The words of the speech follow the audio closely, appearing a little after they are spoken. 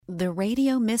The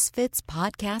Radio Misfits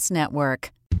Podcast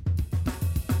Network.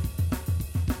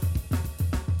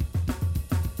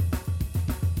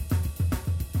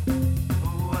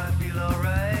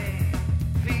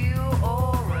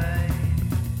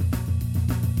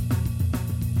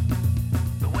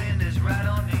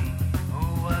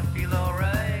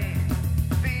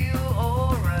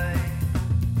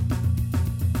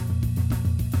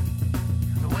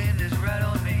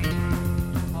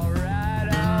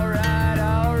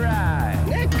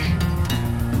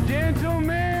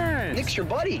 Your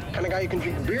buddy, kind of guy you can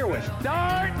drink a beer with.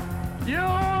 Start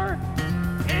your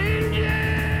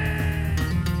engine!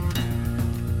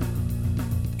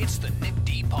 It's the Nick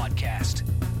D Podcast.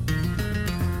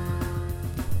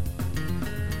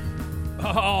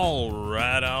 All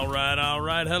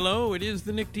right. Hello, it is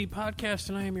the Nick D Podcast,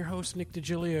 and I am your host, Nick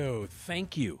DiGilio.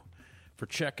 Thank you for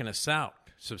checking us out,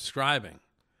 subscribing,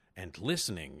 and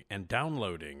listening and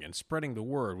downloading and spreading the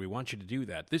word. We want you to do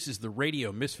that. This is the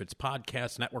Radio Misfits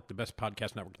Podcast Network, the best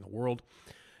podcast network in the world,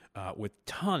 with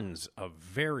tons of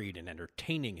varied and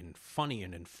entertaining and funny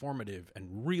and informative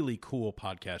and really cool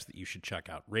podcasts that you should check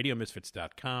out.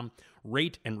 RadioMisfits.com.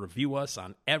 Rate and review us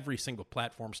on every single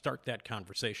platform. Start that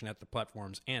conversation at the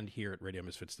platforms and here at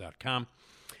RadioMisfits.com.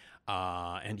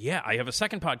 And yeah, I have a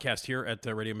second podcast here at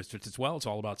Radio Misfits as well. It's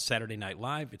all about Saturday Night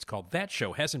Live. It's called That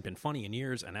Show Hasn't Been Funny in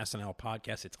Years, an SNL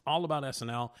podcast. It's all about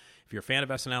SNL. If you're a fan of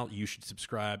SNL, you should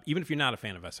subscribe. Even if you're not a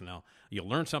fan of SNL, you'll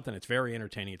learn something. It's very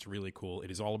entertaining. It's really cool.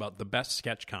 It is all about the best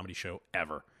sketch comedy show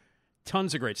ever.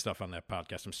 Tons of great stuff on that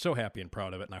podcast. I'm so happy and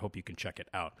proud of it, and I hope you can check it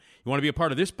out. You want to be a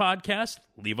part of this podcast?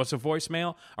 Leave us a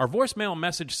voicemail. Our voicemail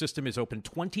message system is open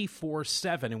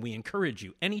 24/7, and we encourage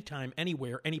you anytime,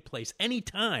 anywhere, anyplace,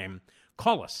 anytime,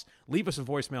 call us. Leave us a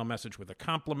voicemail message with a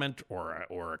compliment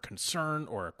or a concern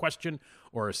or a question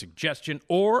or a suggestion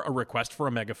or a request for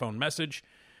a megaphone message.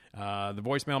 The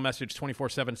voicemail message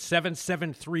 24/7,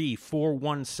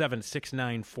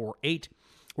 773-417-6948,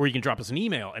 or you can drop us an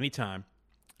email anytime.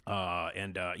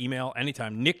 Email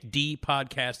anytime,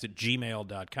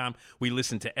 nickdpodcast@gmail.com. We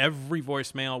listen to every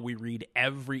voicemail. We read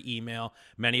every email.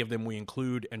 Many of them we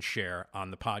include and share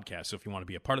on the podcast. So if you want to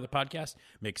be a part of the podcast,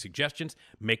 make suggestions,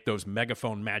 make those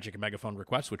megaphone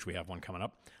requests, which we have one coming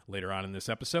up later on in this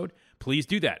episode, please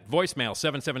do that. Voicemail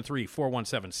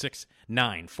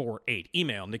 773-417-6948.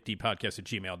 Email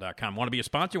nickdpodcast@gmail.com. Want to be a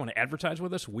sponsor? Want to advertise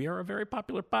with us? We are a very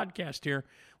popular podcast here.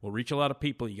 We'll reach a lot of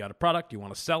people. You got a product, you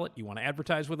want to sell it, you want to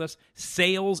advertise with us,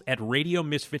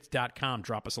 sales@radiomisfits.com.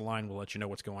 Drop us a line. We'll let you know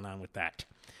what's going on with that.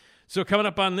 So coming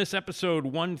up on this episode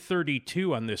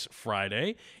 132 on this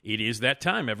Friday, it is that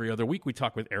time. Every other week we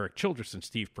talk with Erik Childress and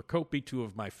Steve Prokopy, two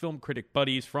of my film critic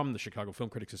buddies from the Chicago Film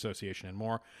Critics Association and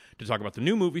more, to talk about the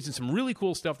new movies and some really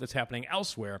cool stuff that's happening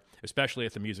elsewhere, especially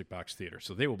at the Music Box Theater.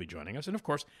 So they will be joining us. And of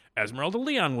course, Esmeralda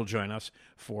Leon will join us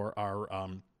for our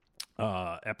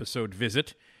episode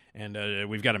visit. And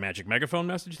we've got a magic megaphone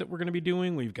message that we're going to be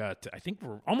doing. We've got, I think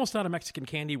we're almost out of Mexican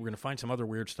candy. We're going to find some other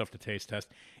weird stuff to taste test.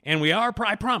 And we are,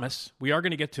 I promise, we are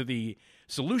going to get to the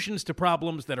solutions to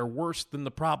problems that are worse than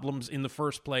the problems in the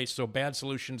first place. So bad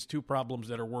solutions to problems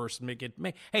that are worse.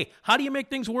 Hey, how do you make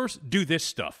things worse? Do this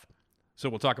stuff. So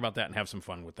we'll talk about that and have some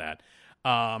fun with that.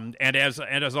 And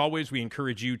as always, we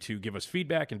encourage you to give us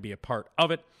feedback and be a part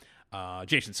of it.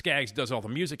 Jason Skaggs does all the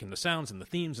music and the sounds and the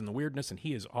themes and the weirdness, and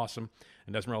he is awesome.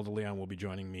 And Esmeralda Leon will be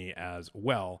joining me as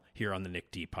well here on the Nick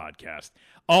D Podcast.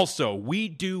 Also, we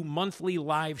do monthly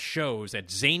live shows at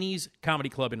Zany's Comedy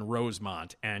Club in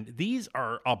Rosemont, and these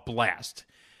are a blast.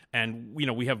 And, you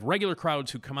know, we have regular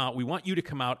crowds who come out. We want you to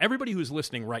come out. Everybody who's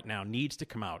listening right now needs to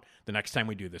come out the next time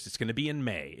we do this. It's going to be in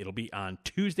May. It'll be on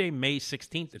Tuesday, May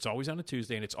 16th. It's always on a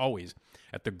Tuesday, and it's always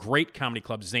at the great comedy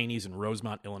club Zany's in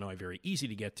Rosemont, Illinois. Very easy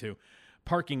to get to.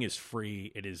 Parking is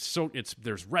free.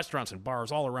 There's restaurants and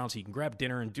bars all around, so you can grab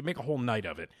dinner and make a whole night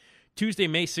of it. Tuesday,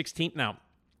 May 16th. Now,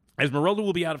 Esmeralda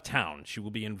will be out of town. She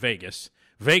will be in Vegas.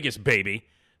 Vegas, baby.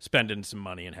 Spending some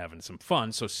money and having some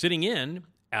fun. So sitting in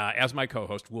as my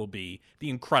co-host will be the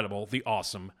incredible, the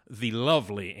awesome, the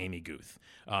lovely Amy Guth,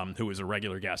 who is a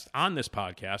regular guest on this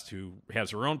podcast, who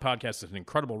has her own podcast, is an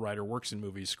incredible writer, works in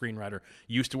movies, screenwriter,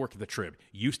 used to work at the Trib,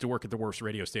 used to work at the worst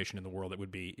radio station in the world, it would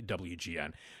be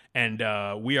WGN.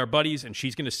 And we are buddies, and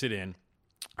she's going to sit in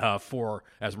for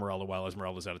Esmeralda while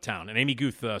Esmeralda's out of town. And Amy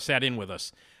Guth sat in with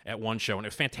us at one show, and it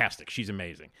was fantastic. She's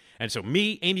amazing. And so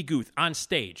me, Amy Guth, on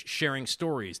stage, sharing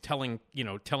stories, telling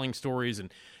stories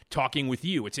and talking with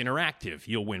you. It's interactive.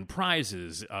 You'll win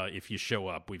prizes if you show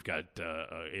up. We've got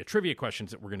trivia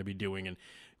questions that we're going to be doing, and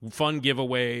fun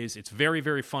giveaways. It's very,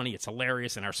 very funny. It's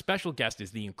hilarious. And our special guest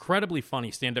is the incredibly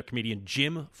funny stand-up comedian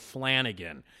Jim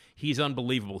Flanagan. He's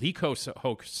unbelievable. He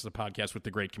hosts the podcast with the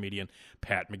great comedian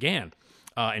Pat McGann.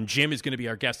 And Jim is going to be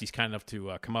our guest. He's kind enough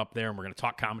to come up there, and we're going to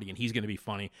talk comedy, and he's going to be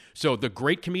funny. So the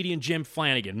great comedian Jim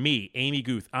Flanagan, me, Amy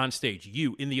Guth, on stage,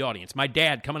 you in the audience, my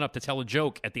dad coming up to tell a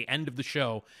joke at the end of the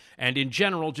show, and in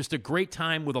general, just a great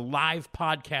time with a live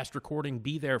podcast recording.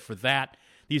 Be there for that.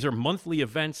 These are monthly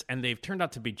events, and they've turned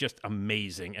out to be just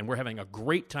amazing, and we're having a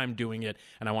great time doing it.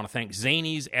 And I want to thank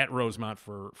Zanies at Rosemont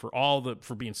for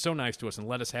being so nice to us and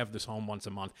let us have this home once a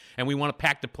month. And we want to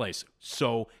pack the place,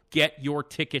 so get your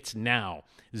tickets now.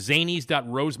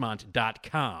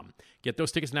 Zanies.rosemont.com. Get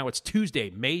those tickets now. It's Tuesday,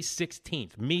 May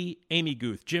 16th. Me, Amy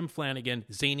Guth, Jim Flanagan,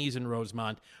 Zanies in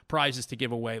Rosemont. Prizes to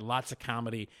give away, lots of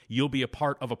comedy. You'll be a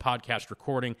part of a podcast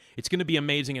recording. It's going to be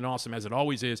amazing and awesome, as it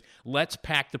always is. Let's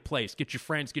pack the place. Get your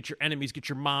friends, get your enemies, get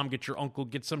your mom, get your uncle,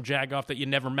 get some jagoff that you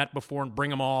never met before and bring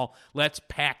them all. Let's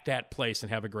pack that place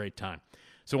and have a great time.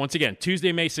 So once again,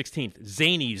 Tuesday, May 16th,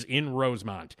 Zanies in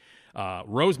Rosemont.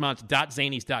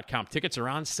 Rosemont.zanies.com. Tickets are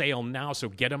on sale now, so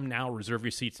get them now. Reserve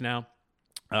your seats now.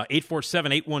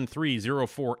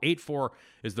 847-813-0484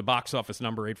 is the box office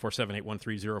number,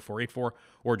 847-813-0484,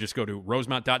 or just go to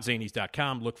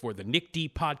rosemont.zanies.com, look for the Nick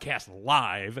D Podcast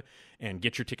Live, and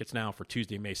get your tickets now for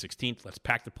Tuesday, May 16th. Let's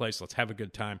pack the place. Let's have a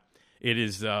good time. It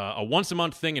is a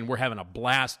once-a-month thing, and we're having a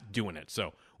blast doing it.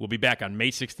 So we'll be back on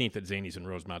May 16th at Zanies in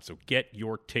Rosemont, so get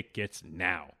your tickets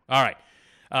now. All right.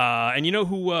 And you know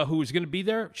who's going to be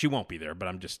there? She won't be there, but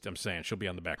I'm saying she'll be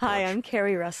on the back porch. Hi, I'm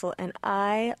Carrie Russell, and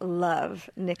I love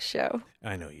Nick's show.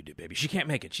 I know you do, baby. She can't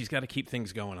make it. She's got to keep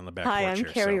things going on the back porch. Hi, I'm here,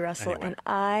 Carrie Russell, anyway. and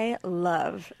I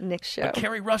love Nick's show. But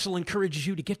Carrie Russell encourages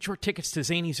you to get your tickets to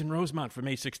Zanies in Rosemont for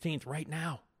May 16th right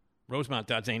now.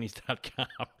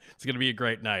 Rosemont.zanies.com. It's going to be a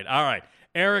great night. All right.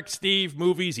 Erik, Steve,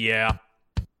 movies, yeah.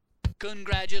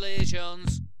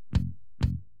 Congratulations.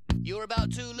 You're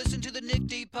about to listen to the Nick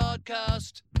D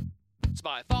Podcast. It's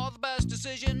by far the best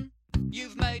decision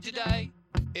you've made today.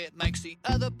 It makes the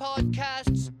other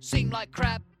podcasts seem like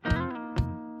crap.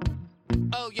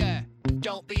 Oh yeah,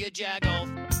 don't be a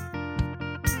jagoff.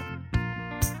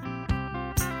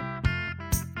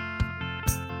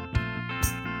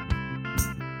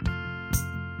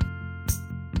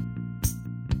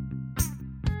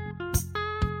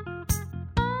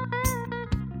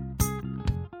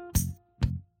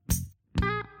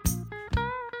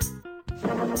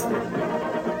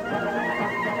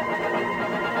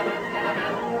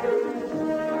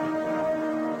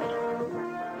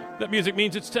 That music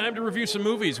means it's time to review some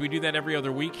movies. We do that every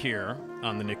other week here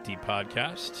on the Nick D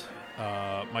Podcast.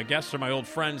 My guests are my old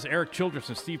friends Erik Childress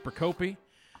and Steve Prokopy,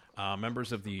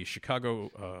 members of the Chicago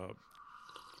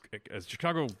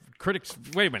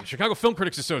Film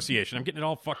Critics Association. I'm getting it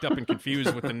all fucked up and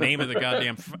confused with the name of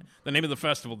the name of the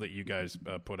festival that you guys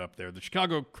put up there. The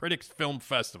Chicago Critics Film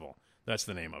Festival. That's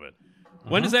the name of it.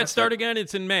 When does that start again?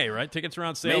 It's in May, right? Tickets are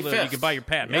on sale. May 5th. You can buy your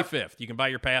May 5th. You can buy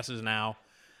your passes now.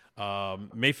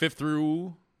 May 5th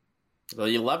through the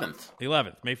 11th.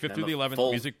 May 5th through the 11th,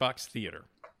 Music Box Theater.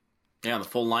 Yeah, the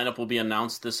full lineup will be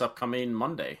announced this upcoming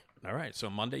Monday. All right, so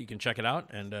Monday you can check it out,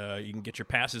 and you can get your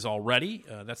passes already.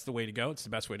 That's the way to go. It's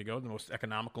the best way to go, the most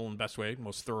economical and best way,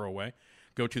 most thorough way.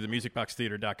 Go to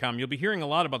themusicboxtheater.com. You'll be hearing a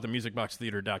lot about the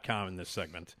musicboxtheater.com in this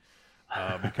segment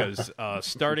because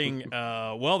starting,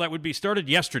 that would be started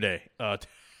yesterday.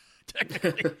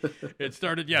 Technically, it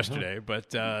started yesterday, but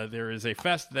there is a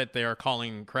fest that they are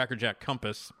calling Crackjack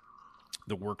Compass,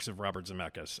 the Works of Robert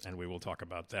Zemeckis, and we will talk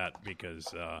about that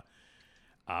because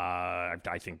I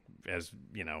think, as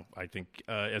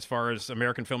far as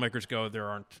American filmmakers go, there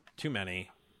aren't too many,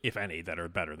 if any, that are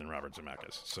better than Robert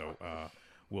Zemeckis. So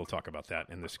we'll talk about that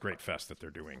in this great fest that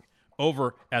they're doing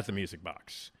over at the Music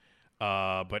Box.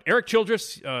 But Erik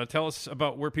Childress, tell us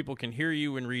about where people can hear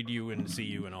you and read you and see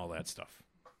you and all that stuff.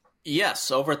 Yes,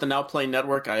 over at the Now Play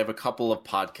Network, I have a couple of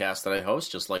podcasts that I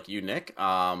host, just like you, Nick.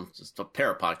 Just a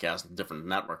pair of podcasts, different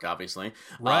network, obviously.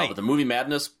 Right. But the Movie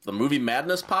Madness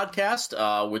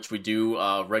podcast, which we do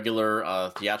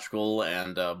regular theatrical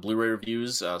and Blu-ray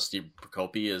reviews. Steve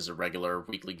Prokopy is a regular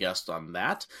weekly guest on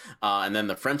that. And then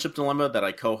the Friendship Dilemma that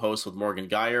I co-host with Morgan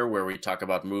Geyer, where we talk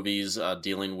about movies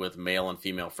dealing with male and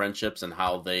female friendships and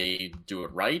how they do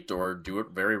it right or do it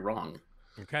very wrong.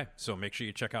 Okay, so make sure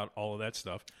you check out all of that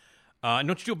stuff.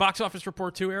 Don't you do a box office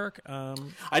report too, Eric?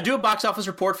 I do a box office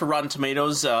report for Rotten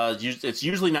Tomatoes. It's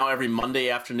usually now every Monday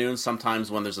afternoon. Sometimes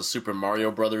when there's a Super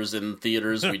Mario Brothers in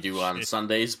theaters, we do on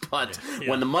Sundays. But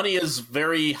when the money is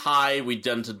very high, we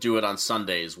tend to do it on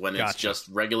Sundays. When it's just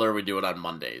regular, we do it on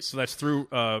Mondays. So that's through.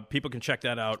 People can check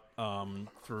that out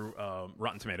through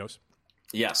Rotten Tomatoes.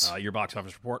 Yes. Your box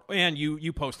office report. And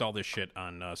you post all this shit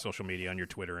on social media, on your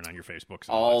Twitter and on your Facebook.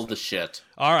 All the shit.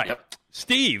 All right. Yep.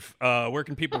 Steve, where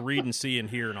can people read and see and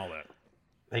hear and all that?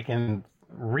 They can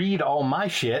read all my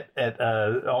shit at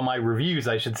all my reviews,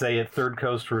 I should say, at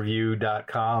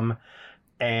thirdcoastreview.com.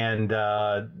 And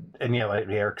yeah, like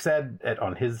Eric said,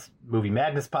 on his Movie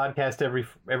Madness podcast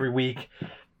every week.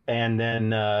 And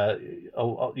then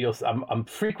I'm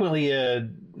frequently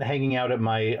hanging out at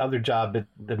my other job at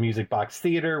the Music Box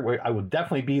Theater, where I will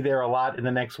definitely be there a lot in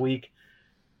the next week.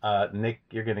 Nick,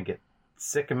 you're going to get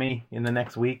sick of me in the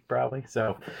next week, probably.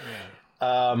 So,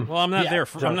 well, I'm not there.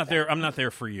 I'm not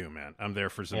there for you, man. I'm there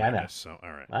for Zemeckis. Yeah, I know. So,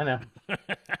 all right. I know.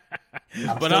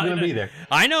 I'm but still going to be there.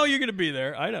 I know you're going to be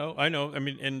there. I know. I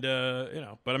mean, and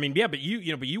but I mean, yeah, but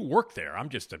you work there. I'm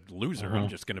just a loser. I'm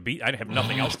just going to be. I have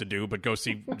nothing else to do but go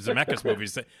see Zemeckis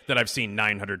movies that I've seen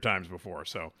 900 times before.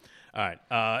 So, all right,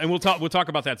 and we'll talk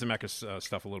about that Zemeckis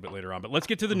stuff a little bit later on. But let's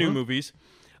get to the new movies.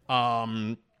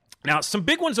 Now, some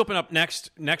big ones open up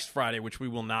next Friday, which we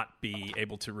will not be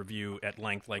able to review at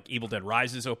length. Like Evil Dead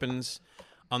Rises opens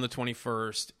on the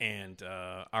 21st, and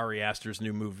Ari Aster's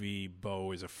new movie,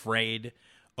 Beau is Afraid,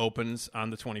 opens on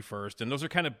the 21st. And those are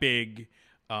kind of big,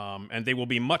 and they will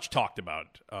be much talked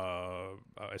about,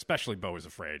 especially Beau is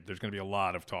Afraid. There's going to be a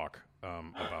lot of talk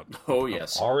about... Oh,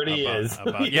 yes. Already is.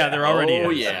 Yeah, there already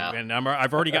is. Yeah. And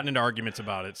I've already gotten into arguments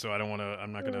about it, so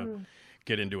I'm not going to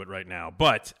get into it right now.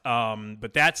 But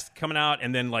that's coming out,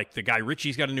 and then like the Guy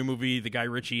Ritchie's got a new movie. The Guy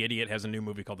Ritchie idiot has a new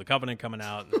movie called The Covenant coming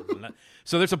out.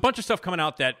 So there's a bunch of stuff coming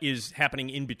out that is happening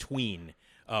in between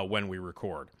when we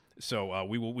record. So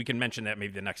we can mention that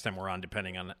maybe the next time we're on,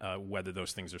 depending on whether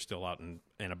those things are still out and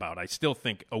about. I still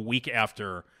think a week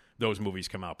after those movies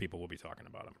come out, people will be talking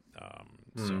about them.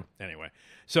 So anyway,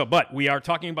 but we are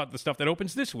talking about the stuff that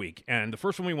opens this week, and the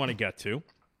first one we want to get to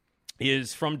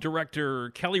is from director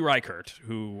Kelly Reichardt,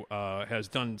 who has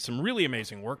done some really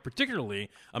amazing work, particularly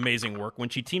amazing work when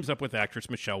she teams up with actress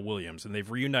Michelle Williams, and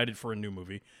they've reunited for a new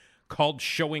movie called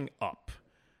Showing Up.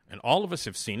 And all of us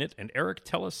have seen it, and Eric,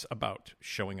 tell us about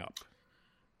Showing Up.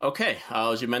 Okay,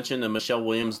 as you mentioned, Michelle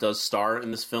Williams does star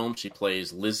in this film. She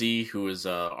plays Lizzie, who is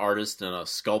an artist and a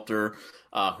sculptor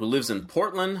who lives in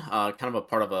Portland, kind of a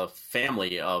part of a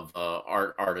family of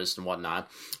artists and whatnot.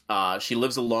 She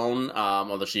lives alone,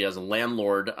 although she has a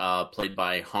landlord played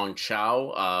by Hong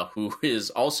Chow, who is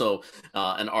also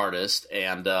an artist,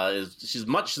 and she's a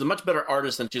much better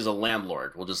artist than she's a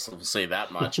landlord. We'll say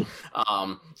that much.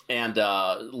 And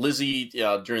Lizzie,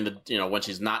 during the when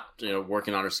she's not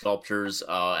working on her sculptures,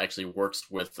 actually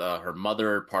works with her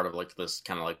mother, part of like this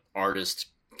kind of like artist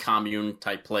commune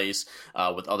type place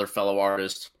with other fellow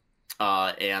artists.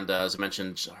 And as I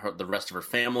mentioned, the rest of her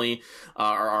family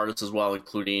are artists as well,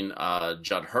 including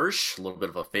Judd Hirsch, a little bit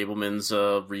of a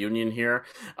Fabelmans reunion here.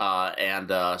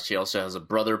 And she also has a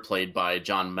brother played by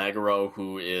John Magaro,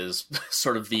 who is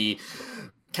sort of the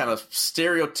kind of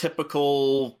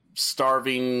stereotypical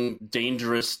starving,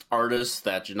 dangerous artist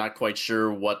that you're not quite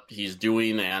sure what he's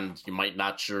doing, and you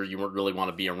won't really want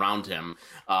to be around him.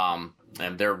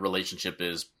 And their relationship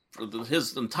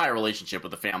his entire relationship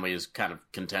with the family is kind of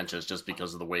contentious just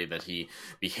because of the way that he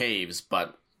behaves.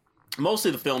 But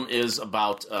mostly the film is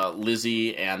about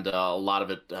Lizzie, and a lot of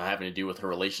it having to do with her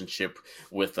relationship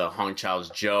with Hong Chow's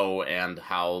Joe, and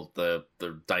how the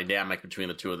dynamic between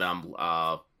the two of them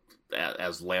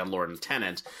as landlord and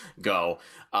tenant go.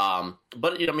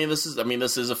 But this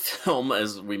is a film,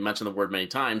 as we mentioned the word many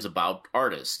times, about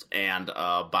artists and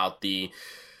about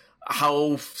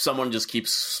how someone just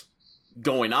keeps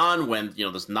going on when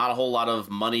there's not a whole lot of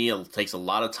money. It takes a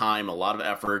lot of time, a lot of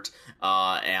effort,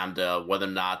 and whether or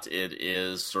not it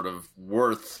is sort of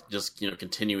worth just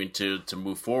continuing to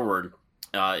move forward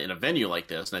in a venue like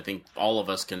this. And I think all of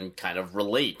us can kind of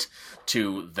relate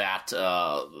to that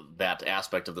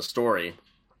aspect of the story.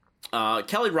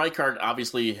 Kelly Reichardt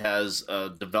obviously has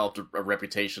developed a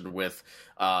reputation with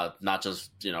not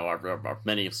just our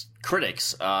many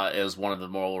critics as one of the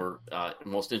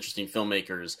most interesting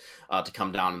filmmakers to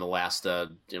come down in the last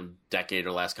decade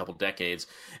or last couple decades.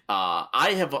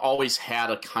 I have always had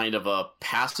a kind of a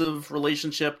passive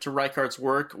relationship to Reichardt's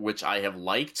work, which I have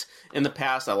liked in the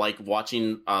past. I like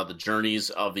watching the journeys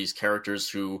of these characters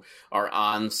who are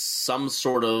on some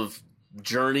sort of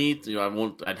journey.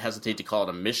 I'd hesitate to call it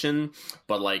a mission,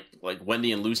 but like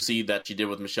Wendy and Lucy that she did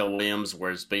with Michelle Williams,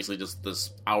 where it's basically just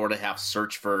this hour-and-a-half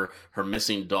search for her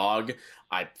missing dog.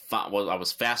 I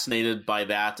was fascinated by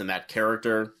that and that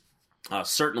character.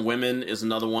 Certain Women is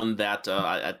another one that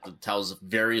tells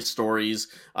various stories,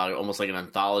 almost like an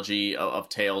anthology of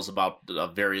tales about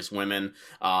various women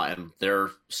and their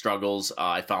struggles.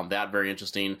 I found that very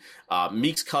interesting.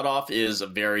 Meek's Cutoff is a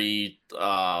very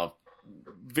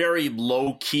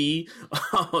low key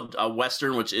a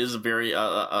Western, which is a very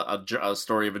a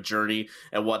story of a journey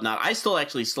and whatnot. I still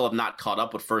have not caught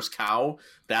up with First Cow.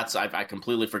 I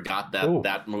completely forgot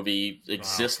that movie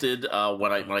existed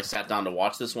when I sat down to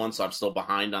watch this one, so I'm still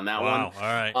behind on that one. Wow, all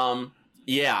right.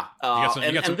 Yeah.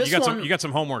 You got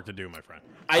some homework to do, my friend.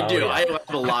 I do. Yeah. I have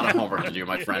a lot of homework to do,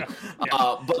 my friend.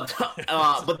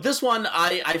 But this one,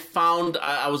 I found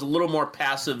I was a little more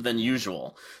passive than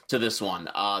usual to this one.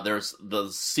 There's the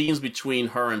scenes between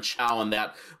her and Chow and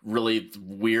that really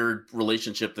weird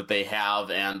relationship that they have,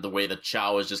 and the way that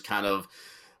Chow is just kind of,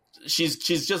 she's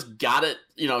just got it.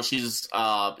 She's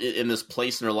in this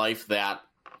place in her life that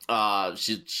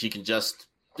she can just,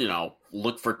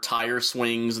 look for tire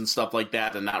swings and stuff like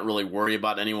that and not really worry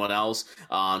about anyone else.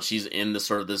 She's in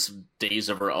this daze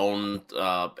of her own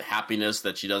happiness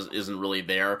that she isn't really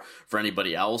there for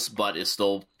anybody else, but is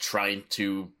still trying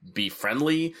to be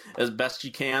friendly as best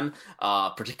she can,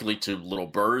 particularly to little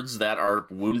birds that are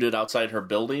wounded outside her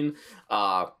building.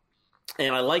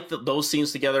 And I like those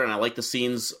scenes together, and I like the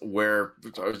scenes where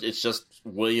it's just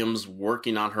Williams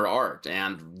working on her art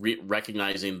and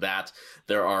recognizing that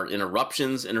there are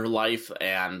interruptions in her life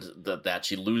and that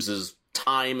she loses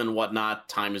time and whatnot.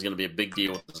 Time is going to be a big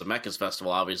deal with the Zemeckis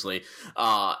Festival, obviously.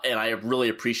 And I really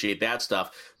appreciate that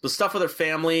stuff. The stuff with her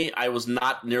family, I was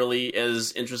not nearly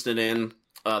as interested in.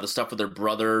 The stuff with her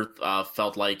brother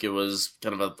felt like it was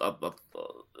kind of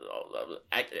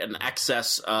an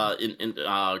excess in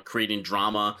creating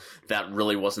drama that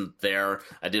really wasn't there.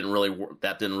 That didn't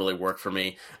really work for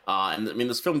me. And I mean,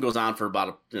 this film goes on for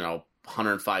about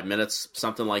 105 minutes,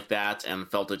 something like that, and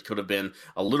felt it could have been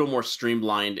a little more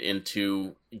streamlined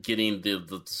into getting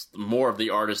the more of the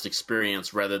artist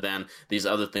experience rather than these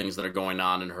other things that are going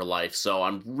on in her life. So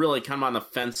I'm really kind of on the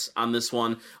fence on this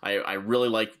one. I really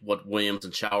like what Williams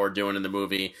and Chow are doing in the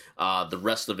movie. The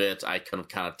rest of it, I could have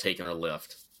kind of taken or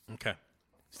left. Okay.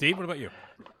 Steve, what about you?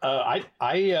 I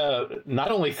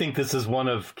not only think this is one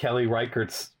of Kelly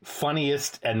Reichardt's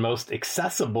funniest and most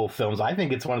accessible films, I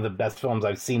think it's one of the best films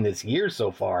I've seen this year so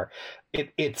far.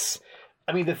 It's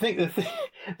I mean, the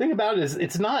thing about it is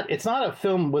it's not a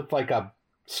film with like a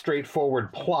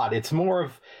straightforward plot. It's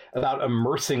more about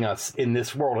immersing us in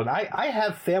this world. And I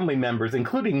have family members,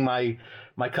 including my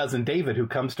cousin David, who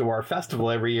comes to our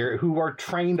festival every year, who are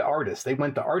trained artists. They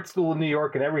went to art school in New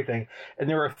York and everything. And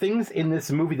there are things in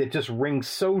this movie that just ring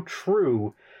so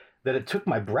true that it took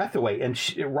my breath away. And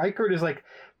Reichert is like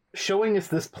showing us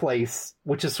this place,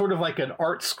 which is sort of like an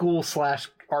art school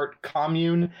 / art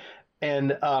commune.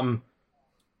 And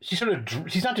she's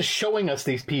not just showing us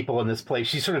these people in this place.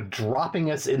 She's sort of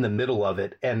dropping us in the middle of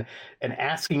it and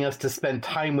asking us to spend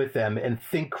time with them and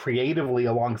think creatively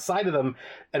alongside of them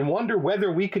and wonder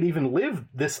whether we could even live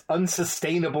this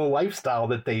unsustainable lifestyle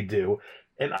that they do.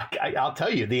 And I'll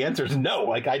tell you, the answer is no.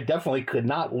 Like, I definitely could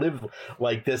not live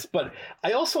like this. But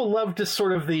I also love just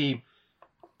sort of the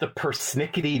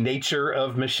persnickety nature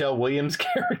of Michelle Williams'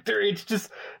 character. It's just,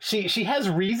 she has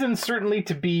reasons certainly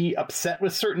to be upset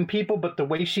with certain people, but the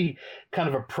way she kind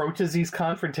of approaches these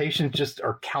confrontations just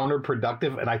are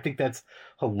counterproductive. And I think that's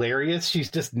hilarious. She's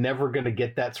just never going to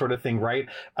get that sort of thing right.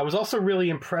 I was also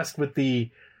really impressed with the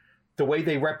way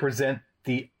they represent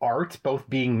the art both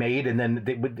being made, and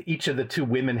then each of the two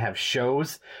women have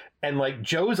shows. And like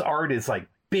Joe's art is like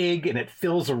big and it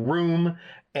fills a room,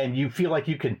 and you feel like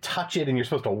you can touch it and you're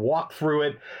supposed to walk through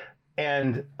it.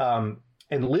 And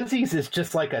Lizzie's is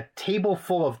just like a table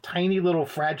full of tiny little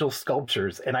fragile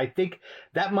sculptures. And I think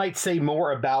that might say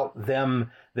more about them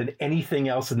than anything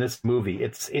else in this movie.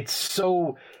 It's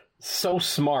so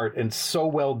smart and so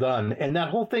well done. And that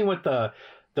whole thing with the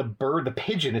bird, the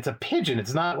pigeon, it's a pigeon.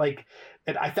 It's not like,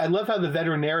 and I love how the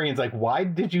veterinarian's like, why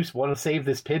did you want to save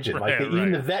this pigeon?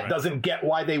 Even the vet doesn't get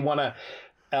why they want to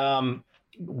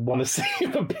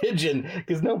save a pigeon,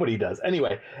 because nobody does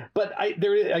anyway. But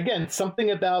there again, something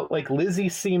about like Lizzie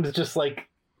seems just like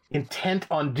intent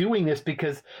on doing this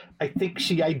because I think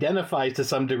she identifies to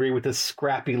some degree with this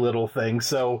scrappy little thing.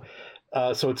 So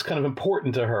it's kind of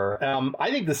important to her.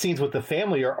 I think the scenes with the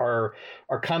family are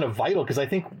kind of vital because I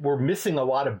think we're missing a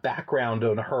lot of background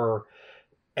on her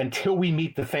until we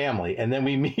meet the family. And then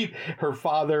we meet her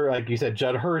father, like you said,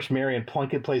 Judd Hirsch. Marion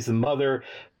Plunkett plays the mother.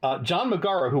 John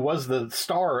Magara, who was the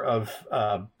star of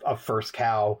First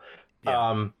Cow,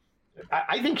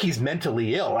 I think he's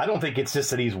mentally ill. I don't think it's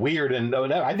just that he's weird and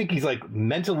I think he's like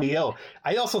mentally ill.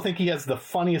 I also think he has the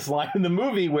funniest line in the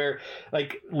movie where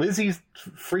like Lizzie's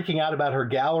freaking out about her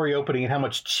gallery opening and how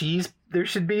much cheese there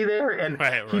should be there. And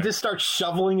he just starts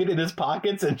shoveling it in his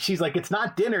pockets and she's like, it's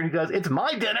not dinner. And he goes, it's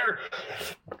my dinner.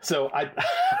 So I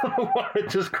don't know why it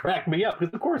just cracked me up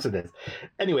because of course it is.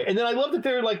 Anyway, and then I love that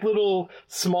there are like little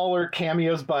smaller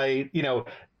cameos by,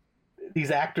 these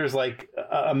actors like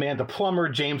Amanda Plummer,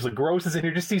 James LaGrosse is in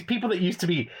here. Just these people that used to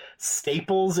be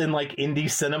staples in like indie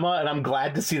cinema, and I'm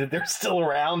glad to see that they're still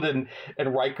around and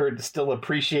Reichert still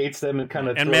appreciates them and kind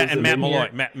of Matt Malloy,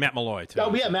 Matt Malloy too.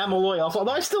 Oh yeah, Matt Malloy also.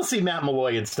 Although I still see Matt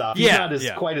Malloy and stuff. He's not as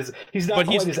he's not quite as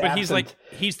absent.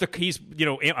 He's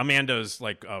Amanda's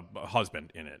like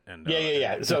husband in it. And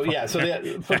So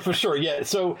for sure, yeah.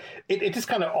 So it just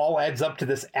kind of all adds up to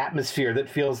this atmosphere that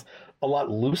feels a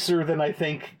lot looser than I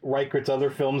think Reichert's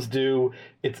other films do.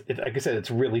 It's like I said,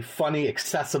 it's really funny,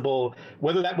 accessible.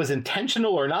 Whether that was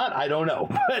intentional or not, I don't know.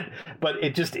 But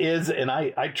it just is, and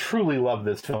I truly love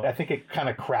this film. I think it kind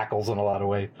of crackles in a lot of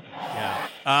ways. Yeah,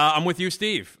 I'm with you,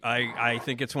 Steve. I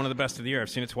think it's one of the best of the year. I've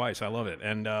seen it twice. I love it,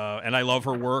 and I love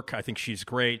her work. I think she's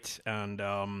great. And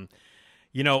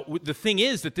the thing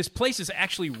is that this place is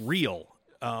actually real.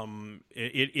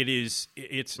 It's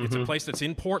a place that's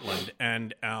in Portland,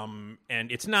 and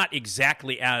it's not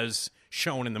exactly as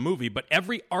shown in the movie, but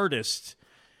every artist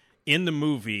in the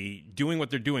movie doing what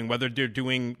they're doing, whether they're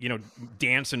doing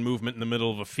dance and movement in the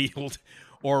middle of a field,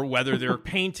 or whether they're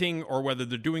painting, or whether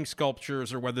they're doing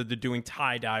sculptures, or whether they're doing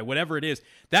tie-dye, whatever it is,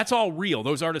 that's all real.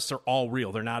 Those artists are all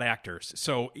real. They're not actors.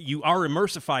 So you are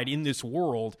immersified in this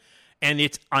world. And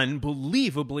it's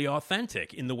unbelievably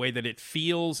authentic in the way that it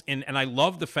feels. And I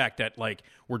love the fact that, like,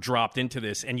 we're dropped into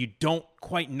this and you don't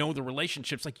quite know the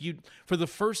relationships. Like, for the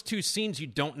first two scenes, you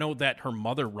don't know that her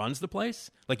mother runs the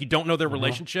place. Like, you don't know their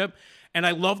relationship. And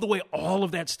I love the way all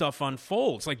of that stuff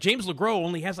unfolds. Like, James LaGrosse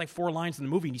only has, like, 4 lines in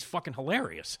the movie, and he's fucking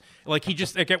hilarious. Like, he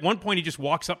just, like, at one point, he just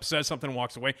walks up, says something, and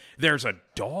walks away. There's a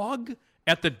dog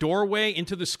at the doorway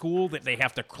into the school that they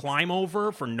have to climb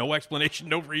over for no explanation,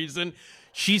 no reason.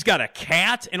 She's got a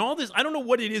cat and all this. I don't know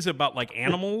what it is about like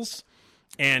animals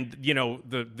and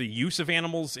the use of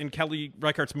animals in Kelly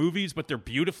Reichardt's movies, but they're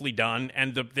beautifully done.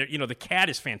 And the cat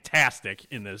is fantastic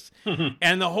in this.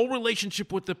 And the whole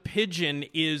relationship with the pigeon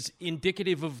is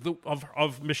indicative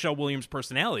of Michelle Williams'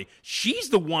 personality. She's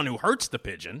the one who hurts the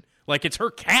pigeon. Like, it's her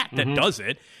cat that does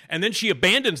it, and then she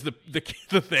abandons the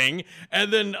thing,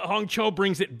 and then Hong Cho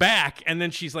brings it back, and then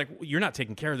she's like, you're not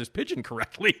taking care of this pigeon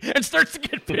correctly, and starts to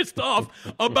get pissed off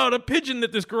about a pigeon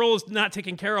that this girl is not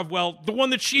taking care of, well, the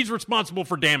one that she's responsible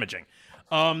for damaging.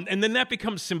 And then that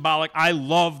becomes symbolic. I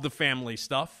love the family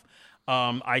stuff.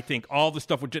 I think all the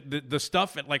stuff, the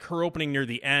stuff at like her opening near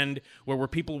the end, where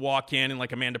people walk in and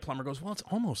like Amanda Plummer goes, well, it's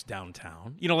almost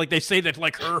downtown. Like they say that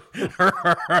like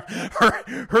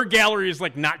her gallery is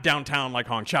like not downtown like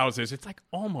Hong Chau's is. It's like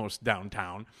almost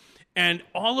downtown. And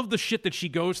all of the shit that she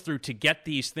goes through to get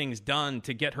these things done,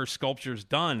 to get her sculptures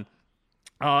done.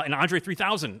 And Andre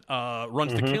 3000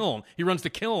 runs the kiln. He runs the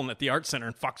kiln at the art center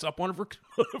and fucks up one of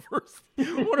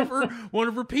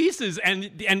her pieces,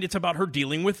 and it's about her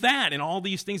dealing with that and all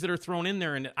these things that are thrown in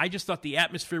there. And I just thought the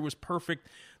atmosphere was perfect.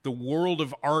 The world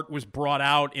of art was brought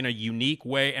out in a unique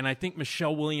way, and I think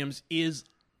Michelle Williams is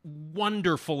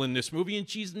wonderful in this movie, and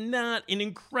she's not an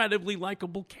incredibly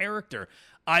likable character.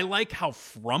 I like how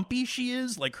frumpy she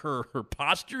is. Like, her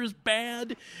posture is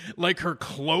bad. Like, her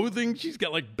clothing, she's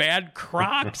got, like, bad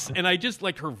Crocs. And I just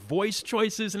like her voice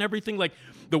choices and everything. Like,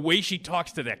 the way she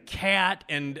talks to that cat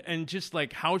and just,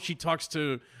 like, how she talks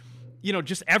to,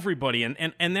 just everybody.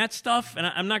 And that stuff, and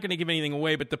I'm not going to give anything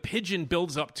away, but the pigeon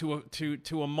builds up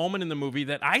to a moment in the movie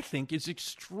that I think is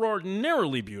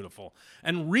extraordinarily beautiful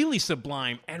and really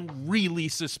sublime and really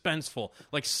suspenseful.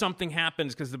 Like, something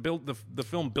happens because the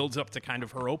film builds up to kind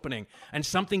of her opening, and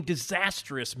something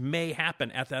disastrous may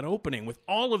happen at that opening with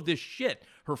all of this shit.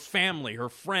 Her family, her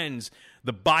friends,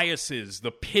 the biases,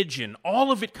 the pigeon,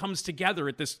 all of it comes together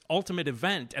at this ultimate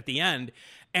event at the end.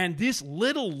 And this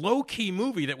little low-key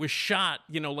movie that was shot,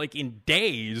 like in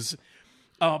days,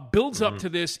 builds up to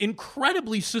this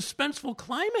incredibly suspenseful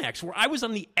climax where I was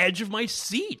on the edge of my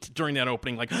seat during that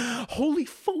opening. Like, holy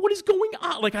fuck, what is going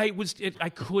on? Like, I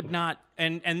could not,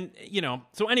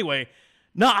 so anyway,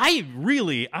 no,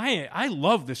 I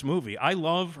love this movie. I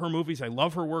love her movies. I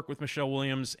love her work with Michelle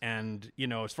Williams. And,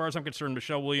 as far as I'm concerned,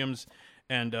 Michelle Williams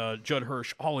And Judd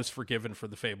Hirsch, all is forgiven for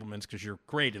The Fabelmans because you're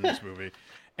great in this movie.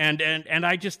 And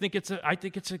I just think it's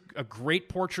a great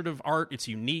portrait of art. It's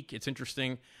unique. It's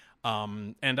interesting.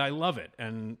 And I love it.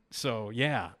 And so,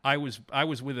 yeah, I was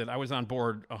with it. I was on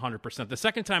board 100%. The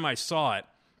second time I saw it,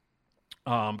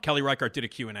 Kelly Reichardt did a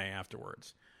Q&A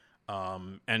afterwards.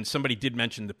 And somebody did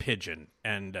mention the pigeon.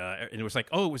 And it was like,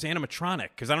 oh, it was animatronic.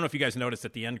 Because I don't know if you guys noticed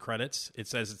at the end credits, it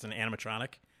says it's an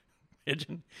animatronic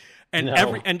pigeon. And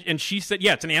No. and she said,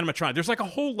 yeah, it's an animatronic. There's like a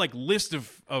whole like list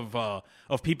of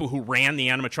people who ran the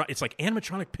animatronic. It's like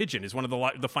animatronic pigeon is one of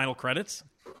the final credits.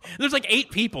 There's like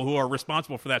 8 people who are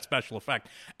responsible for that special effect.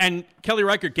 And Kelly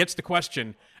Reichardt gets the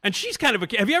question, and she's kind of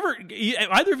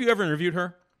either of you ever interviewed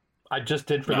her? I just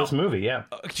did for this movie, yeah.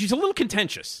 She's a little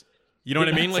contentious. You know what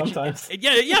I mean? Like, sometimes.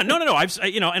 Yeah. No.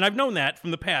 I've known that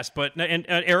from the past. But and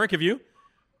Erik, have you?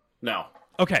 No.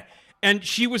 Okay. And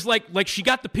she was like she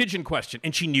got the pigeon question,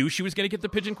 and she knew she was going to get the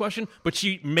pigeon question, but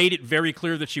she made it very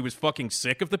clear that she was fucking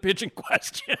sick of the pigeon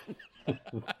question.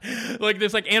 Like,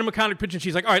 there's like animatronic pigeon.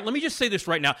 She's like, all right, let me just say this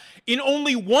right now. In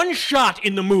only one shot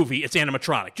in the movie, it's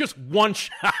animatronic. Just one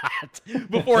shot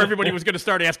before everybody was going to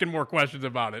start asking more questions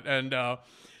about it. And,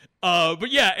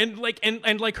 but yeah, and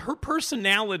like her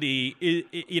personality,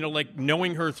 like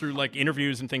knowing her through like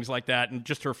interviews and things like that, and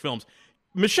just her films.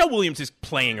 Michelle Williams is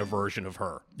playing a version of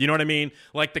her. You know what I mean?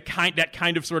 Like that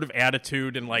kind of sort of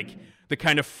attitude and like the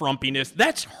kind of frumpiness.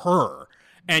 That's her.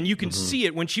 And you can see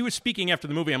it when she was speaking after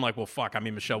the movie. I'm like, well, fuck. I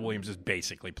mean, Michelle Williams is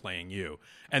basically playing you.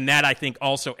 And that, I think,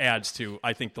 also adds to,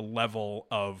 I think, the level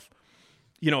of,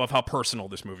 of how personal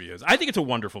this movie is. I think it's a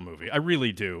wonderful movie. I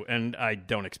really do. And I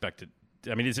don't expect it.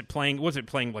 I mean, was it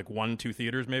playing like 1-2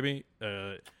 theaters maybe?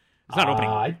 It's not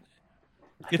opening.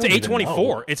 It's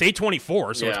A24. It's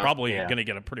A24, so it's probably going to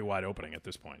get a pretty wide opening at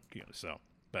this point. So,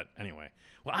 but anyway,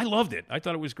 well, I loved it. I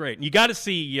thought it was great. And you got to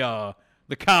see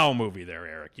the cow movie there,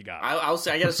 Erik. You got it. I'll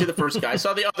say I got to see the first guy. I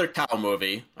saw the other cow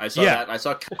movie. I saw that. I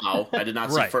saw Cow. I did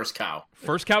not see First Cow.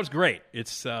 First Cow's great.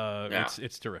 It's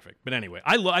terrific. But anyway,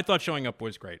 I thought Showing Up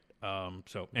was great.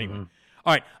 So anyway.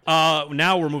 All right,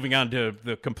 now we're moving on to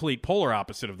the complete polar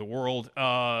opposite of the world.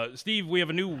 Steve, we have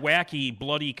a new wacky,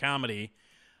 bloody comedy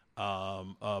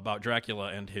about Dracula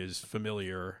and his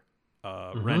familiar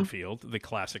Renfield, the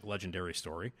classic legendary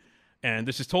story. And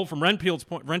this is told from Renfield's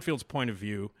point of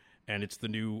view, and it's the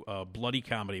new bloody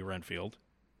comedy Renfield.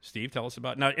 Steve, tell us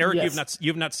about it. Now, Erik,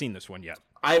 you've not seen this one yet.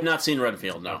 I have not seen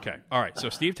Renfield, no. Okay, all right. So,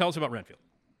 Steve, tell us about Renfield.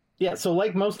 Yeah, so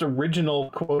like most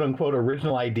original, quote-unquote,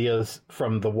 original ideas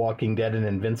from The Walking Dead and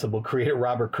Invincible creator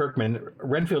Robert Kirkman,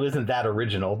 Renfield isn't that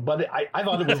original, but I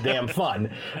thought it was damn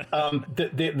fun.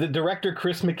 The director,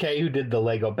 Chris McKay, who did the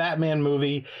Lego Batman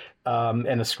movie, and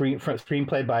a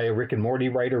screenplay by a Rick and Morty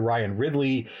writer, Ryan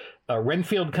Ridley,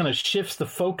 Renfield kind of shifts the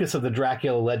focus of the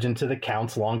Dracula legend to the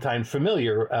Count's longtime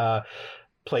familiar,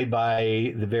 played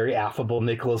by the very affable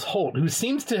Nicholas Hoult, who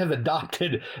seems to have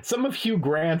adopted some of Hugh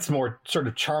Grant's more sort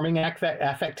of charming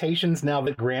affectations now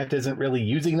that Grant isn't really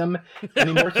using them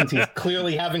anymore, since he's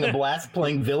clearly having a blast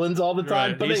playing villains all the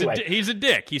time. Right. But He's a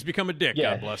dick. He's become a dick,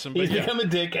 God bless him. He's become a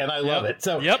dick, and I love it.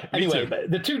 So anyway,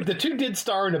 the two did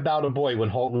star in About a Boy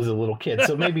when Hoult was a little kid,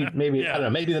 so maybe I don't know,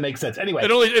 maybe that makes sense. Anyway, it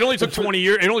only took 20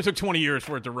 years. It only took 20 years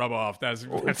for it to rub off. That's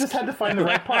just had to find the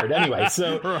right part. Anyway,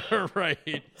 so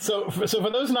right. So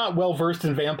for those not well versed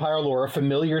in vampire lore, a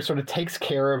familiar sort of takes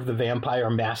care of the vampire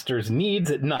master's needs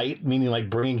at night, meaning like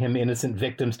bringing him innocent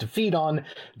victims to feed on.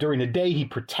 During the day, he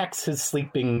protects his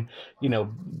sleeping,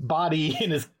 body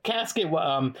in his casket.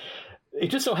 It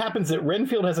just so happens that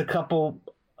Renfield has spent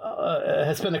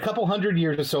a couple hundred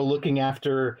years or so looking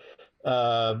after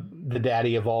the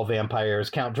daddy of all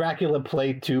vampires, Count Dracula,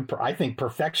 played to, I think,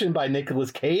 perfection by Nicolas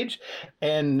Cage.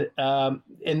 And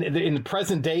in the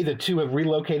present day, the two have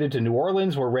relocated to New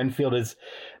Orleans, where Renfield is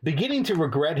beginning to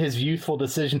regret his youthful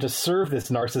decision to serve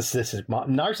this narcissistic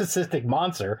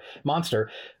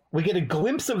monster. We get a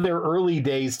glimpse of their early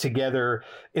days together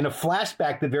in a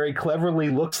flashback that very cleverly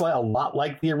looks a lot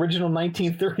like the original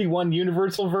 1931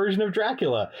 Universal version of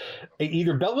Dracula.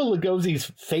 Either Bela Lugosi's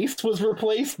face was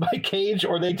replaced by Cage,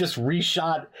 or they just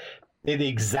reshot it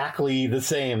exactly the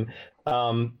same,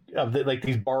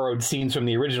 these borrowed scenes from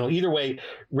the original. Either way,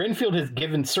 Renfield has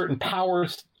given certain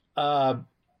powers.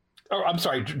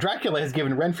 Dracula has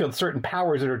given Renfield certain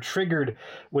powers that are triggered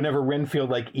whenever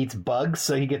Renfield eats bugs.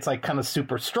 So he gets kind of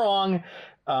super strong.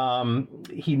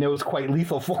 He knows quite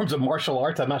lethal forms of martial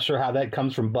arts. I'm not sure how that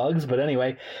comes from bugs, but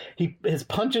anyway, his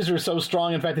punches are so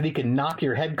strong, in fact, that he can knock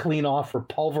your head clean off or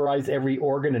pulverize every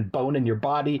organ and bone in your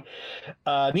body.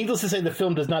 Needless to say, the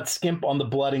film does not skimp on the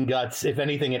blood and guts. If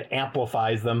anything, it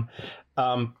amplifies them.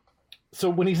 So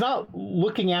when he's not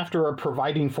looking after or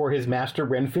providing for his master,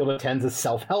 Renfield attends a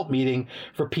self-help meeting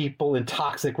for people in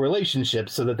toxic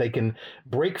relationships so that they can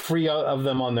break free of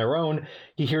them on their own.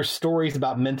 He hears stories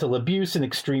about mental abuse and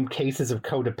extreme cases of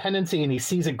codependency, and he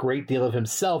sees a great deal of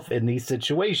himself in these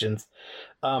situations.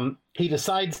 He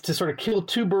decides to sort of kill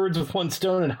two birds with one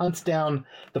stone and hunts down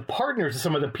the partners of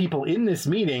some of the people in this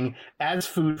meeting as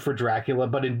food for Dracula.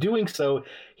 But in doing so,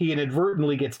 he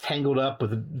inadvertently gets tangled up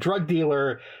with a drug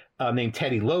dealer named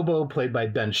Teddy Lobo, played by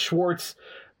Ben Schwartz,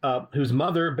 whose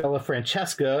mother, Bella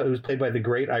Francesca, who's played by the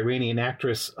great Iranian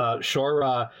actress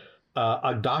Shora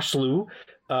Aghdashloo,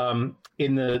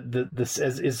 is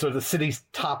sort of the city's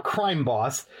top crime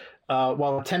boss.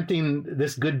 While attempting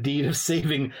this good deed of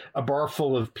saving a bar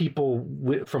full of people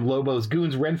from Lobo's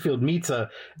goons, Renfield meets a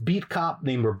beat cop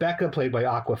named Rebecca, played by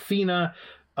Awkwafina,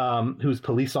 whose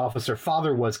police officer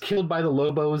father was killed by the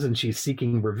Lobos, and she's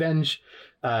seeking revenge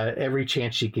every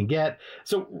chance she can get.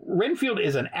 So Renfield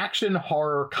is an action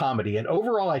horror comedy, and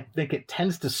overall I think it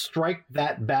tends to strike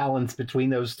that balance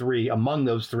among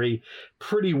those three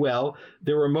pretty well.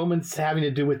 There were moments having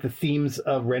to do with the themes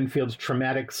of Renfield's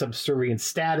traumatic subservient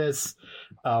status,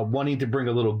 wanting to bring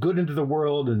a little good into the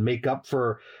world and make up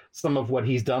for some of what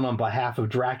he's done on behalf of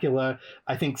Dracula.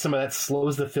 I think some of that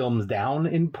slows the films down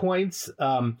in points.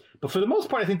 But for the most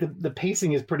part, I think the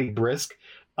pacing is pretty brisk.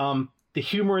 The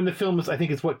humor in the film I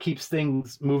think is what keeps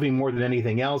things moving more than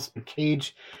anything else.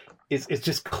 Cage is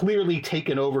just clearly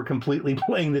taken over completely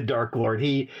playing the Dark Lord.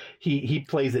 He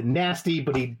plays it nasty,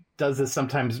 but he does this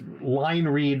sometimes line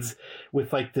reads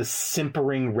with like this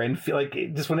simpering Renfield.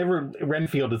 Like just whenever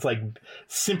Renfield is like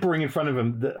simpering in front of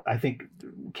him, I think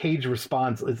Cage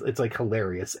responds. It's like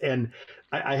hilarious. And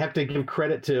I have to give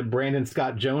credit to Brandon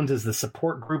Scott Jones as the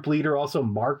support group leader. Also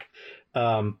Mark,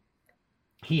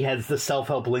 he has the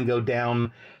self-help lingo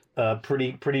down,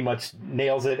 pretty much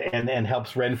nails it and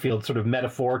helps Renfield sort of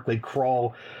metaphorically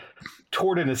crawl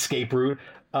toward an escape route.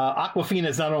 Awkwafina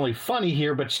is not only funny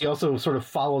here, but she also sort of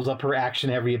follows up her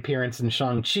action-heavy appearance in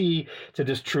Shang-Chi to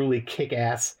just truly kick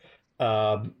ass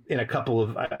in a couple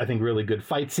of, I think, really good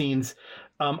fight scenes.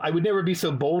 I would never be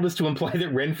so bold as to imply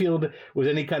that Renfield was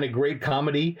any kind of great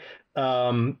comedy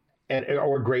or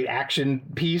a great action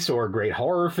piece or a great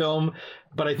horror film,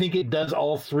 but I think it does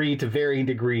all three to varying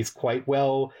degrees quite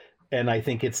well, and I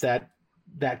think it's that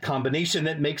combination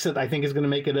that makes it, I think, is going to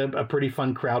make it a pretty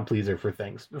fun crowd pleaser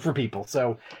for people.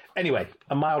 So anyway,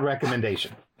 a mild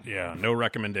recommendation. Yeah, no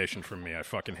recommendation from me. I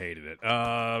fucking hated it.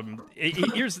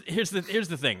 Here's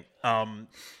the thing.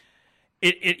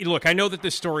 Look, I know that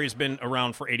this story has been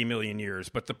around for 80 million years,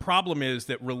 but the problem is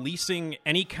that releasing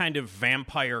any kind of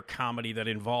vampire comedy that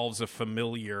involves a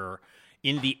familiar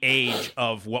in the age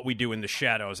of What We Do in the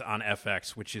Shadows on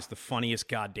FX, which is the funniest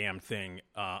goddamn thing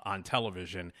on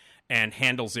television, and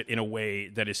handles it in a way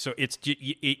that is so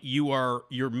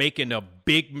you're making a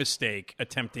big mistake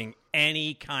attempting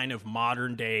any kind of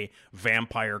modern day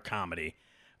vampire comedy,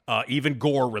 even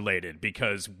gore related,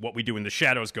 because What We Do in the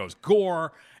Shadows goes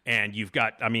gore, and you've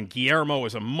got, Guillermo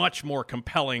is a much more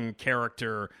compelling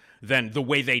character than the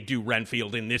way they do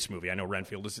Renfield in this movie. I know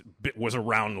Renfield was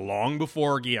around long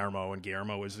before Guillermo, and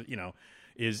Guillermo is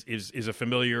a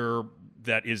familiar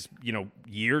that is,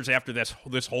 years after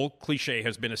this whole cliche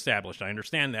has been established. I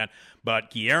understand that,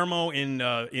 but Guillermo in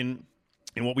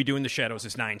What We Do in the Shadows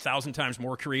is 9,000 times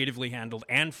more creatively handled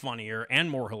and funnier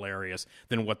and more hilarious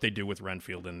than what they do with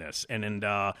Renfield in this. And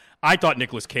I thought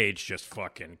Nicolas Cage just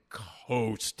fucking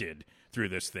coasted through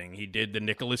this thing. He did the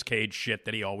Nicolas Cage shit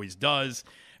that he always does,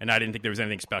 and I didn't think there was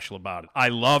anything special about it. I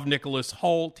love Nicholas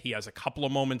Hoult. He has a couple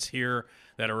of moments here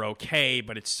that are okay,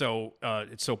 but it's so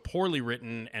poorly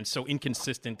written and so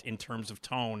inconsistent in terms of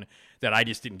tone that I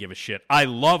just didn't give a shit. I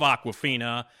love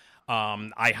Awkwafina.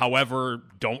 I, however,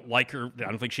 don't like her. I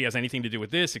don't think she has anything to do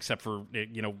with this except for,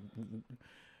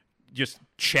 just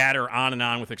chatter on and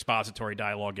on with expository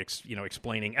dialogue,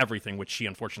 explaining everything, which she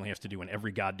unfortunately has to do in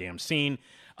every goddamn scene.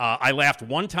 I laughed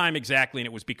one time exactly, and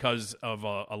it was because of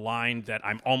a line that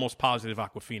I'm almost positive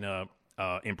Awkwafina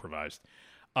improvised.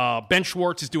 Ben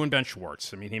Schwartz is doing Ben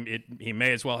Schwartz. He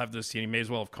may as well have this. He may as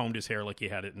well have combed his hair like he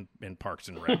had it in Parks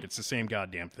and Rec. It's the same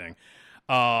goddamn thing.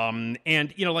 And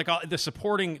the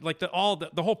supporting, the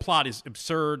whole plot is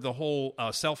absurd. The whole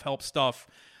self-help stuff.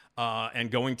 And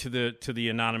going to the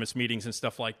anonymous meetings and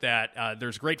stuff like that.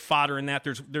 There's great fodder in that.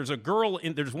 There's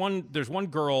one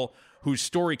girl whose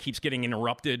story keeps getting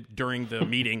interrupted during the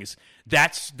meetings.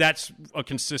 That's a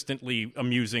consistently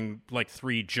amusing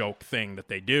 3-joke thing that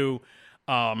they do.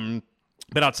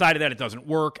 But outside of that, it doesn't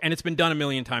work, and it's been done a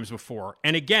million times before.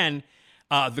 And again,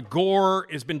 The gore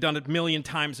has been done a million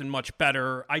times and much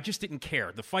better. I just didn't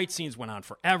care. The fight scenes went on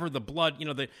forever. The blood,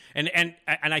 and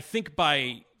I think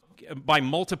by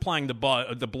multiplying the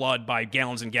blood by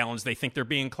gallons and gallons, they think they're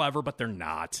being clever, but they're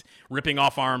not. Ripping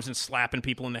off arms and slapping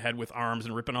people in the head with arms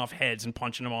and ripping off heads and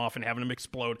punching them off and having them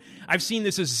explode. I've seen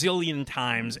this a zillion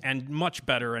times and much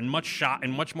better and much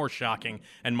more shocking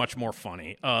and much more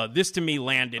funny. This to me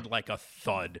landed like a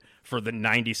thud for the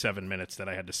 97 minutes that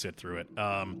I had to sit through it.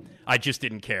 I just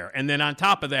didn't care. And then on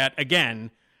top of that,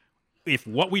 again, if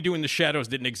What We Do in the Shadows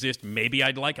didn't exist, maybe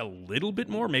I'd like a little bit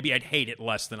more. Maybe I'd hate it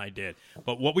less than I did.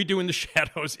 But What We Do in the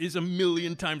Shadows is a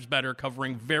million times better,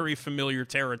 covering very familiar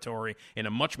territory in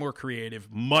a much more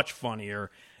creative, much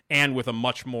funnier, and with a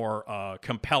much more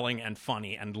compelling and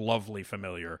funny and lovely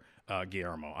familiar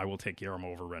Guillermo. I will take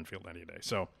Guillermo over Renfield any day.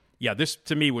 So, yeah, this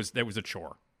to me was a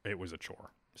chore. It was a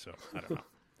chore. So, I don't know.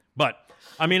 But,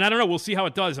 I mean, I don't know. We'll see how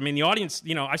it does. I mean, the audience,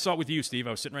 I saw it with you, Steve.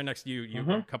 I was sitting right next to you,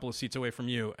 a couple of seats away from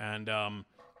you. And,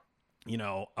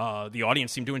 the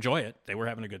audience seemed to enjoy it. They were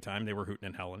having a good time. They were hooting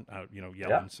and yelling.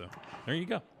 Yeah. So there you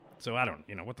go. So I don't,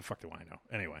 what the fuck do I know?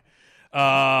 Anyway.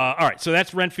 All right. So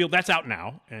that's Renfield. That's out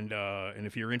now. And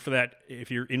if you're in for that,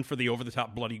 if you're in for the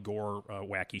over-the-top bloody gore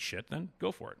wacky shit, then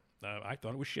go for it. I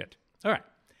thought it was shit. All right.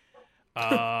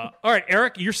 All right,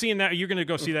 Eric, you're seeing that. You're going to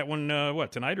go see that one,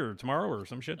 tonight or tomorrow or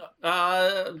some shit?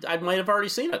 I might have already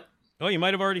seen it. Oh, you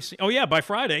might have already seen. Oh, yeah, by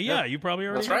Friday. Yeah, you probably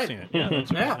already have seen it. Yeah,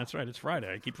 that's right. Yeah. That's right. It's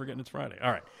Friday. I keep forgetting it's Friday. All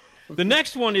right. The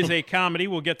next one is a comedy.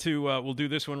 We'll get to. We'll do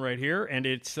this one right here, and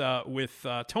it's with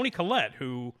Toni Collette,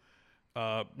 who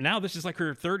now this is like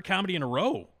her third comedy in a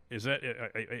row. Is that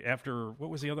after what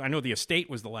was the other? I know The Estate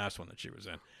was the last one that she was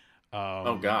in.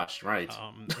 Oh gosh, right.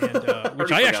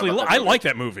 Which I actually like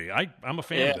that movie. I'm a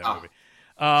fan of that movie.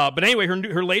 But anyway,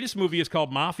 her latest movie is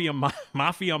called Mafia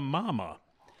Mamma,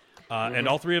 and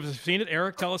all three of us have seen it.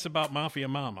 Eric, tell us about Mafia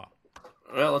Mamma.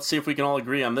 Well, let's see if we can all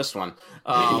agree on this one.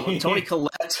 Toni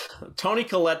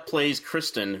Collette plays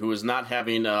Kristen, who is not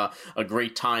having a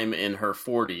great time in her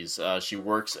 40s. She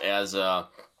works as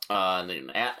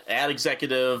an ad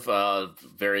executive,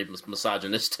 very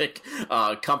misogynistic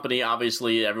company.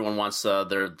 Obviously, everyone wants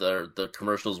the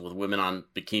commercials with women on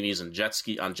bikinis and jet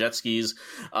skis.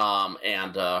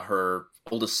 And her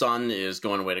oldest son is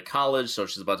going away to college, so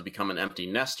she's about to become an empty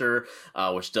nester,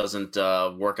 which doesn't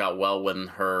work out well when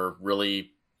her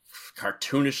really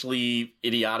cartoonishly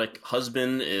idiotic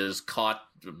husband is caught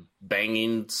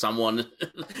banging someone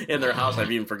in their house.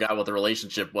 I've even forgot what the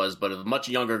relationship was, but a much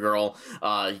younger girl,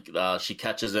 she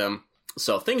catches him.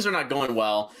 So things are not going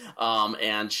well.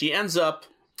 And she ends up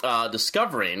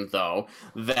discovering, though,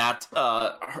 that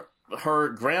her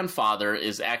grandfather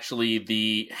is actually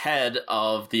the head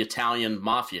of the Italian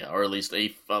mafia, or at least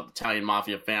a Italian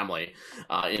mafia family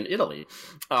in Italy.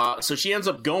 So she ends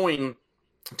up going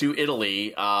to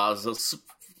Italy,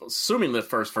 assuming that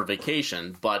first for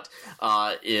vacation, but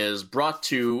is brought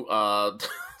to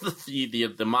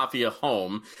the mafia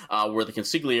home, where the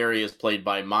consigliere is played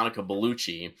by Monica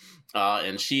Bellucci.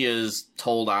 And she is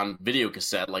told on video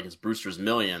cassette, like it's Brewster's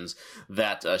Millions,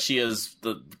 that she is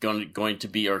going to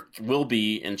be or will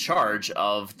be in charge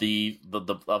of the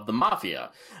mafia.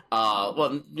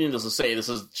 Well, needless to say,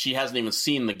 she hasn't even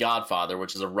seen The Godfather,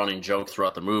 which is a running joke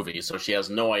throughout the movie, so she has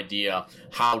no idea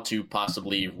how to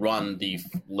possibly run the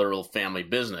literal family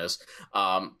business.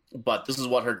 But this is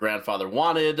what her grandfather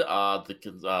wanted.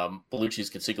 Bellucci's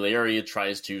consigliere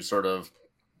tries to sort of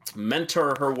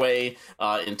mentor her way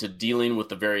into dealing with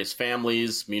the various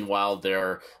families. Meanwhile,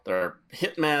 there are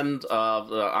hitmen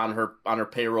on her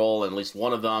payroll, and at least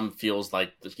one of them feels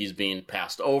like he's being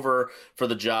passed over for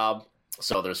the job.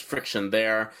 So there's friction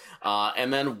there,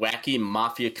 and then wacky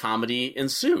mafia comedy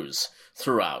ensues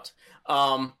throughout.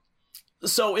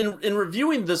 So in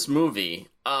reviewing this movie,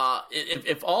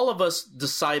 if all of us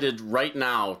decided right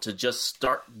now to just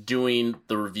start doing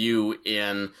the review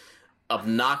in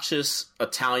obnoxious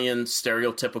Italian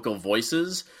stereotypical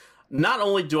voices, not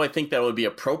only do I think that would be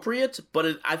appropriate,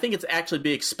 but I think it's actually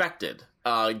be expected,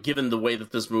 given the way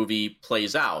that this movie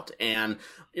plays out. And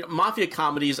mafia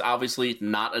comedies, obviously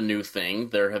not a new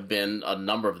thing. There have been a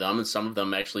number of them, and some of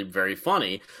them actually very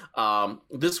funny.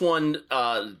 This one,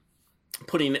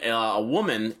 putting a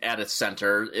woman at its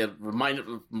center, it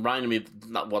reminded me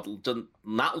not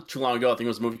too long ago. I think it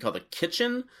was a movie called The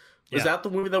Kitchen, Is that the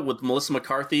movie that with Melissa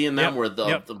McCarthy and them, where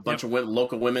the bunch of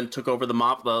local women took over the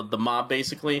mob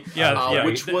basically?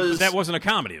 Which was that wasn't a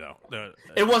comedy though.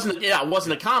 It wasn't. Yeah, it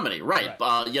wasn't a comedy, right?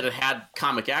 Yet it had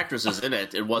comic actresses in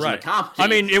it. It wasn't a comedy. I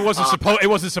mean, it wasn't supposed. It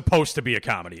wasn't supposed to be a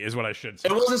comedy, is what I should say.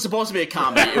 It wasn't supposed to be a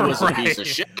comedy. It was a piece of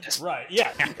shit. Right.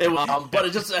 Yeah. But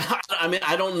it just. I mean,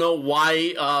 I don't know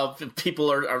why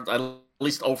people are at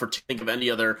least over to think of any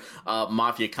other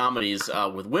mafia comedies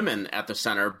with women at the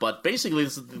center. But basically,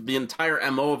 the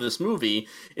entire MO of this movie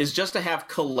is just to have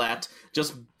Collette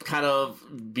just kind of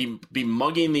be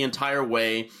mugging the entire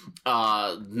way,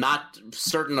 not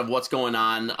certain of what's going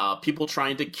on, people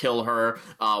trying to kill her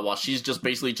while she's just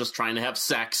basically just trying to have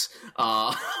sex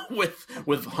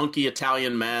with hunky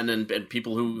Italian men and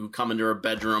people who come into her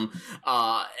bedroom,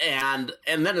 and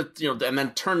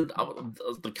then turned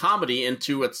the comedy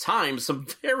into at times some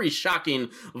very shocking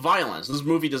violence. This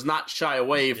movie does not shy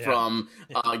away from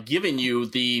giving you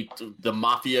the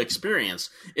mafia experience,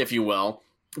 if you will.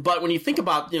 But when you think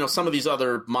about some of these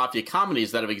other mafia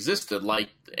comedies that have existed, like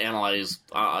Analyze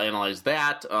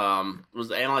That,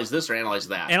 was Analyze This or Analyze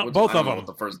That? Both of them.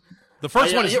 The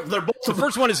first one is they're both. The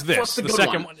first one is this. The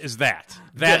second one is that.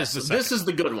 That is the second. This is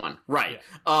the good one, right?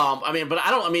 Yeah.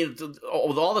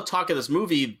 With all the talk of this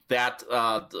movie that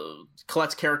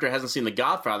Colette's character hasn't seen The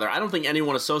Godfather, I don't think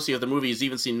anyone associated with the movie has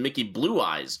even seen Mickey Blue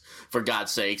Eyes, for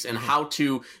God's sakes, and how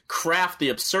to craft the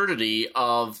absurdity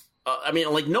of.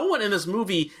 No one in this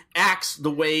movie acts the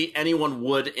way anyone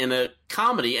would in a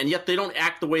comedy, and yet they don't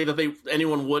act the way that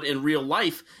anyone would in real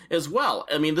life as well.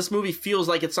 I mean, this movie feels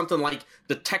like it's something like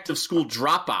Detective School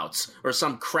Dropouts or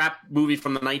some crap movie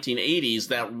from the 1980s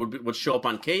that would show up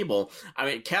on cable. I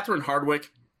mean, Catherine Hardwicke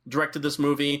directed this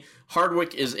movie.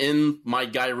 Hardwicke is in my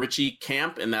Guy Ritchie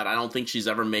camp in that I don't think she's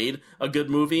ever made a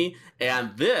good movie,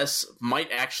 and this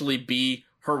might actually be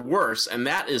her worse, and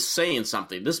that is saying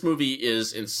something. This movie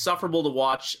is insufferable to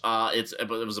watch. It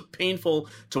was painful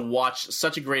to watch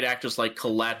such a great actress like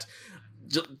Collette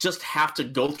just have to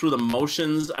go through the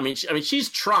motions. I mean, she's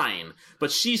trying,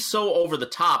 but she's so over the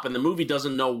top, and the movie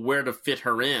doesn't know where to fit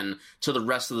her in to the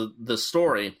rest of the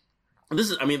story.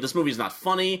 This movie is not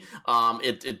funny.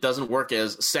 It doesn't work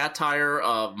as satire,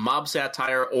 mob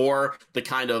satire, or the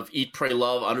kind of Eat, Pray,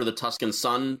 Love, Under the Tuscan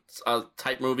Sun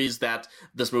type movies that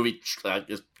this movie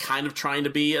is kind of trying to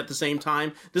be at the same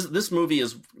time. This movie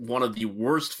is one of the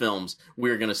worst films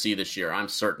we're going to see this year. I'm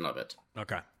certain of it.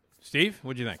 Okay. Steve,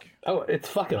 what'd you think? Oh, it's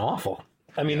fucking awful.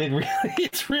 I mean,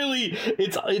 it's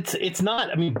not,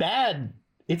 I mean, bad.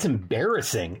 It's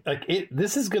embarrassing.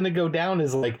 This is going to go down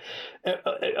as okay.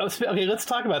 Let's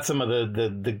talk about some of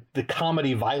the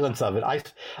comedy violence of it.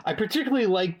 I particularly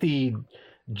like the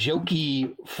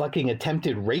jokey fucking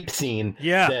attempted rape scene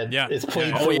that is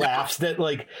played for laughs. That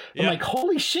I'm like,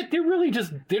 holy shit,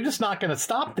 they're just not going to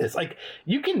stop this. Like,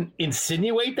 you can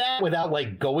insinuate that without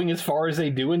going as far as they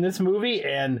do in this movie,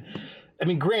 and I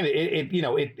mean, granted,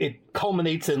 it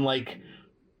culminates in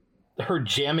her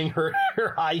jamming her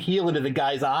high heel into the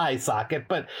guy's eye socket,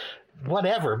 but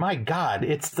whatever. My God,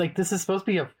 it's this is supposed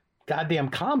to be a goddamn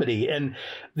comedy, and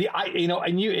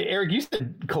Eric, you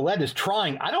said Collette is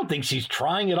trying. I don't think she's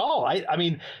trying at all. I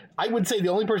mean, I would say the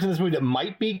only person in this movie that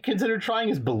might be considered trying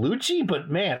is Bellucci, but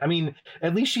man, I mean,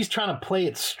 at least she's trying to play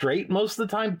it straight most of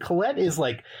the time. Collette is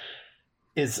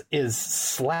is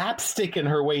slapsticking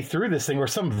her way through this thing, or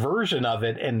some version of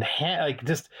it, and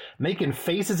just making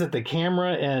faces at the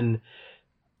camera and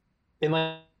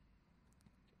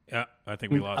yeah, I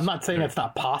think we lost. I'm not saying that's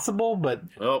not possible, but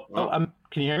can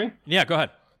you hear me? Yeah, go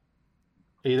ahead.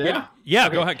 Are you there? Yeah,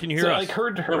 okay. Go ahead. Can you hear us?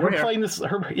 Her playing this.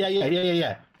 Her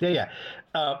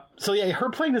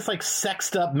playing this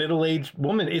sexed up middle-aged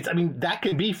woman. That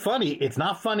could be funny. It's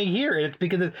not funny here. It's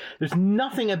because there's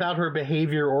nothing about her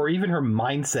behavior or even her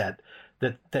mindset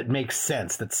that makes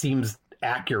sense. That seems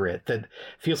accurate. That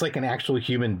feels like an actual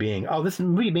human being. Oh, this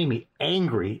movie made me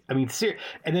angry. I mean,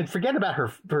 and then forget about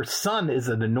her. Her son is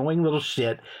an annoying little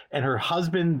shit, and her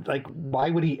husband. Why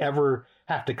would he ever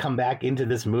have to come back into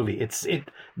this movie?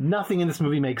 Nothing in this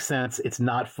movie makes sense. It's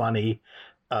not funny.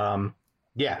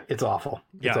 It's awful.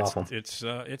 It's awful.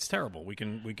 It's terrible. We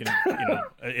can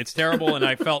it's terrible, and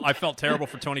I felt terrible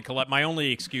for Toni Collette. My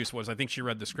only excuse was I think she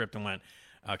read the script and went,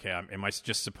 okay, am I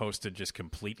just supposed to just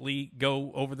completely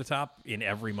go over the top in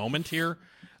every moment here?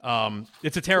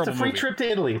 It's a terrible movie. It's a free trip to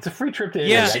Italy. It's a free trip to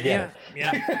Italy.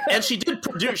 Yeah. And she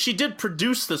did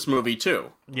produce this movie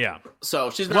too. Yeah. So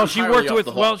she's not she worked with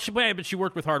but she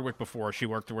worked with Hardwicke before. She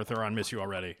worked with her on Miss You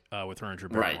Already with her and Drew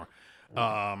Barrymore.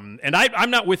 And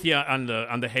I'm not with you on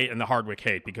the hate and the Hardwick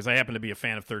hate, because I happen to be a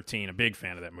fan of 13, a big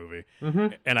fan of that movie,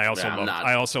 and I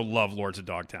also love Lords of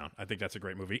Dogtown. I think that's a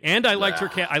great movie, and I liked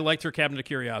her Cabinet of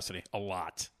Curiosity a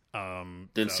lot.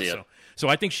 Didn't see it. So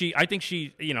I think she,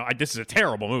 this is a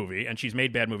terrible movie, and she's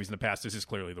made bad movies in the past. This is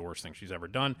clearly the worst thing she's ever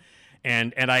done,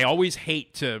 and I always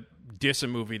hate to diss a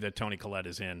movie that Toni Collette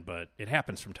is in, but it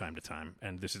happens from time to time,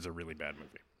 and this is a really bad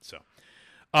movie. So.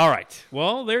 All right.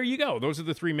 Well, there you go. Those are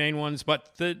the three main ones.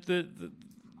 But the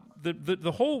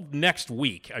whole next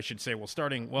week, I should say, it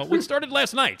started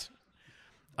last night.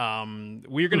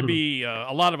 We're going to be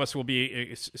a lot of us will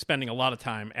be spending a lot of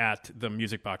time at the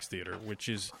Music Box Theater, which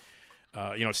is,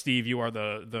 Steve, you are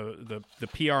the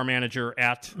PR manager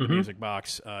at the Music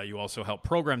Box. You also help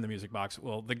program the Music Box.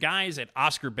 Well, the guys at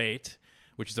Oscar Bait,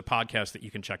 which is a podcast that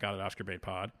you can check out at Oscar Bait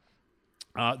Pod,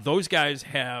 those guys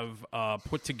have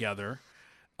put together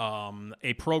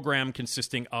a program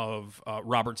consisting of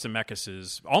Robert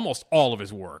Zemeckis' almost all of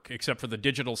his work, except for the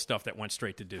digital stuff that went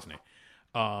straight to Disney,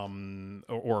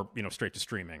 or straight to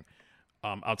streaming.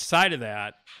 Outside of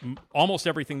that, almost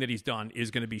everything that he's done is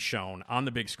going to be shown on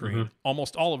the big screen.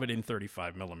 Almost all of it in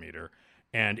 35 millimeter,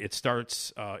 and it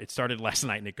started last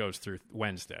night and it goes through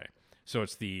Wednesday. So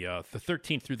it's the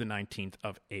 13th through the 19th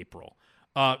of April.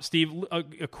 Steve,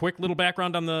 a quick little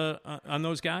background on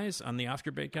those guys, on the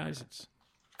Oscar Bait guys.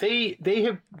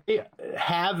 They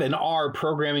have and are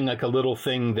programming like a little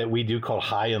thing that we do called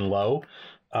High and Low,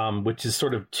 which is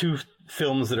sort of two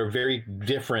films that are very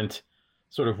different,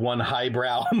 sort of one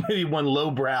highbrow, maybe one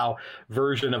lowbrow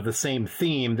version of the same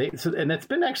theme. And it's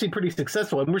been actually pretty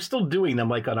successful, and we're still doing them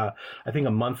like on I think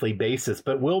a monthly basis.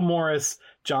 But Will Morris,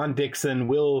 John Dixon,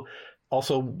 Will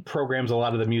also programs a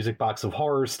lot of the Music Box of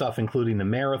Horror stuff, including the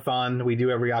marathon we do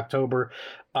every October.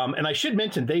 And I should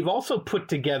mention, they've also put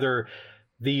together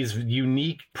these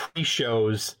unique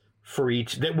pre-shows for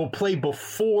each that will play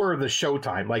before the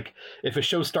showtime. Like if a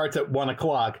show starts at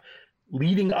 1:00,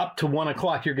 leading up to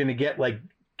 1:00, you're going to get like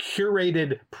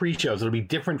curated pre-shows. It'll be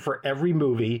different for every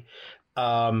movie.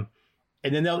 And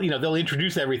then they'll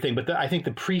introduce everything. But I think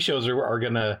the pre-shows are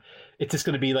going to, it's just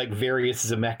going to be like various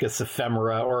Zemeckis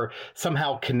ephemera or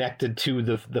somehow connected to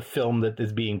the film that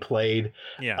is being played.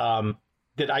 Yeah.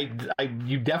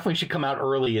 You definitely should come out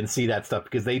early and see that stuff,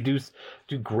 because they do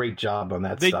great job on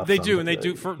that stuff. They do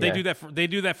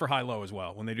that for High Low as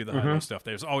well. When they do the High Low stuff,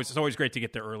 it's always great to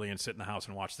get there early and sit in the house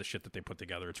and watch the shit that they put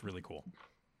together. It's really cool.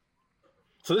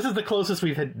 So this is the closest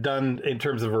we've had done in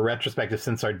terms of a retrospective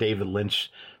since our David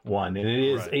Lynch one, and it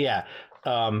is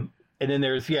and then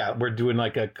there's we're doing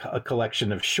like a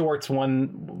collection of shorts.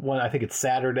 One I think it's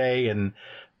Saturday, and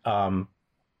some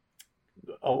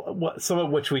of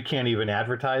which we can't even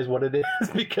advertise what it is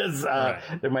because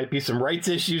there might be some rights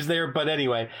issues there. But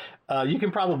anyway, you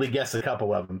can probably guess a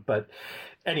couple of them. But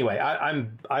anyway, I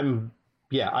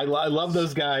love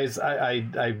those guys. I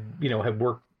have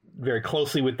worked very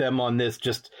closely with them on this,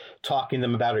 just talking to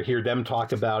them about it, hear them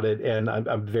talk about it, and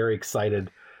I'm very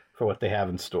excited for what they have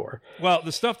in store. Well,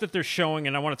 the stuff that they're showing,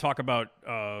 and I want to talk about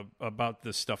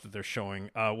the stuff that they're showing.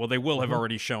 They will have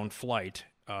already shown Flight.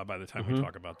 By the time we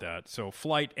talk about that. So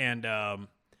Flight and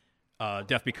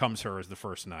Death Becomes Her is the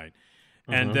first night.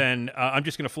 And then I'm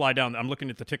just going to fly down. I'm looking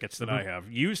at the tickets that I have.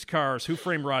 Used Cars, Who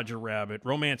Framed Roger Rabbit,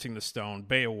 Romancing the Stone,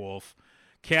 Beowulf,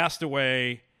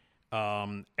 Castaway,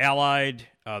 Allied,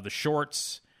 the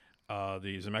shorts,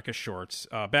 the Zemeckis shorts,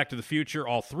 Back to the Future,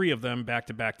 all three of them back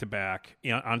to back to back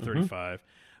on 35.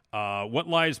 What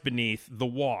Lies Beneath, The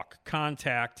Walk,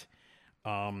 Contact,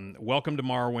 Welcome to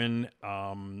Marwin,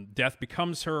 Death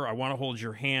Becomes Her, I Want to Hold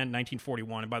Your Hand,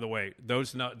 1941. And by the way,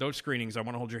 those screenings, I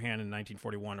Want to Hold Your Hand in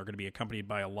 1941, are going to be accompanied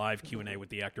by a live Q&A with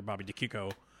the actor Bobby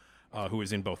DeCicco, who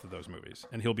is in both of those movies,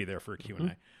 and he'll be there for a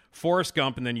Q&A. Forrest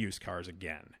Gump and then Used Cars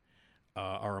again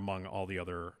are among all the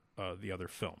other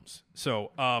films.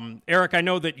 So, Erik, I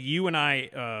know that you and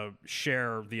I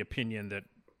share the opinion that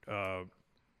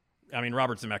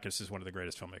Robert Zemeckis is one of the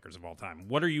greatest filmmakers of all time.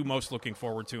 What are you most looking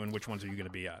forward to, and which ones are you going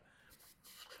to be at?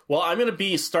 Well, I'm going to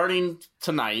be starting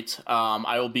tonight.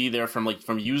 I will be there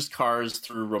from Used Cars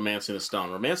through Romancing the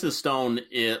Stone. Romancing the Stone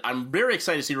I'm very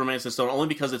excited to see Romancing the Stone, only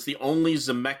because it's the only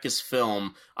Zemeckis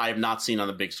film I have not seen on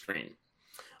the big screen.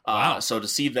 Wow. So to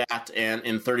see that and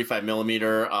in 35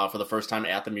 millimeter for the first time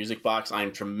at the Music Box,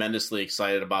 I'm tremendously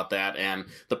excited about that. And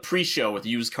the pre-show with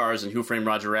Used Cars and Who Framed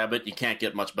Roger Rabbit, you can't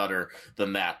get much better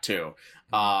than that too.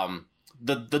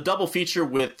 the double feature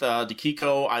with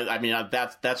DeKiko, I mean,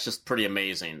 that's just pretty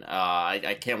amazing.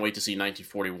 I can't wait to see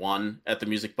 1941 at the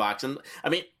Music Box. And I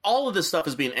mean, all of this stuff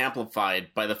is being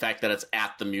amplified by the fact that it's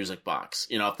at the Music Box.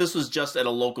 You know, if this was just at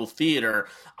a local theater,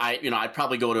 I'd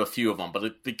probably go to a few of them.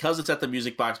 But because it's at the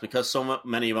Music Box, because so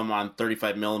many of them are on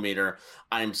 35 millimeter,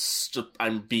 I'm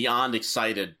beyond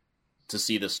excited to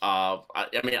see this.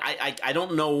 I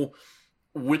don't know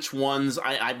which ones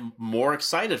I'm more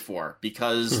excited for,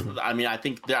 because I mean, I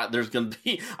think that there's going to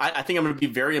be, I think I'm going to be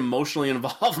very emotionally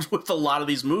involved with a lot of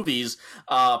these movies,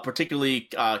 particularly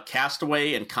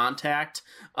Castaway and Contact.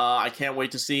 I can't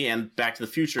wait to see, and Back to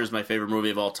the Future is my favorite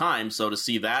movie of all time. So to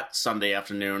see that Sunday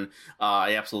afternoon,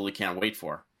 I absolutely can't wait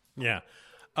for. Yeah.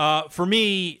 For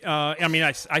me, I mean,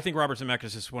 I think Robert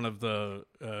Zemeckis is one of the,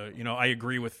 I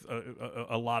agree with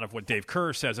a lot of what Dave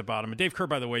Kerr says about him. And Dave Kerr,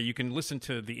 by the way, you can listen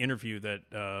to the interview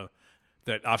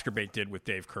that Oscar Bate did with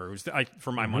Dave Kerr, who's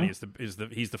for my money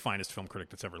he's the finest film critic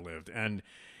that's ever lived. And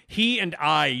he and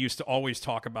I used to always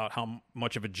talk about how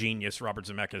much of a genius Robert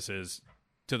Zemeckis is,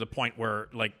 to the point where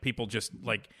like people just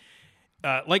like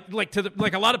a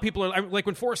lot of people are like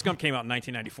when Forrest Gump came out in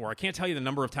 1994. I can't tell you the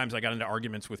number of times I got into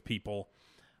arguments with people.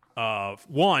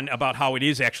 One, about how it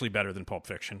is actually better than Pulp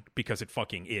Fiction, because it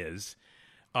fucking is.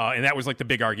 And that was like the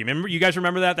big argument. You guys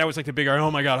remember that? That was like the big argument.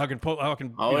 Oh my God, how can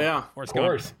Forrest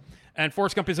Gump? And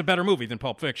Forrest Gump is a better movie than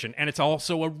Pulp Fiction. And it's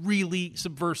also a really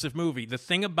subversive movie. The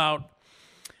thing about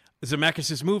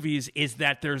Zemeckis' movies is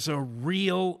that there's a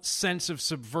real sense of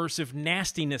subversive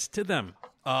nastiness to them.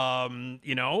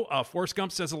 Forrest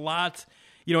Gump says a lot.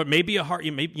 You know, it may be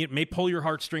it may pull your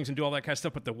heartstrings and do all that kind of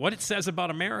stuff, but what it says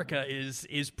about America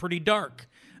is pretty dark,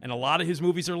 and a lot of his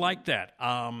movies are like that.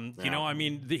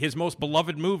 His most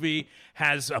beloved movie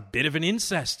has a bit of an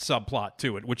incest subplot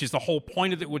to it, which is the whole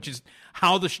point of it, which is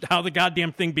how the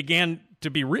goddamn thing began to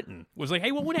be written. Was like,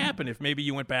 hey, what would happen if maybe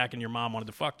you went back and your mom wanted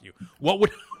to fuck you? What would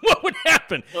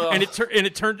happen? And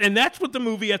it turned, and that's what the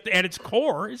movie at its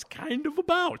core is kind of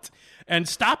about. And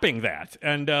stopping that,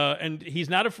 and he's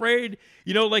not afraid.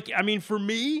 For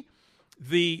me,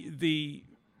 the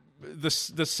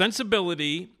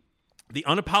sensibility, the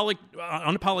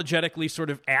unapologetically sort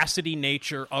of acidy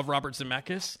nature of Robert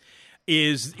Zemeckis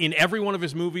is in every one of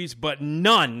his movies, but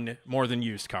none more than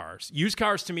Used Cars. Used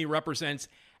Cars to me represents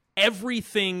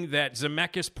everything that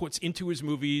Zemeckis puts into his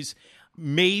movies,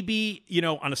 maybe,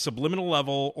 on a subliminal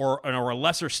level or a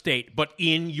lesser state, but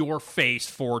in your face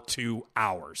for 2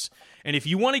 hours. And if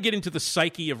you want to get into the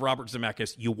psyche of Robert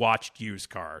Zemeckis, you watched Used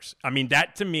Cars. I mean,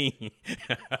 that to me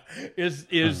is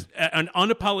an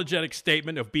unapologetic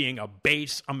statement of being a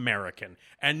base American.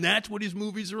 And that's what his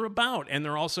movies are about. And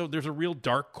there's a real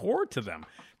dark core to them.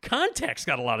 Contact's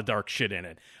got a lot of dark shit in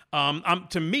it.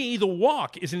 To me, The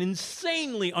Walk is an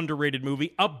insanely underrated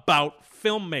movie about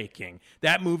filmmaking.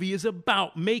 That movie is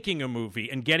about making a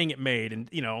movie and getting it made, and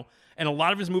a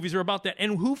lot of his movies are about that.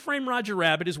 And Who Framed Roger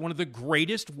Rabbit is one of the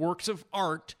greatest works of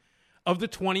art of the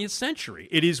 20th century.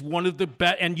 It is one of the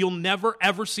best, and you'll never,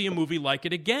 ever see a movie like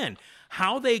it again.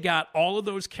 How they got all of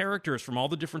those characters from all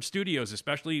the different studios,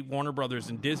 especially Warner Brothers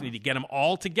and Disney, to get them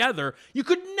all together, you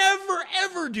could never,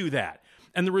 ever do that.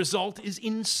 And the result is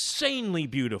insanely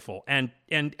beautiful and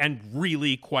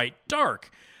really quite dark.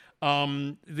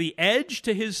 The edge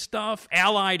to his stuff,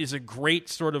 Allied is a great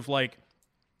sort of like,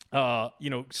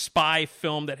 spy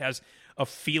film that has a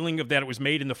feeling of that it was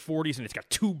made in the 40s, and it's got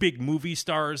 2 big movie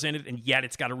stars in it, and yet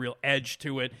it's got a real edge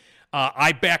to it.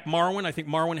 I back Marwen. I think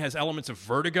Marwen has elements of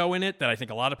Vertigo in it that I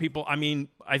think a lot of people. I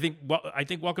think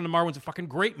Welcome to Marwen's a fucking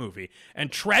great movie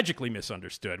and tragically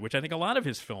misunderstood, which I think a lot of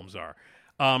his films are.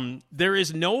 There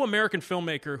is no American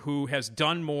filmmaker who has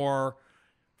done more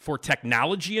for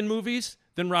technology in movies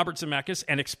than Robert Zemeckis,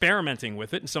 and experimenting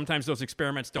with it. And sometimes those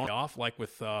experiments don't pay off, like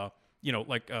with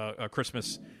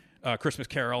Christmas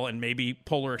Carol and maybe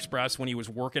Polar Express when he was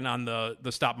working on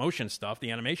the stop motion stuff, the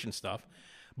animation stuff.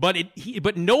 But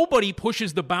nobody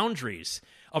pushes the boundaries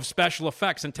of special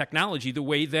effects and technology the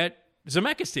way that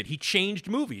Zemeckis did. He changed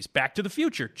movies. Back to the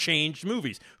Future changed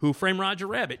movies. Who Framed Roger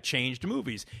Rabbit changed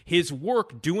movies. His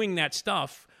work doing that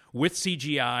stuff with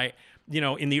CGI,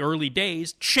 in the early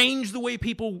days, changed the way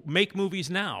people make movies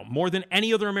now. More than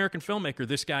any other American filmmaker,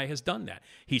 this guy has done that.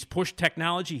 He's pushed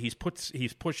technology. He's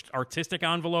pushed artistic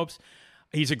envelopes.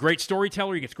 He's a great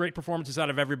storyteller. He gets great performances out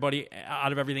of everybody,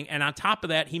 out of everything. And on top of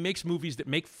that, he makes movies that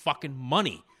make fucking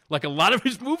money. Like, a lot of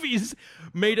his movies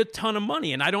made a ton of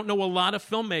money. And I don't know a lot of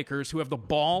filmmakers who have the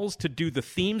balls to do the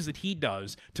themes that he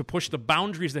does, to push the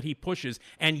boundaries that he pushes,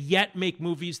 and yet make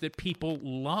movies that people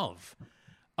love.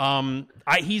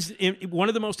 He's one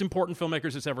of the most important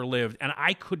filmmakers that's ever lived, and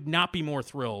I could not be more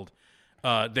thrilled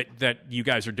that you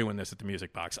guys are doing this at the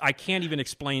Music Box. I can't even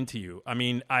explain to you. I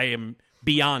mean, I am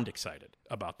beyond excited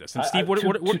about this. And Steve,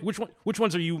 which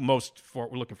ones are you most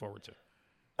looking forward to?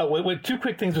 Wait, two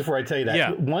quick things before I tell you that.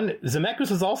 Yeah. One,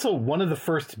 Zemeckis was also one of the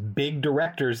first big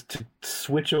directors to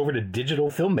switch over to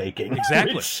digital filmmaking.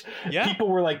 Exactly. Which Yeah. people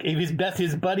were like,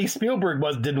 his buddy Spielberg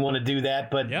didn't want to do that,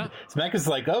 but Zemeckis is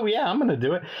like, oh yeah, I'm going to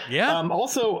do it. Yeah.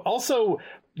 Also,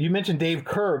 you mentioned Dave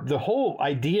Kerr. The whole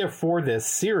idea for this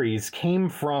series came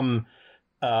from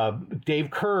Dave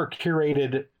Kerr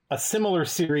curated a similar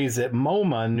series at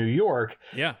MoMA in New York.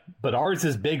 Yeah. But ours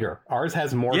is bigger. Ours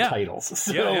has more titles.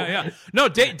 So, No,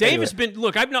 Dave has been.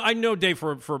 Look, I know Dave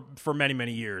for many,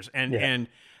 many years, and the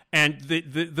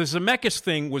Zemeckis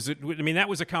thing was. I mean, that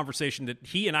was a conversation that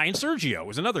he and I and Sergio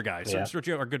was another guy. So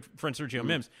Sergio, our good friend Sergio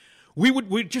Mims.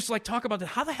 We'd just like talk about that.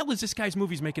 How the hell is this guy's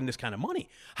movies making this kind of money?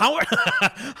 How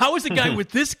is a guy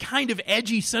with this kind of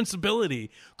edgy sensibility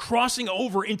crossing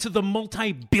over into the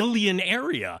multi-billion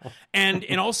area? And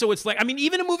also it's like, I mean,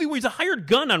 even a movie where he's a hired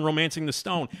gun on Romancing the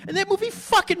Stone, and that movie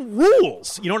fucking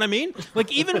rules. You know what I mean? Like,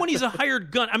 even when he's a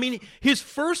hired gun, I mean, his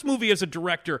first movie as a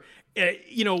director,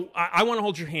 I Want to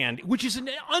Hold Your Hand, which is an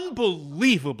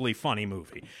unbelievably funny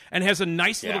movie and has a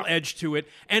nice little edge to it,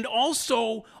 and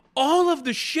also all of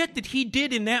the shit that he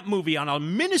did in that movie on a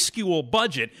minuscule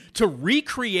budget to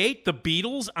recreate the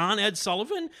Beatles on Ed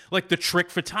Sullivan, like the trick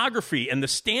photography and the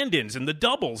stand-ins and the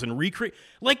doubles and recreate,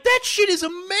 like that shit is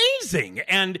amazing.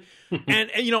 And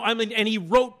he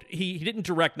wrote, he didn't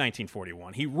direct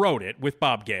 1941. He wrote it with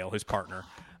Bob Gale, his partner.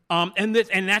 And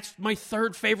that's my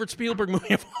third favorite Spielberg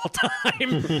movie of all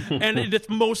time. And it's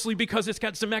mostly because it's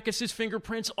got Zemeckis'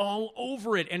 fingerprints all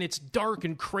over it, and it's dark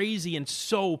and crazy and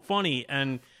so funny.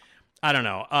 And I don't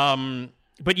know.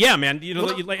 But yeah, man,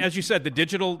 as you said, the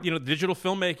digital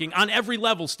filmmaking on every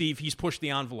level, Steve, he's pushed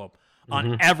the envelope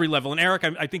on every level. And Eric,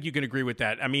 I think you can agree with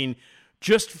that. I mean,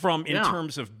 just from in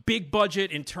terms of big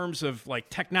budget, in terms of like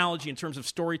technology, in terms of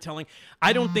storytelling,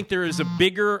 I don't think there is a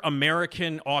bigger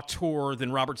American auteur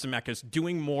than Robert Zemeckis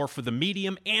doing more for the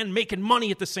medium and making money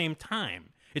at the same time.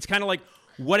 It's kind of like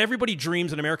what everybody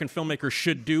dreams an American filmmaker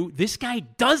should do. This guy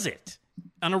does it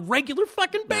on a regular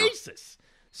fucking basis.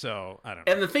 So I don't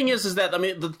know. And the thing is that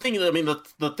the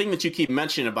thing that you keep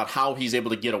mentioning about how he's able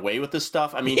to get away with this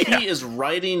stuff. I mean, he is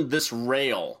riding this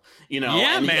rail,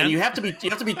 man. And you have to be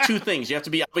two things. You have to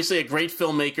be obviously a great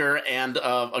filmmaker and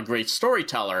a great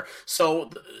storyteller. So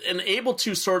and able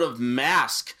to sort of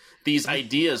mask these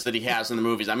ideas that he has in the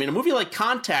movies. I mean, a movie like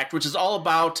Contact, which is all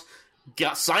about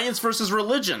science versus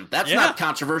religion. That's not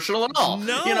controversial at all.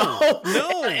 No.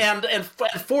 And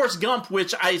Forrest Gump,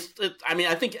 which I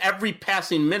think every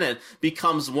passing minute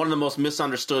becomes one of the most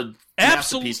misunderstood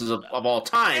masterpieces of all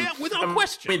time. Yeah, without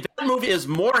question. I mean, that movie is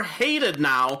more hated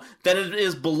now than it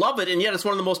is beloved, and yet it's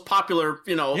one of the most popular,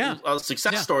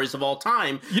 success stories of all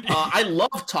time. I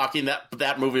love talking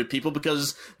that movie to people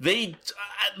because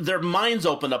their minds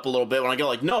opened up a little bit when I go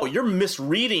like, no, you're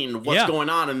misreading what's going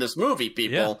on in this movie,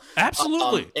 people. Yeah.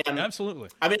 Absolutely. Absolutely.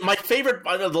 I mean, my favorite,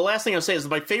 the last thing I'll say is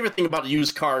my favorite thing about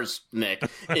used cars, Nick,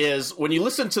 is when you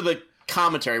listen to the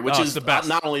commentary, which is the best.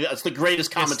 Not only it's the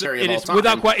greatest commentary of all time.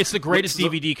 Without question, it's the greatest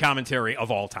DVD commentary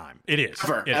of all time. It is.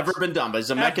 Ever been done by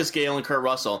Zemeckis, Gale, and Kurt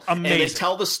Russell. Amazing. And they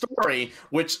tell the story,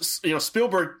 which,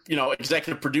 Spielberg,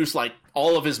 executive produced like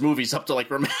all of his movies up to like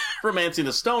Romancing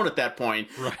the Stone at that point.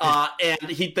 Right. And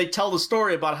they tell the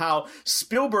story about how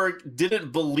Spielberg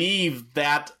didn't believe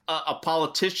that a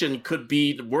politician could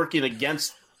be working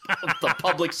against the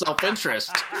public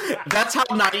self-interest. That's how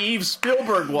naive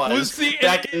Spielberg was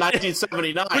back in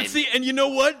 1979. And you know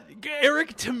what,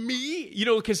 Eric, to me,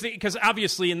 because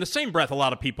obviously in the same breath, a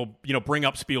lot of people, bring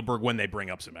up Spielberg when they bring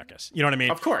up Zemeckis. You know what I mean?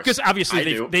 Of course. Because obviously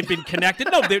they've been connected.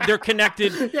 No, they're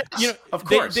connected. Yes, of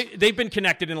course. They've been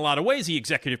connected in a lot of ways. He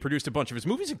executive produced a bunch of his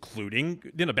movies, including,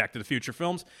 Back to the Future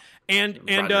films. And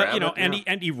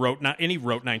he wrote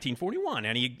 1941,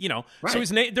 and he, right.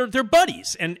 So they're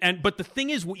buddies, but the thing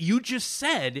is, what you just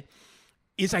said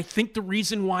is, I think the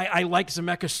reason why I like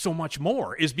Zemeckis so much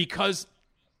more is because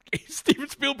Steven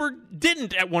Spielberg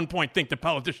didn't at one point think that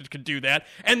politicians could do that,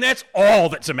 and that's all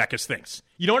that Zemeckis thinks.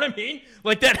 You know what I mean?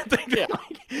 Like that.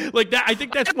 Like that. I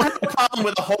think that's one problem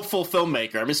with a hopeful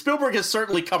filmmaker. I mean, Spielberg has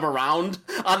certainly come around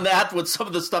on that with some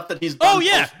of the stuff that he's done. Oh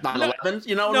yeah,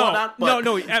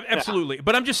 9/11. Absolutely. Yeah.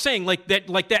 But I'm just saying, like that,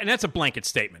 and that's a blanket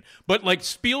statement. But like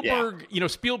Spielberg,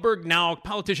 Spielberg now,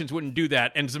 politicians wouldn't do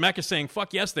that, and Zemeckis saying,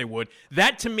 "Fuck yes, they would."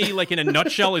 That to me, like in a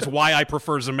nutshell, is why I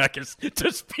prefer Zemeckis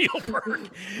to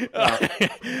Spielberg.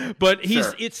 But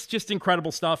it's just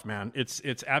incredible stuff, man.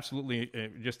 It's absolutely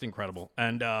just incredible.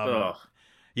 And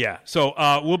Yeah, so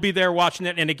we'll be there watching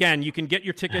it. And again, you can get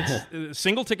your tickets.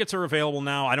 Single tickets are available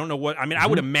now. I don't know what. I mean, I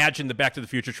would imagine the Back to the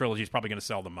Future trilogy is probably going to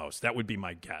sell the most. That would be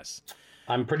my guess.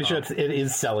 I'm pretty sure it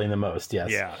is selling the most,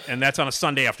 yes. Yeah, and that's on a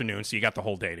Sunday afternoon, so you got the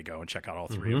whole day to go and check out all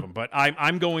three of them. But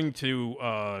I'm going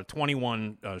to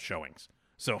 21 showings.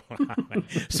 So,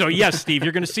 so yes, Steve,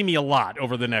 you're going to see me a lot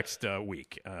over the next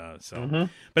week. But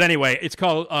anyway, it's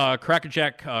called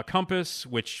Crackjack Compass,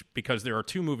 which, because there are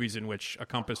two movies in which a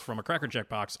compass from a Crackjack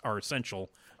box are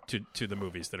essential to the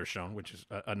movies that are shown, which is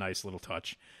a nice little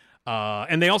touch.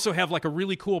 And they also have like a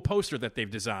really cool poster that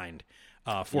they've designed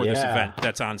for this event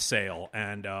that's on sale.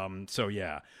 And so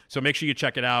make sure you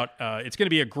check it out. It's going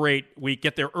to be a great week.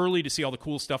 Get there early to see all the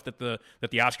cool stuff that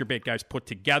the Oscar bait guys put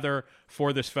together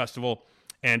for this festival.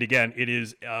 And again, it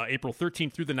is April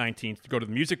 13th through the 19th. Go to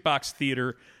the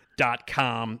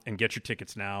musicboxtheater.com and get your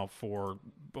tickets now for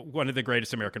one of the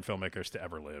greatest American filmmakers to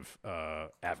ever live,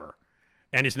 ever.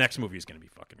 And his next movie is going to be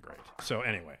fucking great. So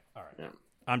anyway, all right. Yeah.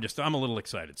 I'm a little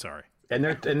excited. Sorry. And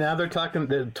now they're talking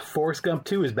that Forrest Gump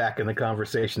 2 is back in the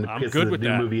conversation because good with the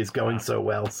new that. movie is going so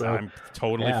well. So I'm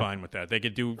totally fine with that. They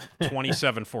could do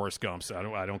 27 Forrest Gumps.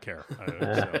 I don't care.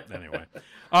 So, anyway,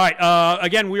 all right.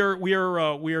 Again, we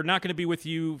are not going to be with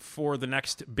you for the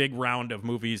next big round of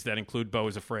movies that include Beau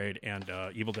is Afraid and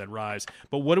Evil Dead Rise.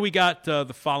 But what do we got the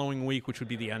following week, which would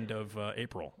be the end of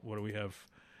April? What do we have?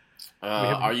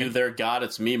 Are You There, God?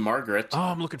 It's Me, Margaret. Oh,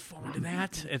 I'm looking forward to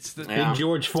that. It's the Big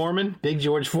George Foreman. Big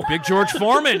George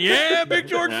Foreman. Yeah, Big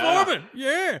George Foreman.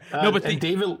 Yeah. And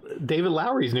David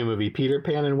Lowery's new movie, Peter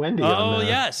Pan and Wendy.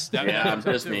 Yes. On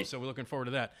Disney. So we're looking forward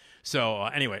to that. So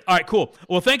anyway, all right, cool.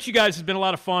 Well, thanks you guys. It's been a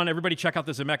lot of fun. Everybody check out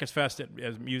the Zemeckis Fest at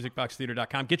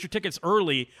musicboxtheater.com. Get your tickets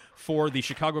early for the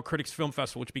Chicago Critics Film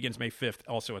Festival, which begins May 5th,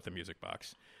 also at the Music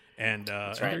Box. And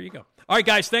there you go. All right,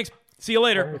 guys. Thanks. See you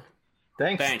later.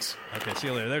 Thanks. Okay, see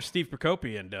you later. There's Steve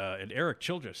Prokopy and Erik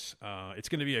Childress. It's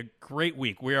going to be a great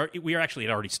week. We are actually, it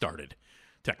already started.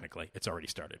 Technically, it's already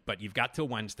started. But you've got till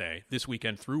Wednesday, this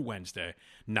weekend through Wednesday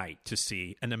night, to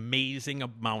see an amazing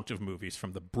amount of movies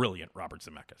from the brilliant Robert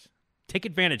Zemeckis. Take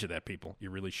advantage of that, people.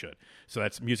 You really should. So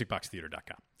that's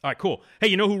musicboxtheater.com. All right, cool. Hey,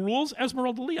 you know who rules?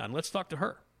 Esmeralda Leon. Let's talk to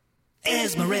her.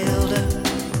 Esmeralda.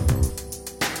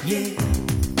 Yeah.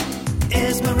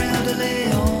 Esmeralda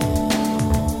Leon.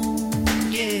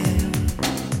 Yeah,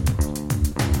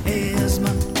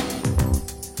 Esma.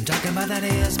 I'm talking about that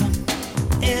Esma.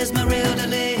 Esmeralda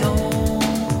Leon.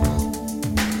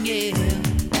 Yeah,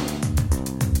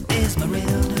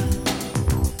 Esmeralda.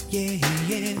 Yeah.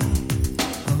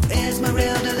 Oh,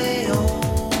 Esmeralda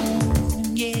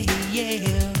Leon.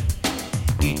 Yeah.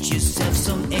 Get yourself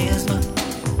some Esma.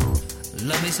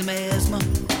 Love me some Esma.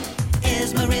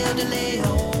 Esmeralda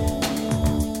Leon.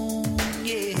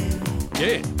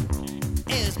 Yeah.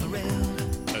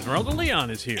 Esmeralda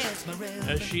Leon is here,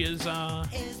 as she is on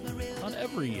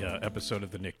every episode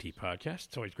of the Nick T podcast.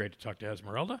 It's always great to talk to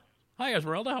Esmeralda. Hi,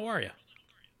 Esmeralda. How are you?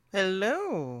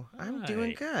 Hello. I'm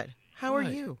doing good. How are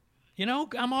you? You know,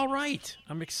 I'm all right.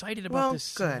 I'm excited about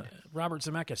this Robert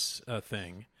Zemeckis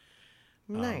thing.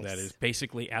 Nice. That is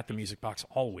basically at the Music Box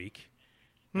all week.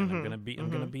 And I'm gonna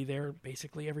be there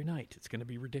basically every night. It's gonna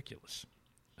be ridiculous.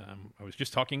 I was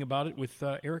just talking about it with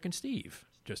Erik and Steve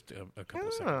just a couple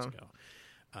of seconds ago.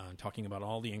 Talking about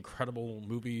all the incredible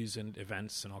movies and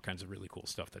events and all kinds of really cool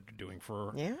stuff that they're doing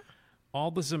for all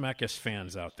the Zemeckis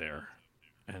fans out there.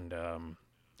 And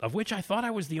of which I thought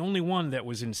I was the only one that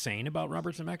was insane about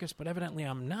Robert Zemeckis, but evidently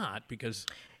I'm not, because...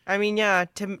 I mean,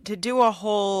 to do a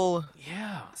whole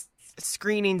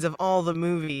screenings of all the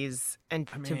movies and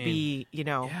to be,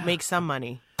 make some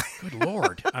money. Good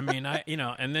Lord. I mean,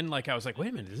 and then I was like, wait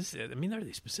a minute, are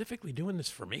they specifically doing this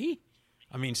for me?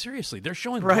 I mean, seriously, they're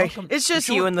showing Welcome. It's just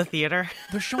you in the theater.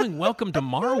 They're showing Welcome to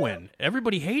Marwen.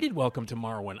 Everybody hated Welcome to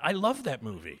Marwen. I love that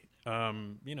movie.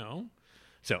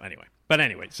 So anyway,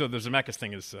 so the Zemeckis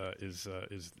thing is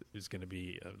going to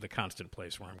be the constant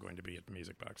place where I'm going to be at the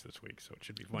Music Box this week. So it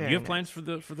should be fun. Do you have plans for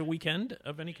the weekend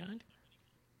of any kind?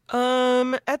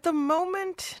 At the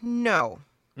moment, no.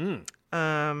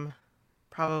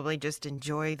 Probably just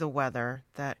enjoy the weather.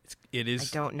 It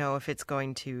is. I don't know if it's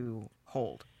going to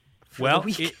hold. Well,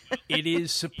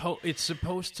 it's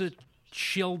supposed to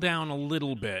chill down a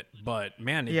little bit, but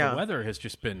man, the weather has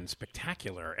just been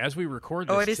spectacular as we record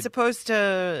this. Oh, it is supposed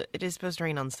to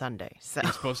rain on Sunday. So.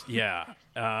 It's supposed,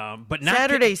 but not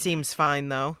Saturday seems fine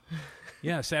though.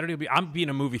 Yeah, Saturday will be. I'm being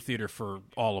a movie theater for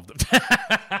all of them.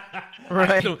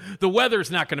 Right. So the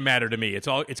weather's not going to matter to me. It's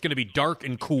going to be dark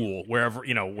and cool wherever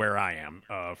where I am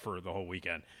for the whole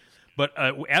weekend. But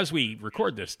as we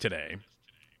record this today,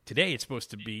 Today it's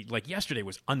supposed to be like yesterday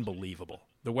was unbelievable.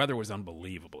 The weather was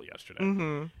unbelievable yesterday.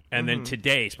 Mm-hmm. And then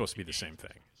today is supposed to be the same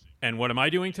thing. And what am I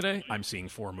doing today? I'm seeing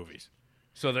 4 movies.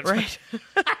 So that's right.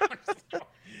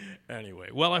 Anyway,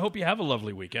 well, I hope you have a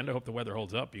lovely weekend. I hope the weather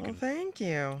holds up. You Well, can thank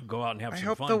you. go out and have I some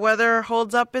hope fun. the weather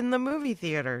holds up in the movie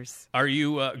theaters. Are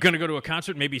you going to go to a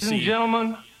concert? Maybe Ladies and see.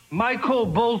 gentlemen, Michael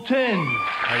Bolton.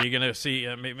 Are you going to see?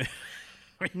 Maybe.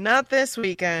 Not this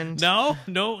weekend. No,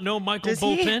 Michael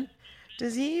Bolton.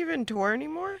 Does he even tour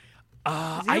anymore? Is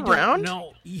he I around?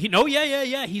 don't know.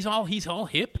 Yeah. He's all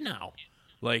hip now.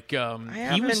 Like I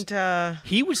haven't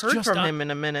he was heard just from on, him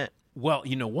in a minute. Well,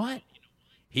 you know what?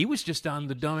 He was just on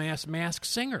the dumbass Masked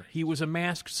Singer. He was a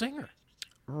Masked Singer.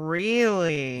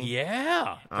 Really?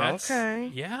 Yeah.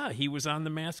 Okay. Yeah, he was on the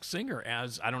Masked Singer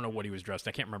as, I don't know what he was dressed.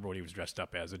 I can't remember what he was dressed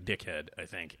up as. A dickhead, I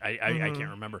think. I can't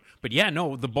remember. But yeah,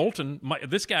 no, the Bolton,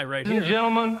 this guy right Ladies and here.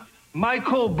 gentlemen,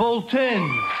 Michael Bolton.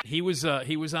 He was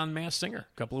on Masked Singer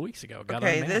a couple of weeks ago. Got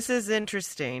Okay, on this is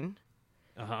interesting.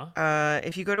 Uh-huh.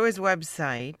 If you go to his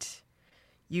website,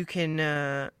 you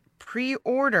can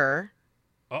pre-order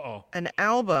an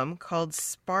album called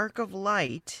Spark of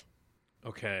Light.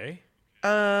 Okay.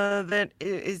 That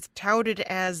is touted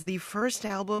as the first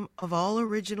album of all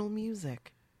original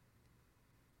music.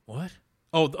 What?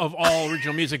 Oh, of all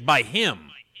original music by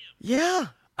him. Yeah.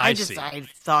 I see. I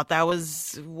thought that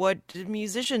was what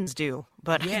musicians do,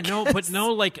 but Yeah,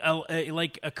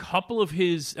 like a couple of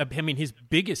his. I mean, his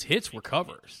biggest hits were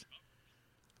covers.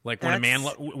 Like when a man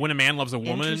loves a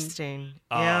woman. Interesting.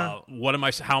 Yeah.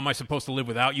 How am I supposed to live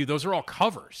without you? Those are all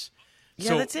covers. Yeah,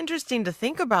 So, that's interesting to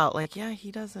think about. Like, yeah,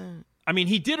 he doesn't. I mean,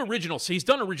 he did originals. He's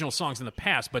done original songs in the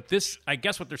past, but this, I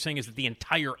guess, what they're saying is that the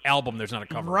entire album there's not a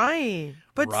cover. Right,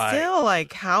 but Right. Still,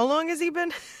 like, how long has he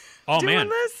been? doing Man,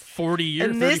 this? 40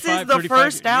 years. And this 35, is the 35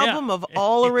 first yeah. album of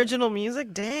all original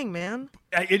music. Dang, man.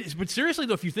 It is, but seriously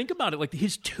though, if you think about it, like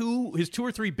his two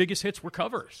or three biggest hits were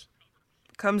covers.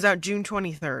 Comes out June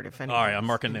 23rd. If anyone. All right, I'm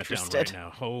marking that down right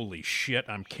now. Holy shit,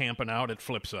 I'm camping out at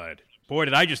Flipside. Boy,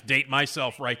 did I just date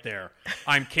myself right there.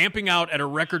 I'm camping out at a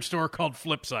record store called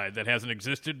Flipside that hasn't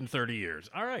existed in 30 years.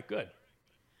 All right, good.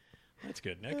 That's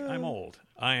good, Nick. I'm old.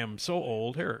 I am so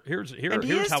old. Here's And he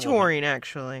here's is how old touring,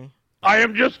 actually. I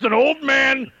am just an old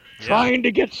man trying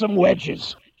to get some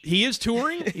wedges. He is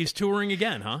touring? He's touring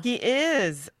again, huh? He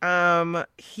is.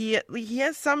 He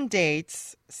has some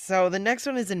dates. So the next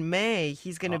one is in May.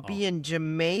 He's going to be in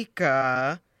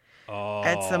Jamaica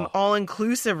at some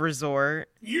all-inclusive resort.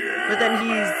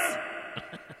 Yeah.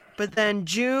 But then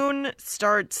June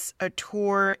starts a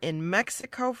tour in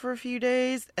Mexico for a few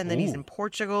days, and then he's in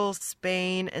Portugal,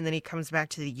 Spain, and then he comes back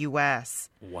to the U.S.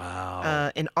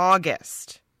 Wow. In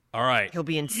August. All right. He'll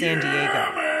be in San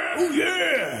Diego. Oh,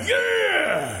 yeah.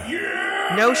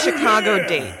 Yeah. No Chicago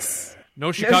dates.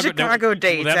 No Chicago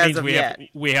dates that as means of yet.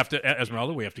 we have to,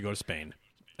 Esmeralda, we have to go to Spain.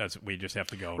 We just have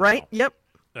to go. Right? now. Yep.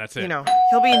 That's it. You know,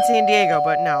 he'll be in San Diego,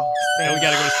 but no. Spain. Oh, we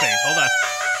got to go to Spain. Hold on.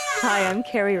 Hi, I'm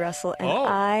Carrie Russell, and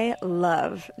I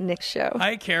love Nick's show.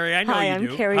 Hi, Carrie. I know Hi, you I'm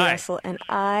do. Carrie Hi. Russell, and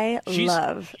I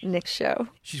love Nick's show.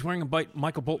 She's wearing a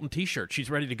Michael Bolton T-shirt. She's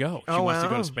ready to go. She Oh, wants to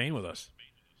go wow. to Spain with us.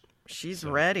 She's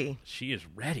ready. She is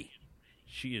ready.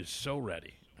 She is so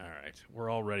ready. All right. We're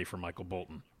all ready for Michael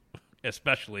Bolton,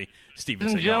 especially Steven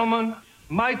Ladies and Seagal. gentlemen,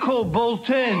 Michael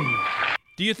Bolton.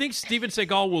 Do you think Steven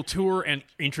Seagal will tour and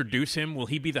introduce him? Will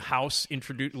he be the house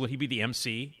introduce? Will he be the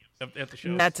MC at the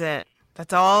show? That's it.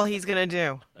 That's all he's going to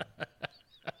do.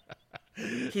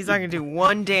 He's not going to do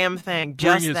one damn thing.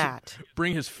 Just that.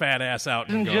 Bring his fat ass out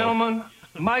Ladies and and go. gentlemen,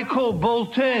 Michael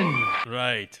Bolton.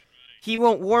 Right. He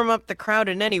won't warm up the crowd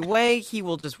in any way. He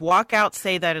will just walk out,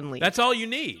 say that, and leave. That's all you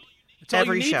need. That's all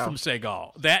Every you need show. from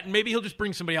Seagal. That, and maybe he'll just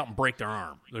bring somebody out and break their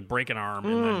arm. Like break an arm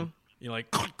and then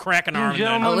crack an arm. Ladies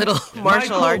And and then, A little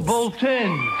martial Michael arts.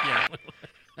 Bolton. yeah.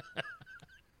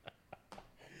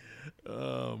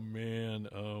 Oh man.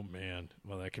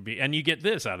 Well, that could be, and you get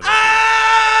this out of it.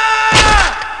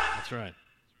 That's right.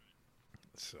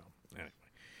 So anyway,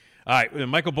 all right.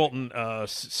 Michael Bolton,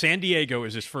 San Diego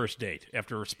is his first date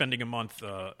after spending a month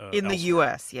in the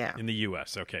U.S., yeah. In the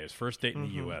U.S. Okay, his first date in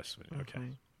the U.S. Okay,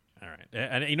 all right.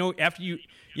 And after you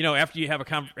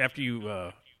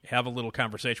have a little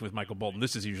conversation with Michael Bolton,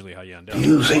 this is usually how you end up.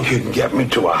 You think you can get me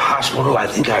to a hospital? I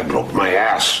think I broke my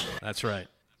ass. That's right.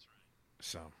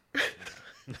 So.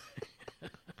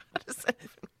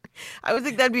 I would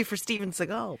think that'd be for Steven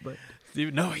Seagal, but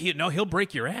he'll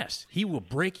break your ass. He will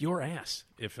break your ass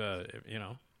if you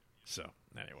know. So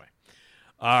anyway,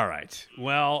 all right.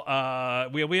 Well,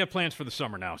 we have plans for the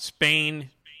summer now.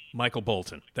 Spain, Michael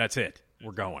Bolton. That's it.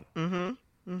 We're going.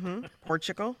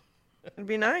 Portugal. It'd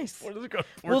be nice. What does it go?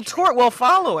 We'll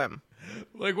follow him.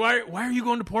 Like, why are you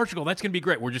going to Portugal? That's going to be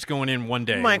great. We're just going in one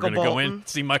day. Michael We're going to go Bolton. in,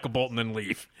 see Michael Bolton, and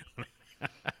leave.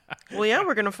 Well, yeah,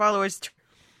 we're going to follow his...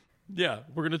 Yeah,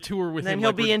 we're going to tour with then him.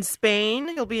 He'll be in Spain.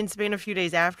 He'll be in Spain a few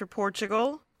days after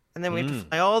Portugal. And then we have to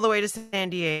fly all the way to San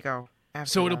Diego.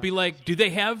 So it'll be like, do they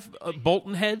have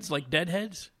Bolton heads, like dead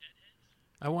heads?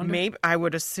 I wonder. Maybe, I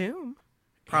would assume.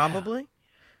 Probably.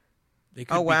 Yeah.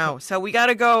 Oh, wow. So we got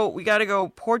to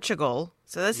go Portugal.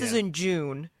 So this is in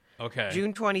June. Okay.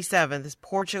 June 27th is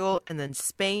Portugal, and then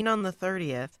Spain on the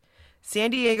 30th.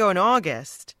 San Diego in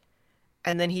August.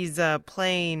 And then he's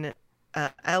playing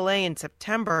L.A. in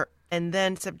September. And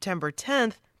then September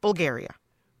 10th, Bulgaria.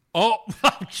 Oh,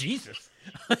 Jesus.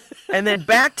 And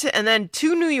then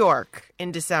to New York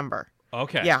in December.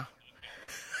 Okay. Yeah.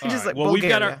 Just right. like Well,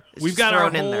 Bulgaria. we've got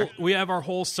our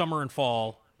whole summer and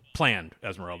fall planned,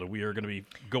 Esmeralda. We are going to be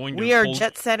going to... We are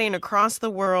jet-setting across the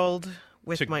world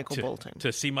with Michael Bolton.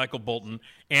 To see Michael Bolton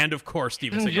and, of course,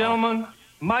 Steven Seagal. Ladies and gentlemen,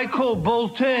 Michael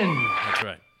Bolton. That's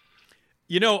right.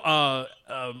 You know,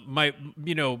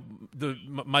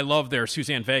 my love there,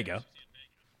 Suzanne Vega.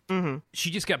 Mm-hmm.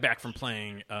 She just got back from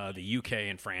playing the UK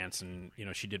and France, and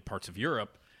she did parts of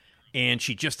Europe. And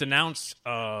she just announced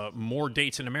more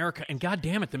dates in America. And God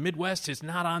damn it, the Midwest is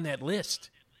not on that list.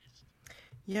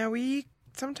 Yeah, we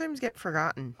sometimes get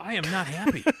forgotten. I am not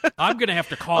happy. I'm going to have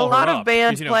to call her up. A lot of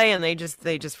bands play, and they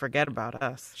just forget about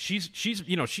us. She's she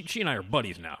and I are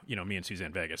buddies now. Me and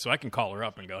Suzanne Vega, so I can call her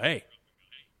up and go, hey,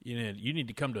 you need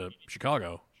to come to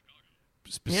Chicago,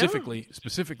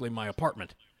 specifically my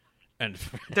apartment. And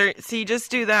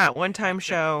just do that one-time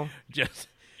show. Just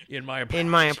in my apartment. In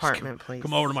my apartment, please.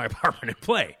 Come over to my apartment and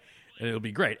play, and it'll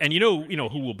be great. And you know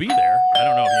who will be there? I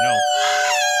don't know if you know.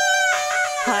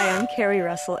 Hi, I'm Carrie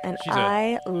Russell, and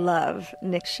I love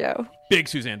Nick's show. Big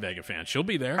Suzanne Vega fan. She'll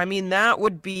be there. I mean, that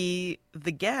would be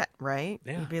the get, right?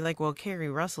 Yeah. It'd be like, well, Carrie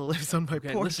Russell lives on my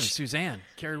porch. Listen, Suzanne,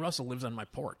 Carrie Russell lives on my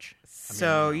porch.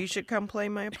 You should come play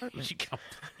my apartment. You should come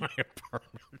play my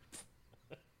apartment.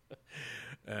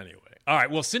 Anyway. All right.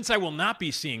 Well, since I will not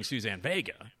be seeing Suzanne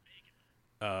Vega,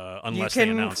 unless you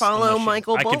they announce... follow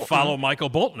Michael Bolton. I can follow Michael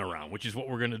Bolton around, which is what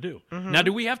we're going to do. Mm-hmm. Now,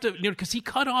 do we have to... because he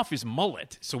cut off his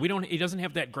mullet, so he doesn't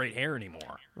have that great hair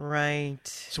anymore. Right.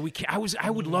 So I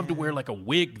would love to wear like a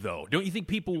wig, though. Don't you think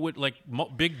people would, like,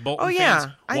 big Bolton fans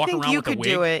I walk think around you with a wig? could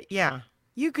do it. Yeah.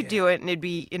 You could do it, and it'd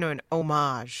be, an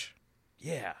homage.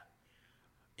 Yeah.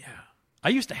 Yeah. I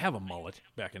used to have a mullet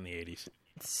back in the 80s.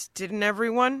 Didn't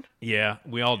everyone? Yeah,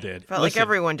 we all did. Felt like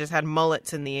everyone just had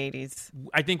mullets in the 80s.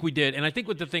 I think we did. And I think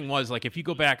what the thing was, like, if you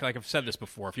go back, like I've said this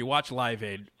before, if you watch Live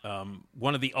Aid,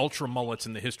 one of the ultra mullets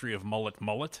in the history of mullet,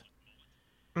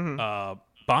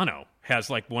 Bono has,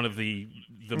 like, one of the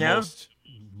most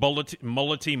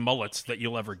mullety mullets that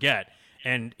you'll ever get.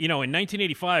 And, in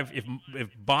 1985,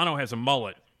 if Bono has a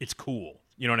mullet, it's cool.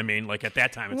 You know what I mean? Like, at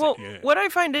that time, it's what I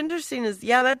find interesting is,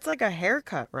 that's like a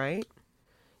haircut, right?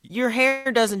 Your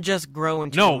hair doesn't just grow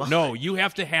into a mullet. No, you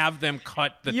have to have them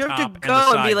cut the you top have to and the go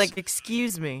sides. and be like,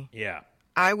 excuse me. Yeah.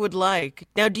 I would like.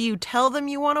 Now, do you tell them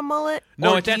you want a mullet?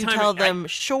 No, or at that do you time, tell them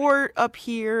short up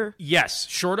here? Yes,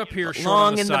 short up here, short long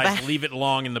on the in sides, the back. leave it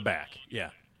long in the back. Yeah.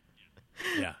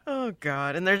 Yeah. Oh,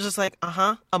 God. And they're just like,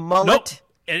 a mullet?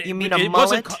 Nope. You mean a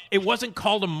mullet? It wasn't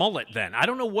called a mullet then. I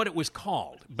don't know what it was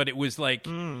called, but it was like...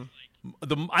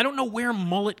 I don't know where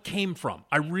mullet came from.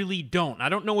 I really don't. I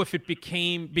don't know if it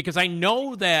became... Because I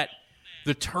know that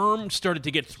the term started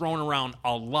to get thrown around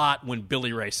a lot when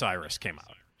Billy Ray Cyrus came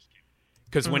out.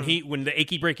 Because when the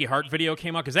Achy Breaky Heart video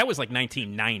came out, because that was like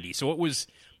 1990. So it was...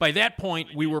 By that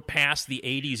point, we were past the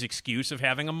 80s excuse of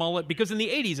having a mullet. Because in the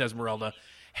 80s, Esmeralda,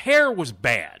 hair was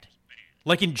bad.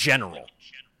 Like in general.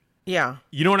 Yeah.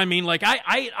 You know what I mean? Like,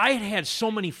 I had so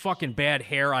many fucking bad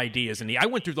hair ideas, and I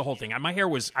went through the whole thing. I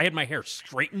had my hair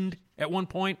straightened at one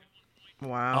point.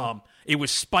 Wow. It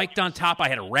was spiked on top. I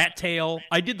had a rat tail.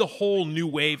 I did the whole new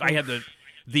wave. I had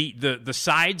the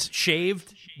sides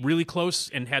shaved really close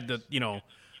and had the,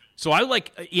 So I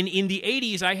in the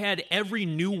 80s, I had every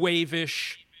new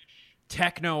wave-ish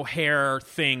techno hair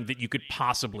thing that you could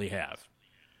possibly have.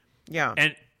 Yeah.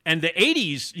 And the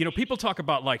 80s, people talk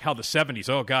about like how the 70s,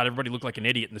 oh God, everybody looked like an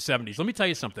idiot in the 70s. Let me tell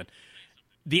you something.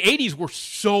 The 80s were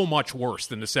so much worse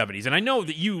than the 70s. And I know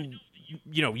that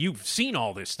you've seen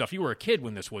all this stuff. You were a kid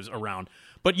when this was around.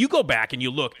 But you go back and you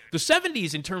look. The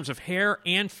 70s in terms of hair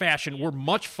and fashion were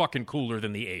much fucking cooler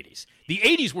than the 80s. The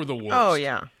 80s were the worst. Oh,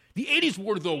 yeah. The 80s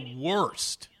were the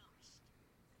worst.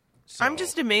 So. I'm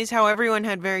just amazed how everyone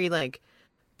had very, like,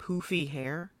 poofy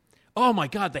hair. Oh my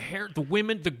God, the hair, the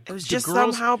women, the it was just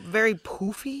girls, somehow very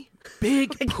poofy.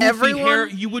 Big like poofy everyone? hair.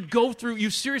 You would go through. You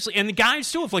seriously, and the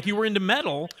guys too. If like you were into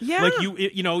metal, like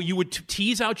you would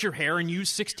tease out your hair and use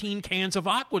 16 cans of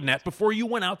Aquanet before you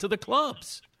went out to the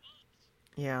clubs.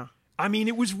 Yeah. I mean,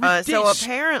 it was ridiculous. So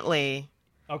apparently,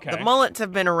 the mullets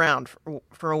have been around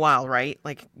for a while, right?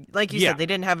 Like you said, they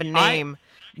didn't have a name.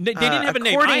 They didn't have a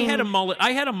name. I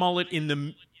had a mullet in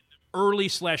the early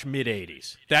 / mid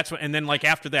 80s. That's what, and then like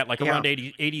after that, like around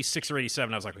 86 or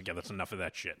 87, I was like, okay, that's enough of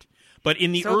that shit. But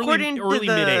in the early mid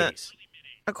 80s,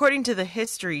 according to the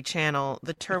History Channel,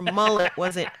 the term mullet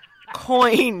wasn't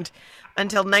coined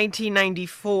until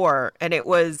 1994, and it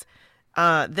was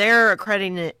they're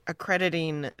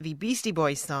accrediting the Beastie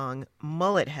Boys song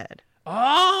 "Mullet Head."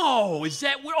 Oh, is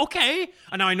that okay?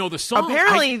 Now I know the song.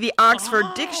 Apparently, the Oxford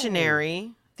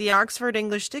Dictionary. The Oxford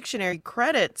English Dictionary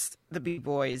credits the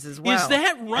B-Boys as well. Is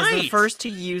that right? As the first to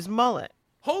use mullet.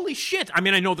 Holy shit! I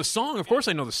mean, I know the song. Of course,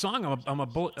 I know the song. I'm a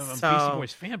Beastie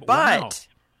Boys fan. But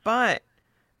wow.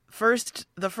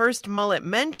 The first mullet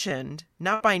mentioned,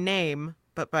 not by name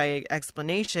but by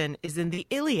explanation, is in the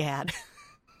Iliad.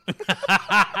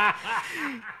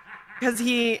 Because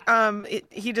he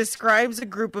describes a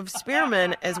group of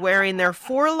spearmen as wearing their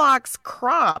forelocks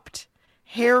cropped,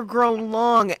 hair grown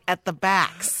long at the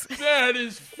backs. That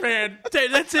is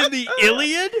fantastic. That's in the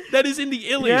Iliad? That is in the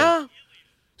Iliad. Yeah.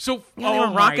 So they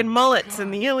were rocking mullets in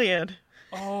the Iliad.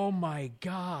 Oh my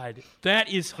God. That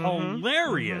is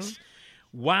hilarious.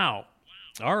 Mm-hmm. Wow.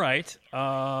 All right.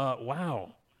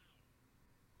 Wow.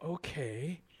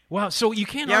 Okay. Wow, so you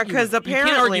can't argue. Yeah, because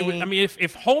apparently... You can't argue I mean,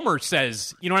 if Homer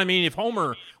says... You know what I mean?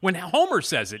 When Homer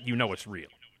says it, you know it's real.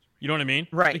 You know what I mean?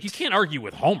 Right. Like, you can't argue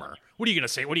with Homer. What are you going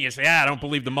to say? What are you going to say? I don't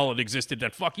believe the mullet existed.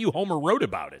 Then fuck you. Homer wrote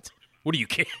about it. What do you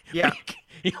care? Yeah.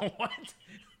 You know what?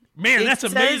 Man, that's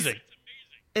amazing.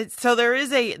 So there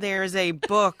is a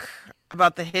book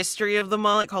about the history of the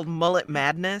mullet called Mullet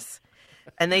Madness.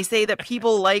 And they say that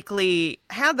people likely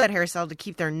had that hairstyle to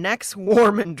keep their necks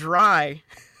warm and dry.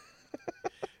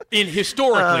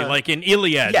 Historically, like in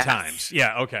Iliad times.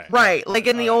 Yeah, okay. Right, like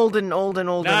in the olden.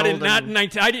 I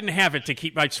didn't have it to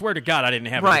keep, I swear to God, I didn't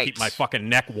have it to keep my fucking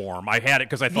neck warm. I had it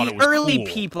because I thought it was cool.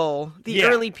 The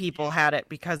early people had it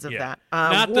because of that.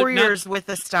 Warriors with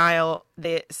the style,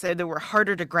 they said they were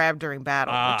harder to grab during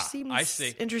battle, which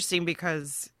seems interesting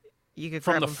because you could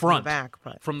grab them from the back.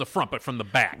 From the front, but from the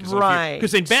back. Right.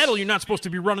 Because in battle, you're not supposed to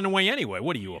be running away anyway.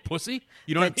 What are you, a pussy?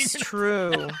 You know what I mean? That's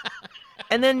true.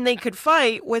 And then they could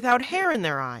fight without hair in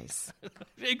their eyes.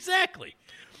 Exactly.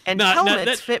 And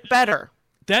helmets fit better.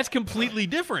 That's completely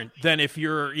different than if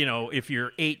you're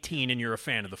 18 and you're a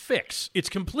fan of the fix. It's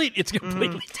completely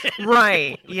different.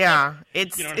 Right. Yeah.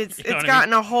 It's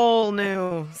gotten a whole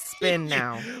new spin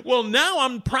now. Well, now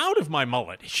I'm proud of my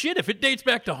mullet. Shit, if it dates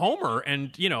back to Homer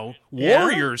and,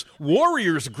 warriors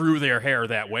grew their hair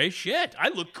that way. Shit, I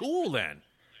look cool then.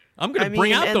 I'm going to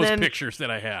bring out those pictures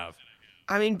that I have.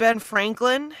 I mean, Ben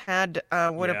Franklin had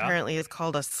what apparently is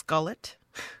called a skullet.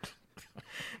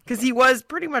 Because he was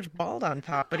pretty much bald on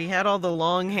top, but he had all the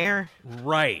long hair.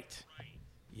 Right.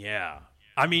 Yeah.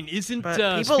 I mean,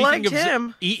 people liked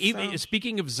him.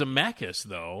 Speaking of Zemeckis,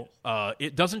 though,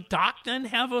 doesn't Doc then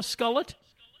have a skullet?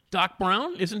 Doc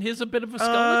Brown, isn't his a bit of a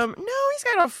skullet?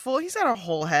 No, he's got a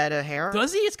whole head of hair.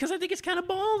 Does he? It's because I think it's kind of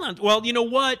bald on. Well, you know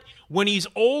what? When he's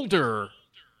older,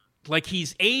 like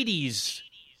he's 80s.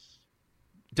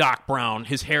 Doc Brown,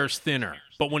 his hair's thinner.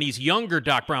 But when he's younger,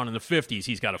 Doc Brown in the 50s,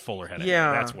 he's got a fuller head of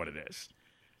hair. That's what it is.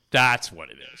 That's what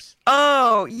it is.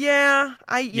 Oh, yeah.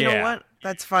 You know what?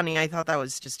 That's funny. I thought that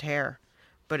was just hair.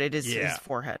 But it is his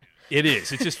forehead. It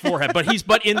is. It's his forehead. But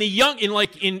in the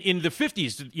the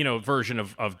 50s, version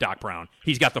of Doc Brown,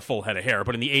 he's got the full head of hair.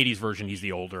 But in the 80s version, he's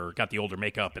got the older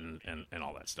makeup and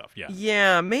all that stuff. Yeah.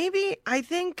 Yeah, maybe. I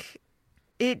think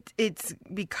it's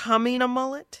becoming a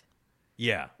mullet.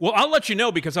 Yeah. Well, I'll let you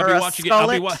know because I'll be watching it.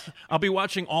 I'll be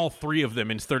watching all three of them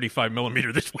in 35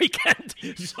 millimeter this weekend,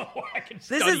 so I can.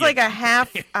 This is like a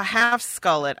half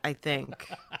skullet, I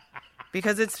think,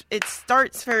 because it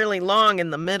starts fairly long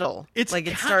in the middle. It's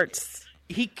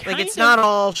not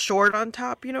all short on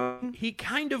top, He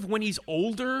kind of, when he's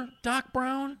older, Doc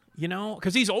Brown,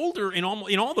 because he's older in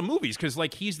all the movies, because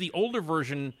like he's the older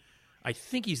version. I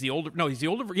think he's the older. No, he's the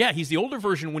older. Yeah, he's the older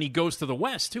version when he goes to the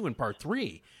West too in Part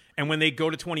 3. And when they go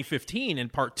to 2015 in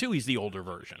Part 2, he's the older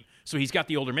version. So he's got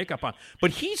the older makeup on.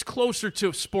 But he's closer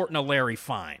to sporting a Larry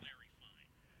Fine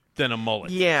than a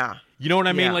mullet. Yeah. You know what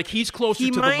I mean? Like, he's closer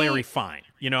to the Larry Fine,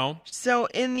 So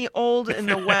in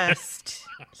the West,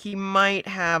 he might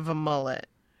have a mullet.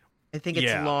 I think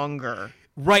it's longer.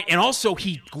 Right. And also,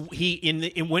 he in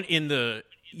the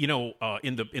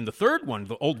third one,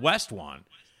 the Old West one,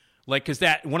 Like, because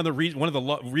one of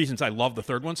the reasons I love the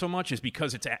third one so much is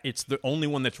because it's the only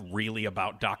one that's really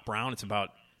about Doc Brown. It's about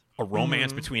a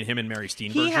romance between him and Mary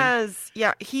Steenburgen.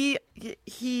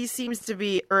 He seems to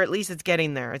be, or at least it's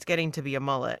getting there. It's getting to be a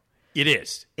mullet. It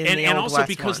is, and also West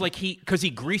because one. He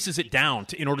greases it down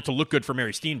in order to look good for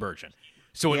Mary Steenburgen,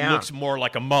 so it looks more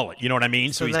like a mullet. You know what I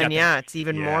mean? So he's then, it's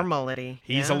even more mullety.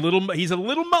 He's a little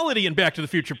mullety in Back to the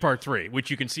Future Part 3,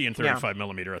 which you can see in 35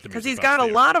 millimeter at the because he's got a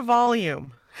lot of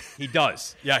volume. He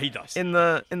does, he does in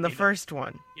the first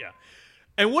one. Yeah,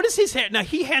 and what is his hair? Now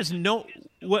he has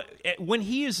when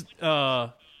he is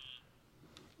the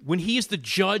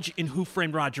judge in Who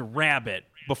Framed Roger Rabbit.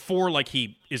 Before,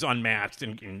 he is unmasked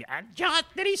and just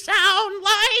did he sound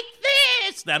like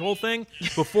this? That whole thing.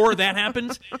 Before that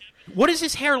happens, what is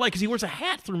his hair like? Because he wears a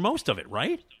hat through most of it,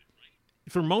 right?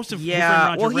 For most of Who Framed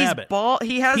Roger Rabbit. He's bald.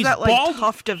 He has that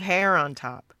tuft of hair on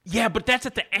top. Yeah, but that's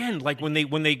at the end, when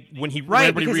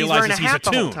everybody realizes he's a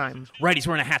toon. The whole time. Right, he's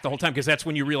wearing a hat the whole time because that's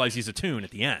when you realize he's a toon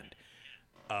at the end.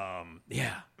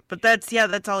 But that's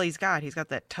all he's got. He's got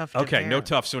that tuft of hair. Okay, no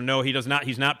tuft. So no, he does not.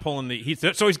 He's not pulling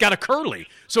so he's got a curly.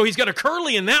 So he's got a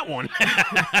curly in that one.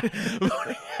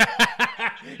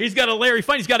 He's got a Larry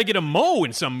Fine. He's got to get a mo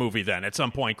in some movie then at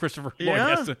some point. Christopher Lloyd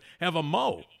has to have a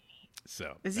mo.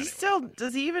 So does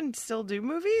he even still do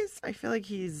movies? I feel like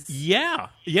he's Yeah.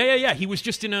 He was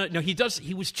just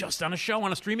he was just on a show,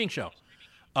 on a streaming show.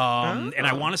 And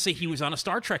I want to say he was on a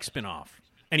Star Trek spinoff.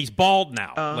 And he's bald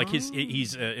now.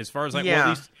 He's as far as I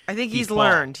think he's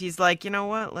learned. He's like, you know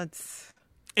what? Let's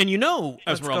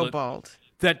Esmeralda, go bald.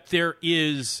 That there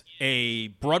is a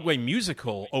Broadway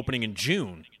musical opening in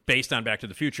June based on Back to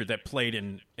the Future that played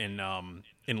in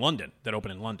London. That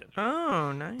opened in London.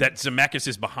 Oh, nice. That Zemeckis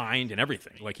is behind and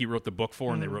everything. He wrote the book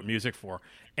for, and they wrote music for.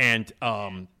 And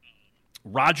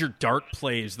Roger Dart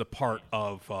plays the part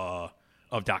of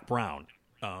Doc Brown,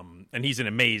 and he's an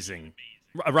amazing.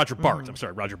 Roger Bart. I'm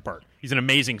sorry, Roger Bart. He's an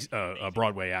amazing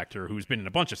Broadway actor who's been in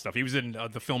a bunch of stuff. He was in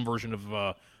the film version of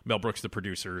Mel Brooks' The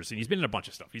Producers, and he's been in a bunch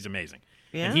of stuff. He's amazing.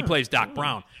 Yeah. And he plays Doc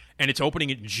Brown. And it's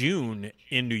opening in June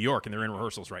in New York, and they're in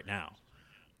rehearsals right now.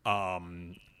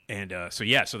 He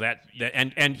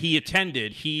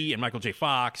attended, he and Michael J.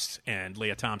 Fox and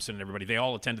Leah Thompson and everybody, they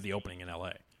all attended the opening in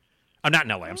L.A. Not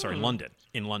in L.A., I'm sorry, London.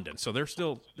 In London. So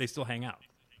they still hang out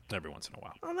every once in a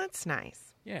while. Oh, that's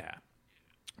nice. Yeah.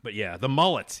 But yeah, the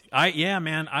mullet.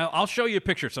 Man. I'll show you a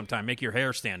picture sometime. Make your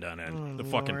hair stand on end.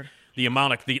 The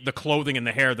amount of the clothing and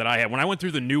the hair that I had when I went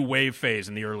through the new wave phase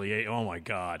in the early 80s. Oh my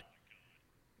god.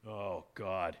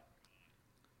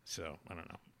 So I don't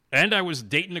know. And I was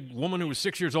dating a woman who was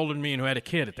 6 years older than me and who had a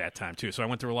kid at that time too. So I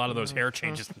went through a lot of those hair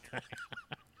changes.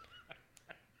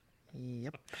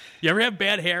 Yep. You ever have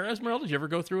bad hair, Esmeralda? Did you ever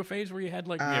go through a phase where you had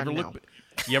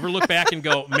you ever look back and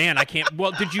go, man, I can't.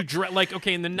 Well, did you in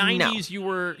the 90s you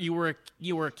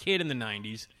were a kid in the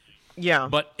 90s. Yeah.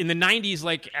 But in the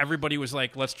 90s, everybody was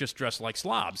like, let's just dress like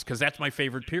slobs, because that's my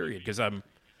favorite period, because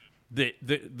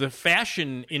the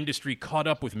fashion industry caught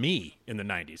up with me in the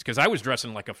 90s, because I was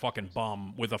dressing like a fucking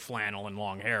bum with a flannel and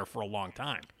long hair for a long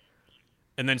time.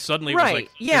 And then suddenly it was like...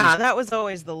 Yeah, that was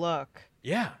always the look.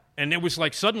 Yeah. And it was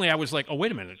suddenly I was like, oh,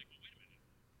 wait a minute.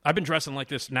 I've been dressing like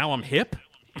this. Now I'm hip?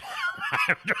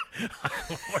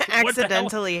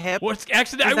 Accidentally hip? I was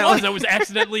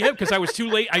accidentally hip because I was too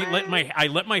late. I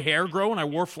let my hair grow, and I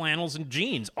wore flannels and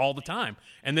jeans all the time.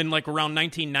 And then around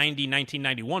 1990,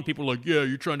 1991, people were like, yeah,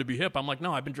 you're trying to be hip. I'm like,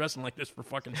 no, I've been dressing like this for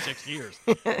fucking 6 years.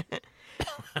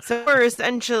 So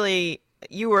essentially...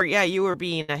 You were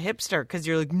being a hipster because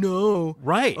you're like, no,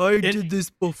 right? I did this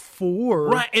before,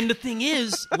 right? And the thing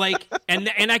is,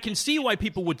 and I can see why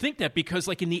people would think that, because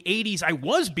in the 80s I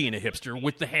was being a hipster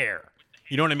with the hair.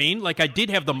 You know what I mean? I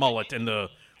did have the mullet and the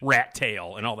rat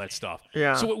tail and all that stuff.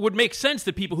 Yeah. So it would make sense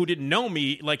that people who didn't know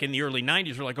me, in the early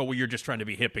 90s, were like, oh, well, you're just trying to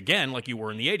be hip again, like you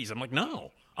were in the 80s. I'm like, no,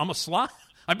 I'm a slob.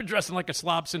 I've been dressing like a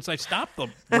slob since I stopped the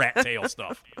rat tail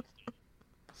stuff.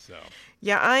 So.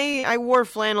 Yeah, I wore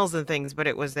flannels and things, but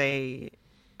it was the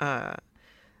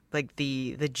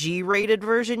G-rated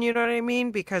version, you know what I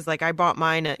mean? Because I bought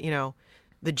mine at,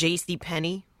 the J.C.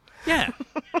 Penney. Yeah.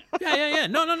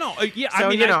 No. Yeah,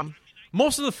 so,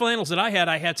 most of the flannels that I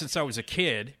had since I was a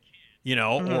kid,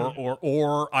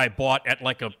 or I bought at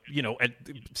at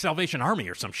Salvation Army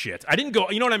or some shit. I didn't go,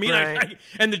 you know what I mean? Right.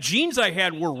 And the jeans I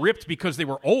had were ripped because they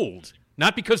were old.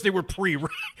 Not because they were you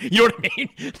know what I mean?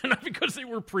 Not because they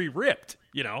were pre-ripped,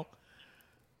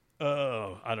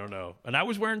 Oh, I don't know. And I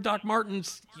was wearing Doc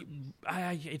Martens.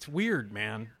 It's weird,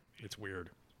 man. It's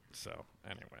weird. So,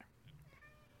 anyway.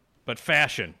 But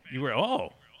fashion. You were,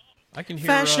 I can hear...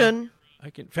 Fashion.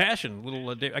 I can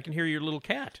hear your little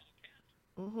cat.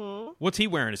 Mm-hmm. What's he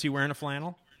wearing? Is he wearing a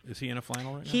flannel? Is he in a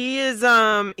flannel right now? He is.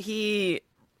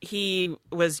 He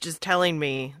was just telling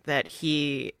me that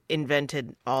he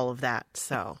invented all of that.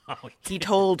 So he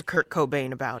told Kurt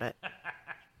Cobain about it.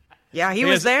 Yeah, he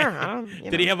was there.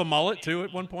 Did he have a mullet too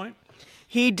at one point?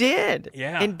 He did.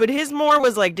 Yeah. But his more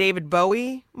was like David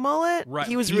Bowie mullet. Right.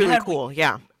 He was really cool.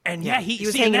 Yeah. And he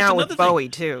was hanging out with Bowie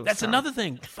too. That's another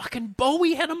thing. Fucking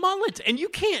Bowie had a mullet, and you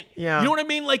can't. Yeah. You know what I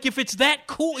mean? Like if it's that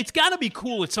cool, it's got to be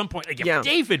cool at some point. Like if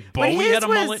David Bowie had a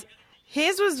mullet,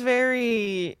 his was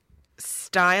very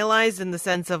stylized in the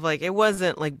sense of like it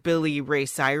wasn't like Billy Ray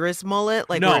Cyrus mullet,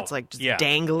 like where it's like just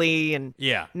dangly and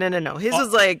no. His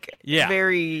was like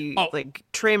very like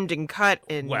trimmed and cut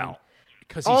and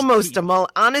almost a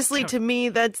mullet. Honestly, to me,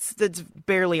 that's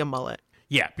barely a mullet.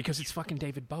 Yeah, because it's fucking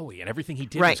David Bowie, and everything he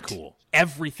did was cool.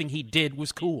 Everything he did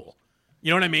was cool.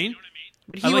 You know what I mean?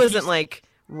 But he wasn't like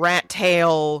rat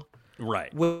tail,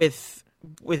 right? With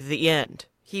the end,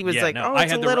 he was like,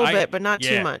 it's a little bit, but not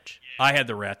too much. I had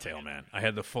the rat tail, man. I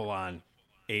had the full-on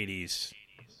 '80s,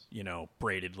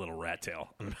 braided little rat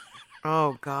tail.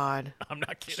 Oh God! I'm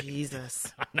not kidding.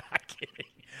 Jesus, I'm not kidding.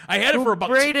 I had it for about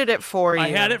braided it for you. I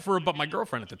had it for about my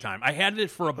girlfriend at the time. I had it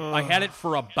for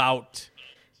about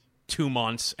 2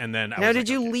 months, and then did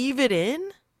you leave it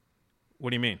in?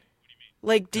 What do you mean?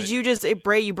 Like, did you just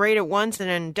braid it once and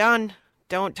then done?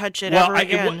 Don't touch it ever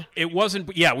again. It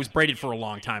wasn't. Yeah, it was braided for a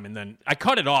long time, and then I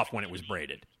cut it off when it was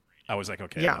braided. I was like,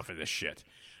 okay, enough of this shit.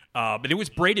 But it was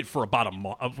braided for about a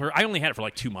month. I only had it for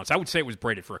like 2 months. I would say it was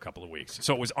braided for a couple of weeks.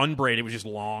 So it was unbraided. It was just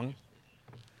long,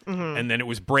 and then it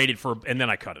was braided and then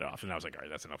I cut it off, and I was like, all right,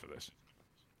 that's enough of this.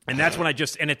 And that's when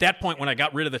and at that point, when I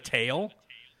got rid of the tail.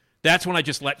 That's when I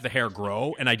just let the hair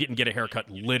grow, and I didn't get a haircut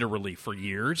literally for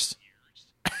years.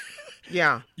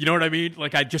 Yeah. You know what I mean?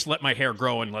 Like, I just let my hair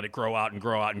grow and let it grow out and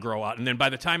grow out and grow out. And then by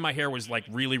the time my hair was, like,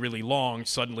 really, really long,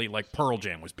 suddenly, like, Pearl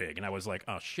Jam was big. And I was like,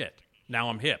 oh, shit. Now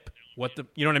I'm hip. What the...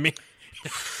 You know what I mean?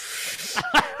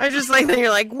 I just like that you're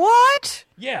like, what?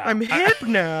 Yeah. I'm hip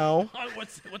now.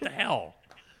 What the hell?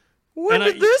 When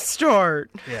did this start?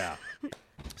 Yeah.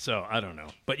 So, I don't know.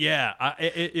 But, yeah.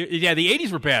 The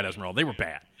 80s were bad, Esmeralda. They were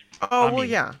bad. Oh,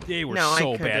 yeah. They were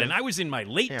so bad. And I was in my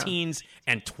late teens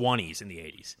and 20s in the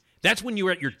 80s. That's when you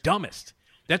were at your dumbest.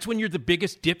 That's when you're the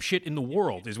biggest dipshit in the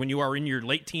world, is when you are in your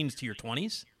late teens to your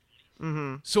 20s.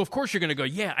 Mm-hmm. So, of course, you're going to go,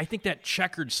 yeah, I think that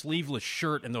checkered sleeveless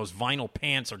shirt and those vinyl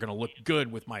pants are going to look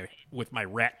good with my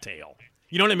rat tail.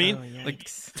 You know what I mean? Oh, like,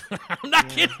 I'm not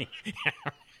kidding.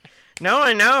 No,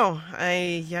 I know.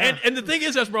 And the thing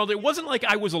is, Esmeralda, it wasn't like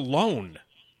I was alone.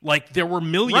 Like, there were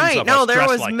millions of us dressed like that. Right, no, there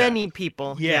was many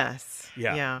people. Yeah.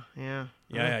 Yes.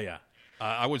 Yeah.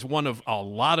 I was one of a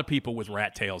lot of people with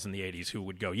rat tails in the 80s who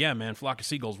would go, yeah, man, Flock of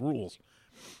Seagulls rules.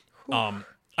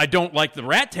 I don't like the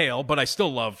rat tail, but I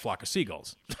still love Flock of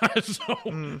Seagulls.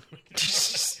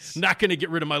 Not going to get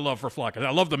rid of my love for Flock.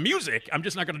 I love the music. I'm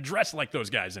just not going to dress like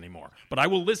those guys anymore. But I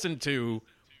will listen to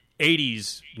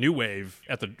 80s new wave.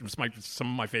 Some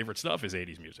of my favorite stuff is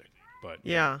 80s music. But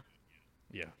yeah.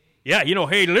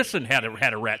 Hey, Listen had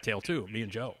a rat tail too. Me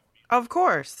and Joe. Of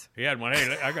course. He had one.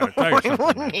 Hey, I got to tell you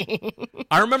something.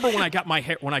 I remember when I got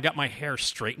my hair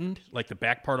straightened, like the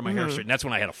back part of my hair straightened. That's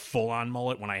when I had a full-on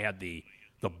mullet. When I had the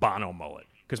Bono mullet,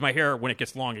 because my hair, when it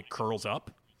gets long, it curls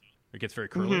up. It gets very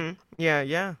curly. Mm-hmm.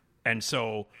 Yeah. And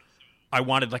so I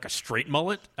wanted like a straight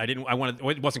mullet.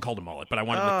 It wasn't called a mullet, but I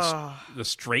wanted like the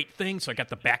straight thing. So I got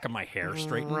the back of my hair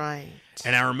straightened. Right.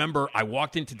 And I remember I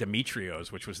walked into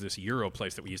Demetrio's, which was this Euro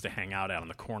place that we used to hang out at on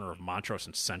the corner of Montrose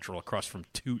and Central, across from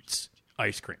Toots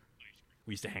Ice Cream.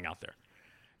 We used to hang out there.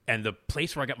 And the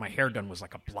place where I got my hair done was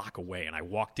like a block away. And I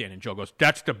walked in, and Joe goes,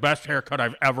 "That's the best haircut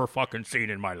I've ever fucking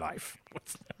seen in my life."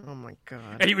 Oh, my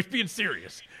God. And he was being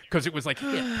serious, because it was like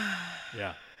hip.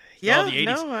 Yeah. Yeah, the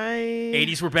 80s,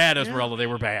 80s were bad, Esmeralda. They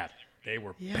were bad. They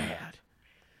were bad.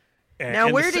 Now,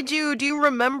 do you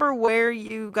remember where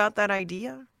you got that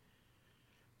idea?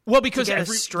 Well, because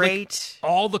straight, like,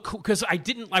 all the cool, because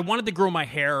I wanted to grow my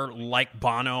hair like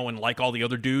Bono and like all the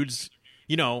other dudes,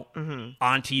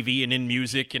 on TV and in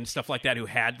music and stuff like that who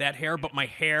had that hair, but my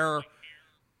hair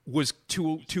was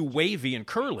too wavy and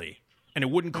curly, and it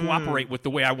wouldn't cooperate with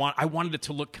the way I want. I wanted it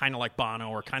to look kind of like Bono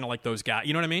or kind of like those guys.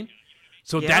 You know what I mean?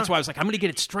 So that's why I was like, I'm going to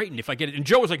get it straightened if I get it. And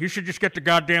Joe was like, you should just get the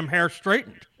goddamn hair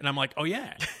straightened. And I'm like, oh,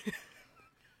 yeah.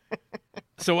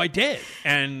 So I did.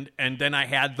 And then I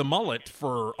had the mullet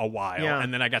for a while. Yeah.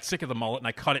 And then I got sick of the mullet, and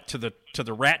I cut it to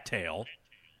the rat tail.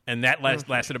 And that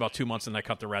lasted about 2 months, and I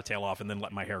cut the rat tail off and then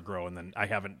let my hair grow. And then I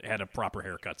haven't had a proper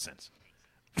haircut since.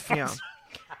 Yeah.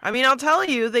 I mean, I'll tell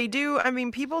you, they do. I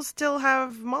mean, people still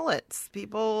have mullets.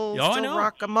 People still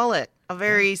rock a mullet. A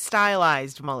very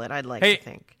stylized mullet, I'd like to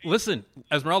think. Listen,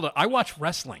 Esmeralda, I watch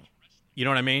wrestling. You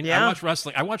know what I mean? Yeah.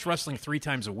 I watch wrestling 3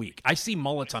 times a week. I see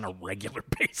mullets on a regular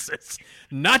basis.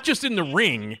 Not just in the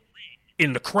ring,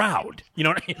 in the crowd. You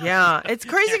know what I mean? Yeah, it's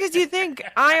crazy because you think,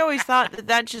 I always thought that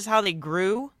that's just how they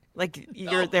grew. Like,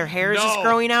 their hair is just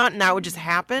growing out, and that would just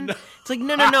happen. No. It's like,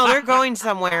 no, they're going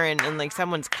somewhere, and like,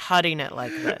 someone's cutting it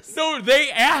like this. No,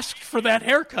 they asked for that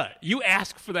haircut. You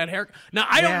asked for that haircut. Now,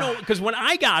 I don't know, because when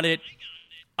I got it,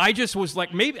 I just was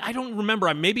like, maybe, I don't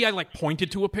remember, maybe I like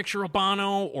pointed to a picture of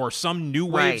Bono or some new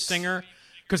wave singer,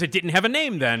 because it didn't have a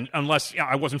name then, unless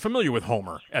I wasn't familiar with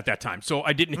Homer at that time. So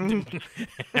I didn't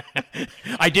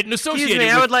I didn't associate Excuse me,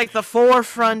 it I would like the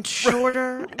forefront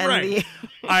shorter. And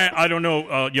I don't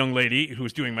know, young lady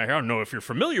who's doing my hair, I don't know if you're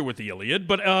familiar with the Iliad,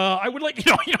 but I would like,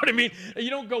 you know what I mean? You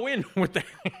don't go in with that,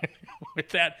 with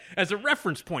that as a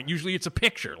reference point. Usually it's a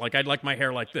picture. Like, I'd like my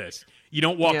hair like this. You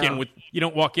don't walk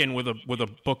in with a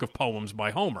book of poems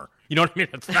by Homer. You know what I mean?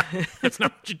 That's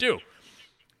not what you do.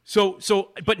 So,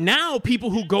 but now people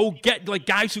who go get, like,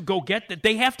 guys who go get that,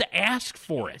 they have to ask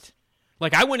for it.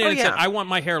 Like, I went in and said, I want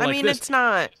my hair like this.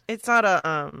 I mean, it's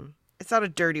not a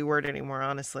dirty word anymore,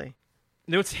 honestly.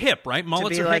 No, it's hip, right?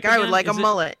 Mullets to be are like, hip I would again? like a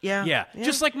mullet. Yeah. Yeah.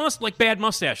 Just like bad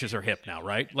mustaches are hip now,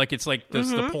 right? Like, it's like this,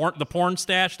 the porn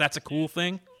stash. That's a cool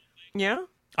thing. Yeah.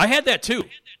 I had that too.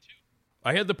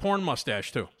 I had the porn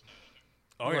mustache too.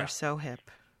 Oh, You're so hip.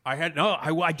 I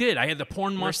did. I had the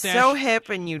porn mustache. You're so hip,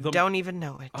 and you don't even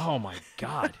know it. Oh my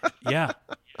God. Yeah.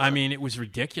 I mean, it was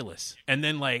ridiculous. And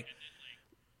then, like,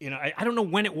 you know, I don't know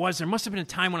when it was. There must have been a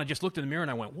time when I just looked in the mirror and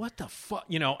I went, "What the fuck?"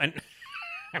 You know, and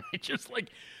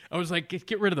I was like,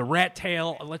 get rid of the rat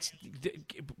tail.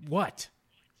 What?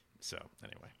 So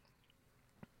anyway,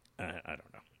 I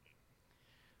don't know.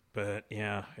 But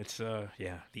yeah, it's the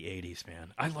 80s,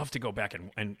 man. I love to go back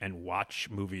and watch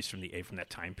movies from that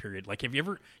time period. Like, have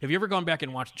you ever gone back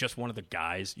and watched Just One of the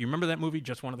Guys? You remember that movie,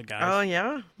 Just One of the Guys? Oh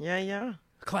yeah.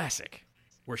 Classic,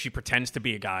 where she pretends to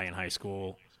be a guy in high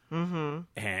school, and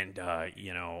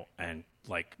and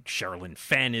like Sherilyn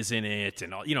Fenn is in it,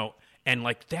 and all, you know, and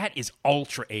like that is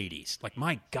ultra 80s. Like,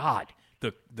 my God,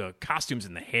 the costumes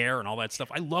and the hair and all that stuff.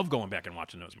 I love going back and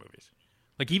watching those movies.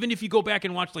 Like, even if you go back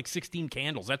and watch, like, 16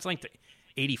 Candles, that's like the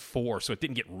 84, so it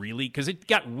didn't get really... Because it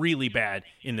got really bad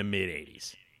in the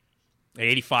mid-80s.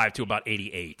 85 to about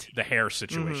 88. The hair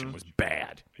situation was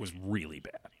bad. Was really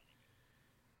bad.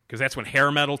 Because that's when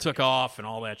hair metal took off and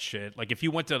all that shit. Like, if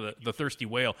you went to the Thirsty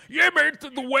Whale... Yeah, man,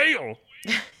 to the Whale!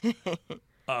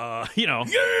 You know...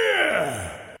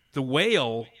 Yeah! The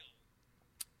Whale...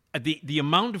 The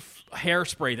amount of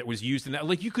hairspray that was used in that,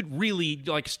 like, you could really,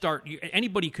 like,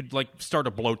 anybody could, like, start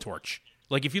a blowtorch.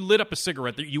 Like, if you lit up a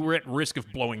cigarette, you were at risk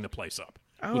of blowing the place up.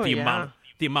 Oh, with the amount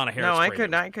of hairspray.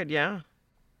 No, I could, yeah.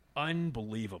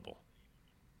 Unbelievable.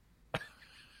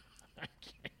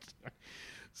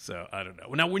 So, I don't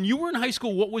know. Now, when you were in high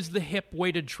school, what was the hip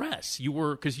way to dress? You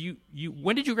were, because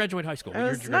when did you graduate high school? It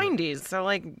was 90s. So,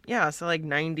 like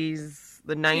 90s,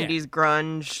 the 90s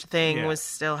grunge thing was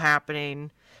still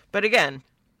happening. But again,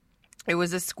 it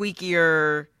was a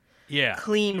squeakier,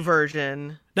 clean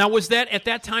version. Now, was that at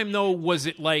that time though? Was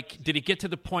it like? Did it get to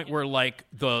the point where like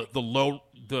the low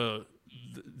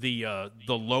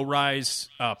rise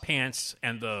pants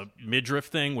and the midriff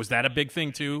thing, was that a big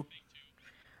thing too?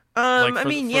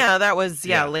 That was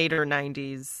later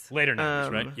 90s. Later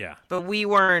 90s, right? Yeah. But we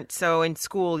weren't. So in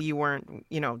school, you weren't.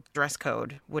 You know, dress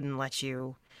code wouldn't let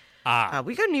you.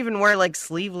 We couldn't even wear like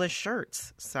sleeveless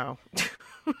shirts. So.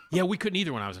 Yeah, we couldn't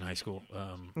either when I was in high school.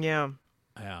 Yeah.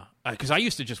 Because I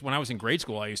used to when I was in grade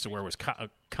school, I used to wear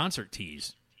concert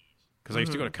tees. Because I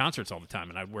used to go to concerts all the time,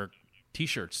 and I'd wear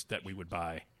T-shirts that we would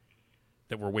buy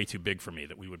that were way too big for me,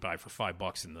 that we would buy for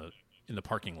 $5 in the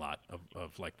parking lot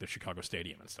of like the Chicago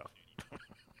Stadium and stuff.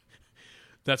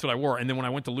 That's what I wore. And then when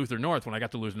I went to Luther North, when I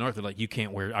got to Luther North, they're like, you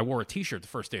can't wear... I wore a T-shirt the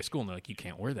first day of school, and they're like, you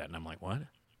can't wear that. And I'm like, what?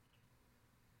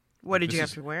 What did you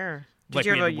have to wear? Did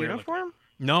you have a uniform?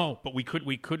 No, but we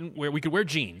couldn't wear. We could wear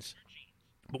jeans,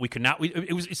 but we could not.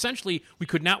 It was essentially we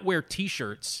could not wear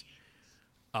T-shirts,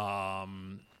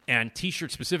 and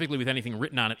T-shirts specifically with anything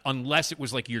written on it, unless it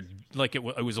was like it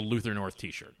was a Luther North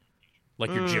T-shirt,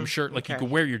 like your gym shirt. Like you could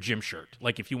wear your gym shirt.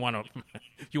 Like if you want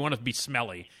to be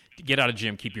smelly, get out of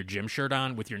gym, keep your gym shirt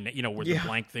on with your with the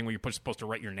blank thing where you're supposed to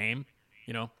write your name.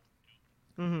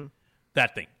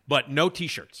 That thing, but no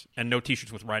T-shirts and no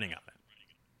T-shirts with writing on it.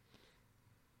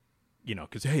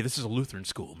 Because, hey, this is a Lutheran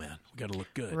school, man. We got to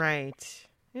look good. Right.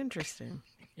 Interesting.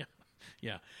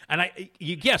 Yeah. And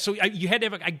so you had to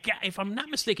have, if I'm not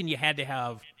mistaken, you had to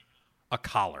have a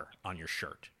collar on your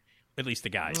shirt. At least the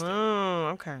guys did. Oh,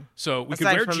 okay. So we could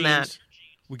wear jeans.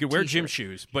 We could wear gym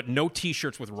shoes, but no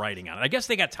T-shirts with writing on it. I guess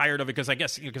they got tired of it because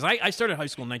I started high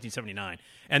school in 1979,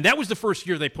 and that was the first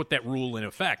year they put that rule in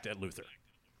effect at Luther.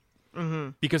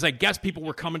 Mm-hmm. Because I guess people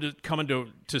were coming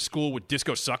to school with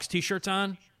Disco Sucks T-shirts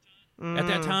on at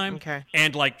that time,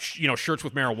 and like shirts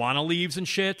with marijuana leaves and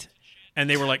shit, and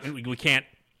they were like, we can't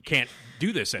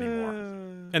do this anymore,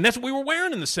 and that's what we were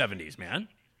wearing in the 70s, man.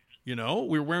 We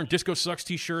were wearing Disco Sucks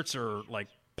T-shirts or like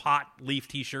pot leaf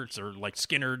T-shirts or like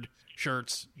Skinnerd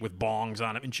shirts with bongs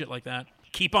on it and shit like that.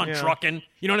 Keep on trucking.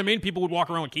 You know what I mean? People would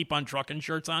walk around with Keep on Trucking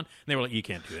shirts on. And they were like, you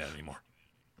can't do that anymore.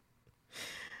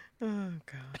 Oh,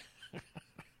 God.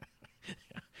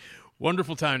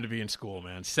 Wonderful time to be in school,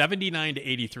 man. 79 to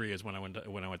 83 is when I went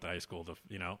to high school.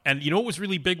 And what was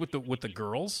really big with the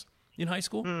girls in high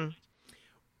school?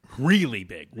 Really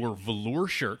big were velour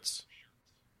shirts.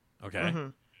 Okay. Mm-hmm.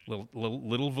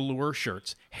 Little velour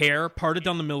shirts. Hair parted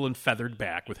down the middle and feathered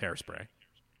back with hairspray.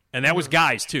 And that was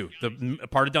guys, too. The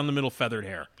parted down the middle, feathered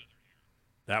hair.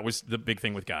 That was the big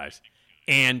thing with guys.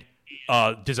 And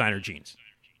designer jeans.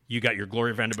 You got your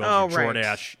Gloria Vanderbilt, your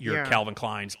Jordache, your Calvin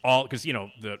Kleins, all because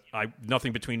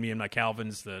nothing between me and my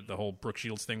Calvins. The whole Brooke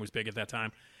Shields thing was big at that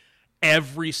time.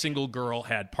 Every single girl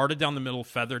had parted down the middle,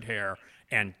 feathered hair,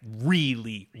 and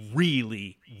really,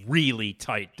 really, really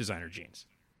tight designer jeans.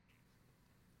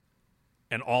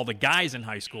 And all the guys in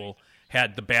high school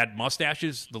had the bad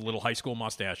mustaches, the little high school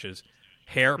mustaches,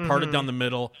 hair parted down the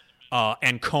middle,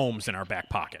 and combs in our back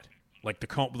pocket, like the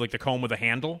comb with a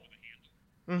handle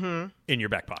in your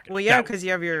back pocket. Well, yeah, because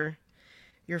you have your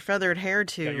feathered hair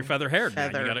too. Got your feathered hair.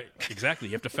 Exactly.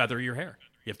 You have to feather your hair.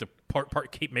 You have to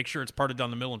make sure it's parted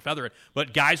down the middle and feather it.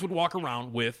 But guys would walk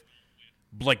around with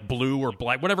like blue or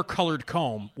black, whatever colored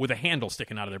comb with a handle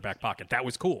sticking out of their back pocket. That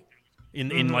was cool.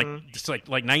 In like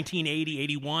 1980,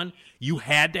 81, you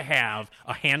had to have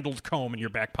a handled comb in your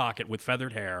back pocket with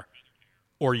feathered hair,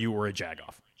 or you were a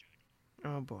jagoff.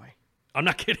 Oh boy, I'm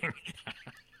not kidding.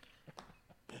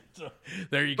 So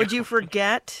there you go. Would you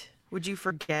forget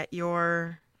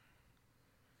your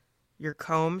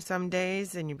comb some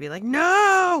days, and you'd be like,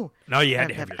 no. No, you had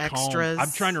to have your extras. Comb.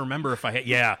 I'm trying to remember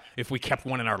if we kept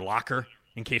one in our locker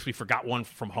in case we forgot one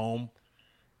from home.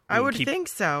 I would think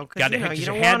so. You had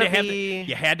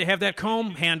to have that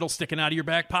comb handle sticking out of your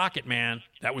back pocket, man.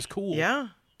 That was cool. Yeah.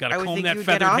 Got to comb that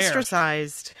feathered hair. Get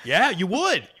ostracized. Yeah, you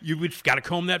would. You would got to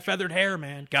comb that feathered hair,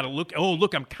 man. Got to look. Oh,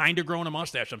 look, I'm kind of growing a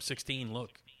mustache. I'm 16.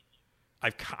 Look, I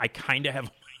kind of have.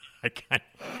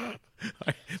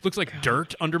 Looks like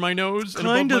dirt under my nose.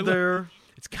 Kind of there.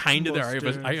 It's kind of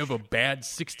there. I have a bad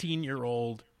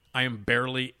 16-year-old. I am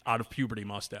barely out of puberty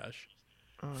mustache,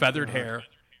 feathered hair.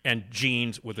 And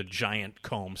jeans with a giant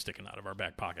comb sticking out of our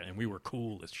back pocket. And we were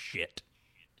cool as shit.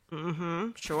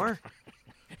 Mm-hmm. Sure.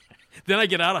 Then I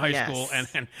get out of high school,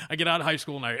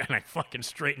 and I fucking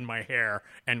straighten my hair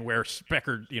and wear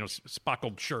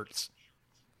speckled shirts.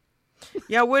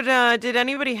 Yeah, did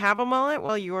anybody have a mullet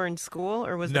while you were in school,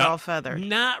 or was it all feathered?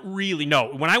 Not really,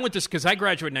 no. When I went to, because I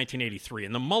graduated in 1983,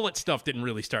 and the mullet stuff didn't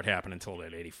really start happening until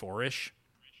that 84-ish.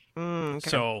 Okay.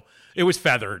 So it was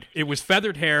feathered. It was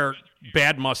feathered hair,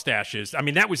 bad mustaches. I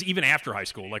mean, that was even after high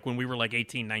school. Like when we were like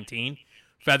 18, 19,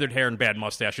 feathered hair and bad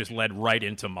mustaches led right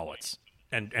into mullets.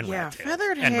 And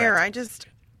feathered hair.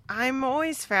 I'm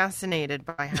always fascinated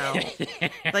by how,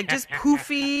 like, just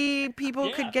poofy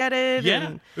people could get it. Yeah,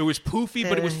 and it was poofy,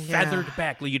 but it was feathered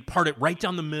back. Like, you'd part it right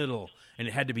down the middle, and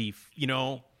it had to be,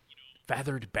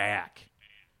 feathered back.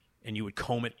 And you would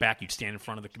comb it back. You'd stand in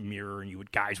front of the mirror,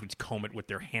 and guys would comb it with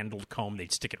their handled comb.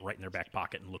 They'd stick it right in their back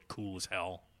pocket and look cool as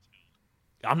hell.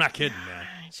 I'm not kidding, man.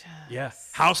 Yeah.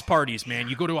 House parties, man.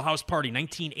 You go to a house party,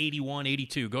 1981,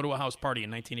 82. Go to a house party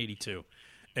in 1982,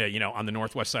 on the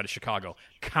northwest side of Chicago.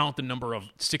 Count the number of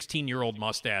 16-year-old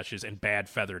mustaches and bad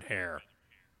feathered hair.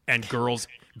 And girls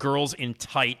in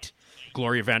tight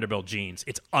Gloria Vanderbilt jeans.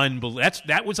 It's unbelievable.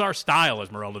 That was our style,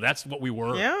 Esmeralda. That's what we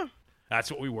were. Yeah. That's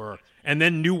what we were. And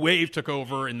then New Wave took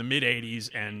over in the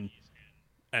mid-'80s, and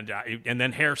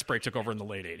then Hairspray took over in the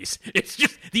late 80s. It's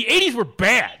just, the 80s were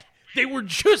bad. They were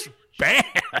just bad.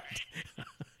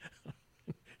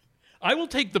 I will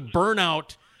take the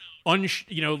burnout,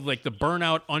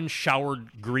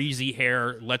 unshowered, greasy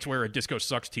hair, let's wear a Disco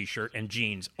Sucks t-shirt and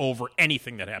jeans over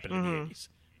anything that happened in the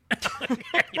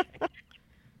 80s.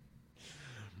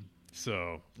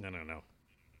 So, no.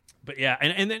 But yeah,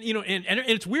 and then and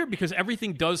it's weird because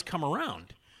everything does come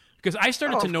around. Because I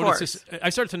started to notice this.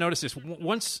 I started to notice this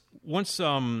once.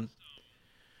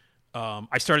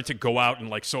 I started to go out and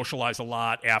like socialize a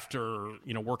lot after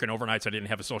working overnights. I didn't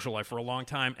have a social life for a long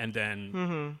time, and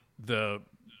then the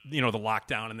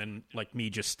lockdown, and then like me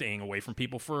just staying away from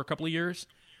people for a couple of years.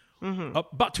 Mm-hmm.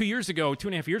 About 2.5 years ago,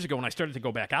 when I started to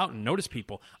go back out and notice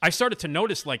people, I started to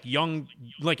notice like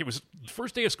it was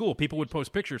first day of school, people would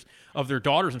post pictures of their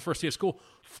daughters in first day of school,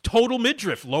 total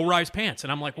midriff, low-rise pants.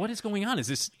 And I'm like, what is going on?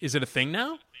 Is it a thing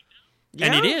now? Yeah.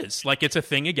 And it is. Like, it's a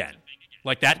thing again.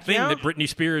 Like that thing that Britney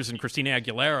Spears and Christina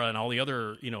Aguilera and all the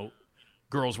other,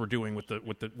 girls were doing with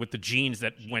the jeans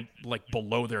that went like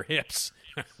below their hips.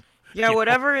 Yeah,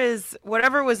 whatever was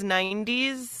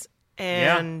 90s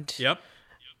and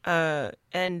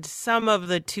and some of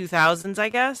the 2000s, I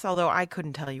guess, although I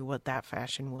couldn't tell you what that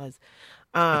fashion was.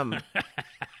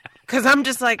 Because I'm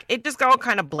just like, it just all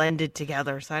kind of blended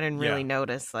together, so I didn't really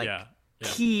notice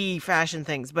key fashion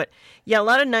things. But yeah, a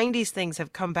lot of 90s things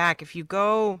have come back. If you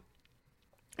go,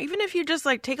 even if you just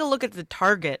like take a look at the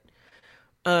Target,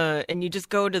 and you just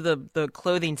go to the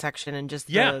clothing section and just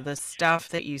the stuff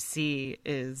that you see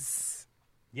is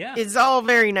all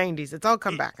very 90s. It's all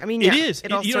come back. I mean, it is.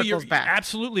 It all circles back.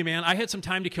 Absolutely, man. I had some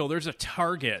time to kill. There's a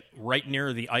Target right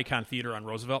near the Icon Theater on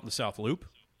Roosevelt in the South Loop.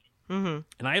 Mm-hmm.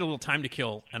 And I had a little time to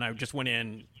kill, and I just went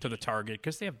in to the Target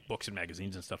because they have books and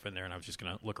magazines and stuff in there, and I was just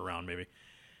going to look around maybe.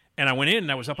 And I went in,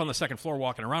 and I was up on the second floor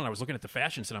walking around, and I was looking at the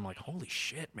fashions, and I'm like, holy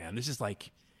shit, man, this is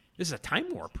a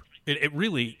time warp. It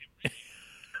really...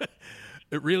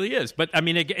 It really is. But, I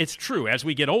mean, it's true. As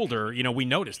we get older, we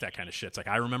notice that kind of shit. It's like,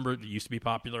 I remember it used to be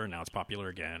popular, and now it's popular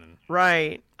again. And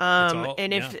right.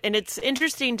 And it's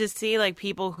interesting to see, like,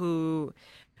 people who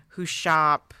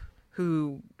shop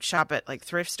at, like,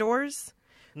 thrift stores.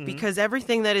 Mm-hmm. Because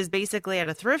everything that is basically at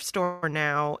a thrift store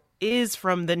now is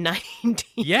from the 90s.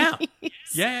 Yeah.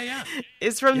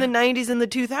 It's from the 90s and the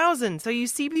 2000s. So you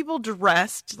see people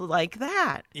dressed like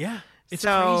that. Yeah. It's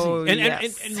crazy.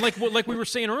 And like we were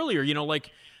saying earlier,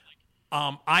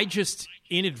 I just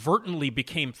inadvertently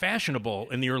became fashionable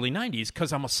in the early 90s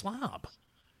because I'm a slob.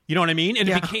 You know what I mean? And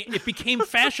it became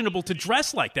fashionable to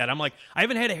dress like that. I'm like, I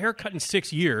haven't had a haircut in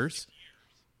 6 years.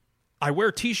 I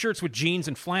wear T-shirts with jeans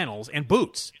and flannels and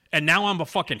boots. And now I'm a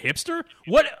fucking hipster?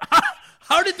 What?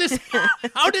 How did this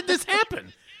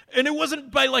happen? And it wasn't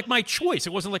by like my choice.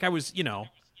 It wasn't like I was,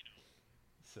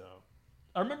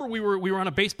 I remember we were on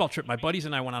a baseball trip. My buddies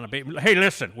and I went on Hey,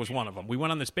 Listen was one of them. We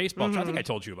went on this baseball trip. I think I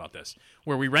told you about this,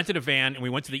 where we rented a van and we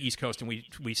went to the East Coast and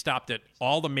we stopped at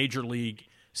all the major league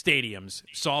stadiums,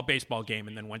 saw a baseball game,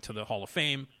 and then went to the Hall of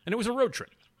Fame. And it was a road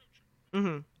trip.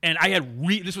 Mm-hmm. And I had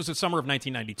this was the summer of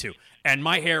 1992, and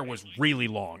my hair was really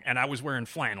long, and I was wearing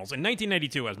flannels. In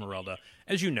 1992, Esmeralda,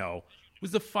 as you know,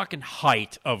 was the fucking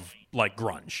height of like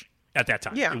grunge at that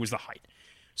time. Yeah. It was the height.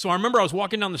 So I remember I was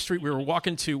walking down the street. We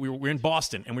were in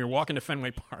Boston, and we were walking to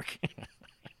Fenway Park.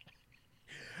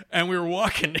 And we were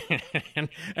walking, and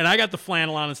I got the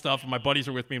flannel on and stuff, and my buddies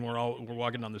are with me, and we're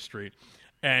walking down the street.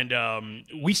 And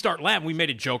we start laughing. We made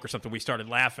a joke or something. We started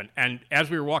laughing. And as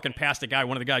we were walking past a guy,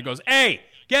 one of the guys goes, "Hey,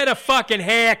 get a fucking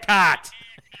haircut."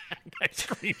 Guy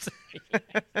screams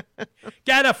at me.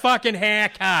 Get a fucking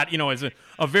haircut. As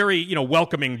a very,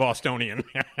 welcoming Bostonian.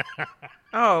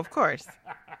 Oh, of course.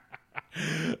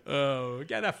 Oh,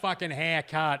 get a fucking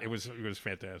haircut. It was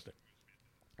fantastic.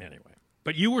 Anyway,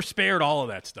 but you were spared all of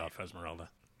that stuff, Esmeralda.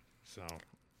 So,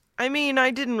 I mean,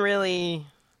 I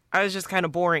was just kind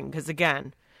of boring because,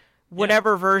 again,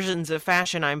 whatever versions of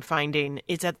fashion I'm finding,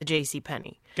 it's at the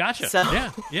JCPenney. Gotcha. So,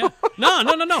 yeah. No.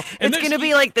 And it's going to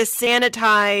be like the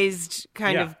sanitized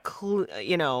kind of,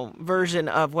 version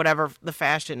of whatever the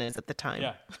fashion is at the time.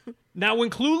 Yeah. Now, when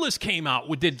Clueless came out,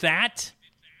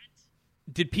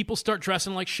 did people start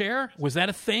dressing like Cher? Was that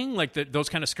a thing? Like those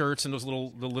kind of skirts and the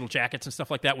little jackets and stuff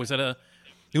like that? Was that a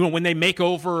when they make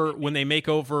over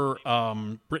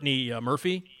Brittany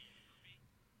Murphy?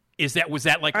 Was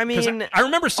that like? I mean, I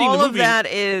remember seeing all the movie. All of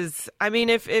that is. I mean,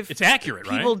 if it's accurate,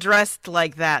 people right? dressed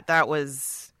like that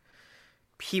was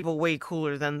people way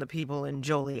cooler than the people in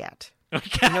Joliet.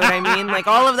 Okay. You know what I mean? Like,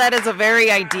 all of that is a very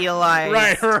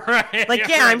idealized... Right. Like,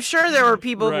 I'm sure there were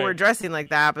people who were dressing like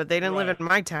that, but they didn't live in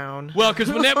my town. Well, because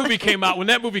when that movie came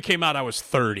out, I was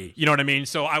 30. You know what I mean?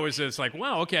 So I was just like,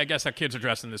 well, okay, I guess our kids are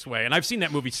dressing this way. And I've seen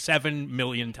that movie 7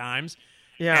 million times.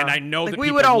 Yeah. And I know that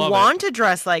we would all want to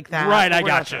dress like that. Right, I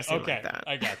gotcha. Okay, like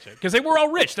I gotcha. Because they were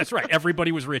all rich. That's right.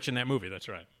 Everybody was rich in that movie. That's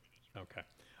right. Okay.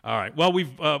 All right. Well,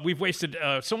 we've wasted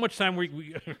so much time.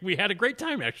 We had a great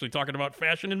time actually talking about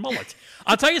fashion and mullets.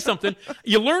 I'll tell you something.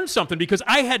 You learned something because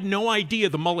I had no idea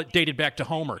the mullet dated back to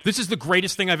Homer. This is the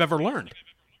greatest thing I've ever learned.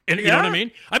 And you know what I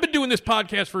mean? I've been doing this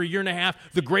podcast for a year and a half.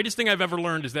 The greatest thing I've ever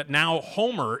learned is that now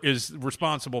Homer is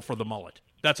responsible for the mullet.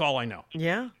 That's all I know.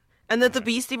 Yeah. And that the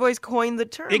Beastie Boys coined the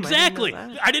term. Exactly.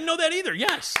 I didn't know that either.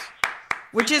 Yes.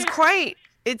 Which is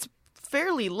it's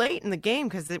fairly late in the game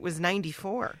because it was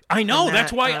 94. I know.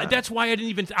 That's why I didn't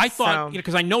even. I thought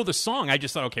because I know the song. I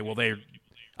just thought, okay, well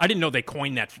I didn't know they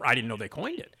coined that. I didn't know they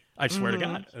coined it. I swear to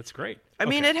God, that's great. I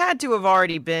mean, it had to have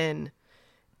already been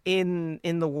in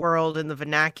the world, in the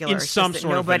vernacular. In some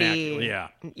sort of vernacular, yeah.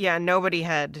 Yeah, nobody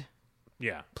had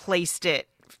placed it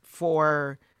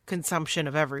for consumption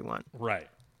of everyone. Right.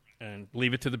 And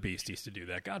leave it to the Beasties to do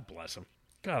that. God bless them.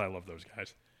 God, I love those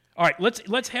guys. All right,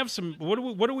 let's have some.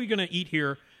 What are we going to eat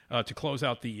here to close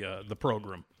out the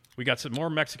program? We got some more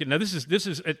Mexican. Now this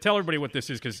is tell everybody what this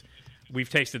is because we've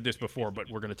tasted this before,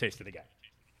 but we're going to taste it again.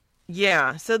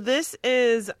 Yeah, so this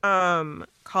is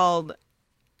called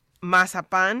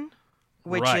mazapan,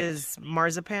 which is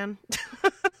marzipan.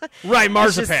 Right,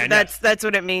 marzipan. That's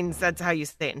what it means. That's how you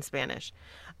say it in Spanish.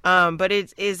 But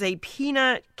it is a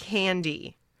peanut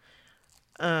candy.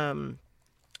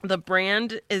 The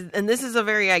brand is, and this is a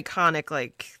very iconic,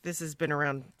 like, this has been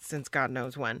around since God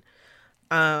knows when.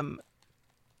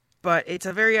 But it's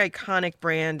a very iconic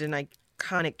brand and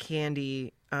iconic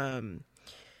candy.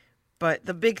 But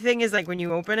the big thing is, like, when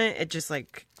you open it, it just,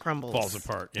 like, crumbles. Falls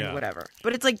apart, yeah. Whatever.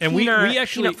 But it's like and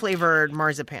peanut flavored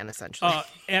marzipan, essentially.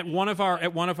 At one of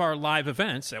our live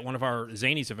events, at one of our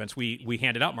Zanies events, we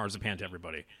handed out marzipan to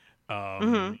everybody.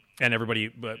 And everybody,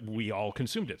 but we all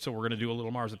consumed it. So we're going to do a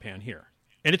little marzipan here.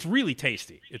 And it's really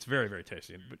tasty. It's very, very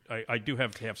tasty. But I do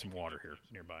have to have some water here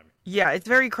nearby me. Yeah, it's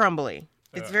very crumbly.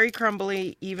 It's very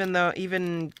crumbly,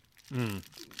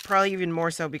 probably even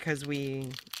more so because we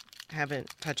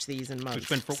haven't touched these in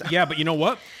months. Yeah, but you know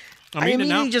what? I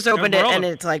immediately just opened it and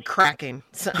it's like cracking.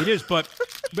 So. It is, but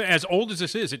as old as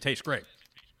this is, it tastes great.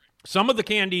 Some of the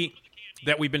candy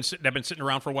that have been sitting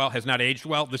around for a while has not aged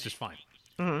well. This is fine.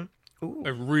 Mm-hmm. Ooh.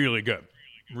 It's really good.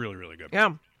 Really, really good.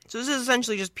 Yeah. So this is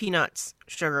essentially just peanuts,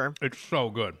 sugar. It's so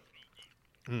good.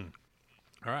 All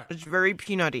right. It's very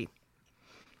peanutty.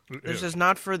 This is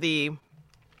not for the...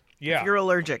 Yeah. If you're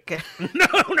allergic.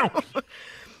 No.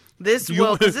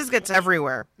 Because this gets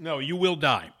everywhere. No, you will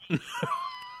die.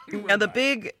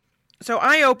 So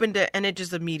I opened it and it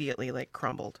just immediately like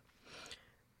crumbled.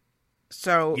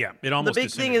 So yeah, it almost. The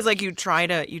big thing is like you try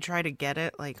to get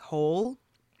it like whole,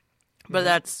 but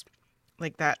that's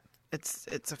like that.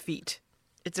 It's a feat.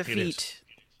 It's a feat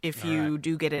if you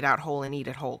do get it out whole and eat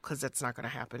it whole because it's not going to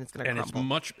happen. It's going to crumble.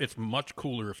 And it's much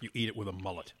cooler if you eat it with a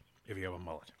mullet. If you have a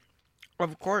mullet.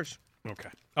 Of course. Okay.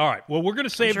 All right. Well, we're going to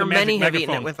save the magic megaphone. Many have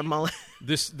eaten it with a mullet.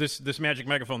 This magic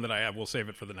megaphone that I have, we'll save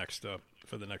it for the next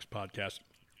podcast.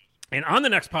 And on the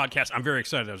next podcast, I'm very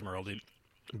excited, Esmeralda,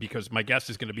 because my guest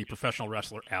is going to be professional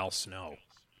wrestler Al Snow,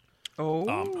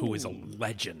 who is a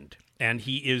legend, and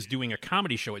he is doing a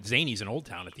comedy show at Zanies in Old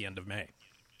Town at the end of May.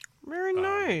 Very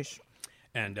nice.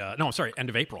 And end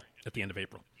of April. At the end of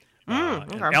April.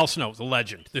 Okay. Al Snow is a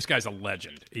legend. This guy's a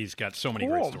legend. He's got so many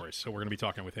great stories. So we're going to be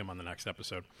talking with him on the next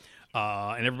episode.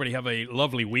 And everybody have a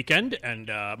lovely weekend. And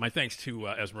my thanks to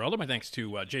Esmeralda. My thanks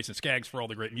to Jason Skaggs for all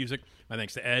the great music. My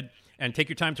thanks to Ed. And take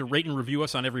your time to rate and review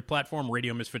us on every platform,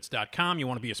 radiomisfits.com. You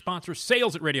want to be a sponsor,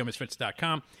 sales at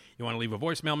radiomisfits.com. You want to leave a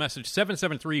voicemail message,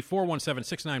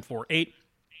 773-417-6948.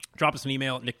 Drop us an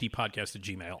email at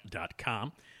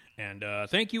nickdpodcast@gmail.com. And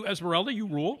thank you, Esmeralda. You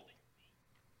rule.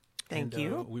 Thank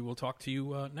you. We will talk to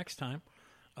you next time.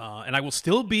 And I will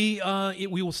still be,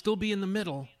 we will still be in the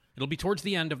middle. It'll be towards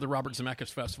the end of the Robert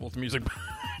Zemeckis Festival at the Music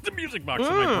Box.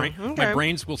 My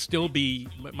brains will still be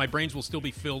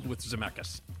filled with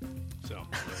Zemeckis. So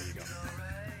there you go.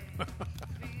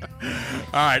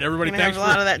 All right, everybody. Thanks for a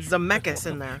lot of that Zemeckis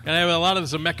in there. And I have a lot of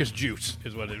the Zemeckis juice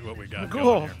is what we got.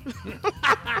 Cool.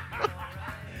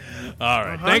 All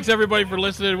right. Thanks everybody for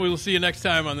listening. We will see you next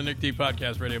time on the Nick D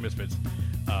Podcast Radio Misfits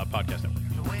Podcast Network.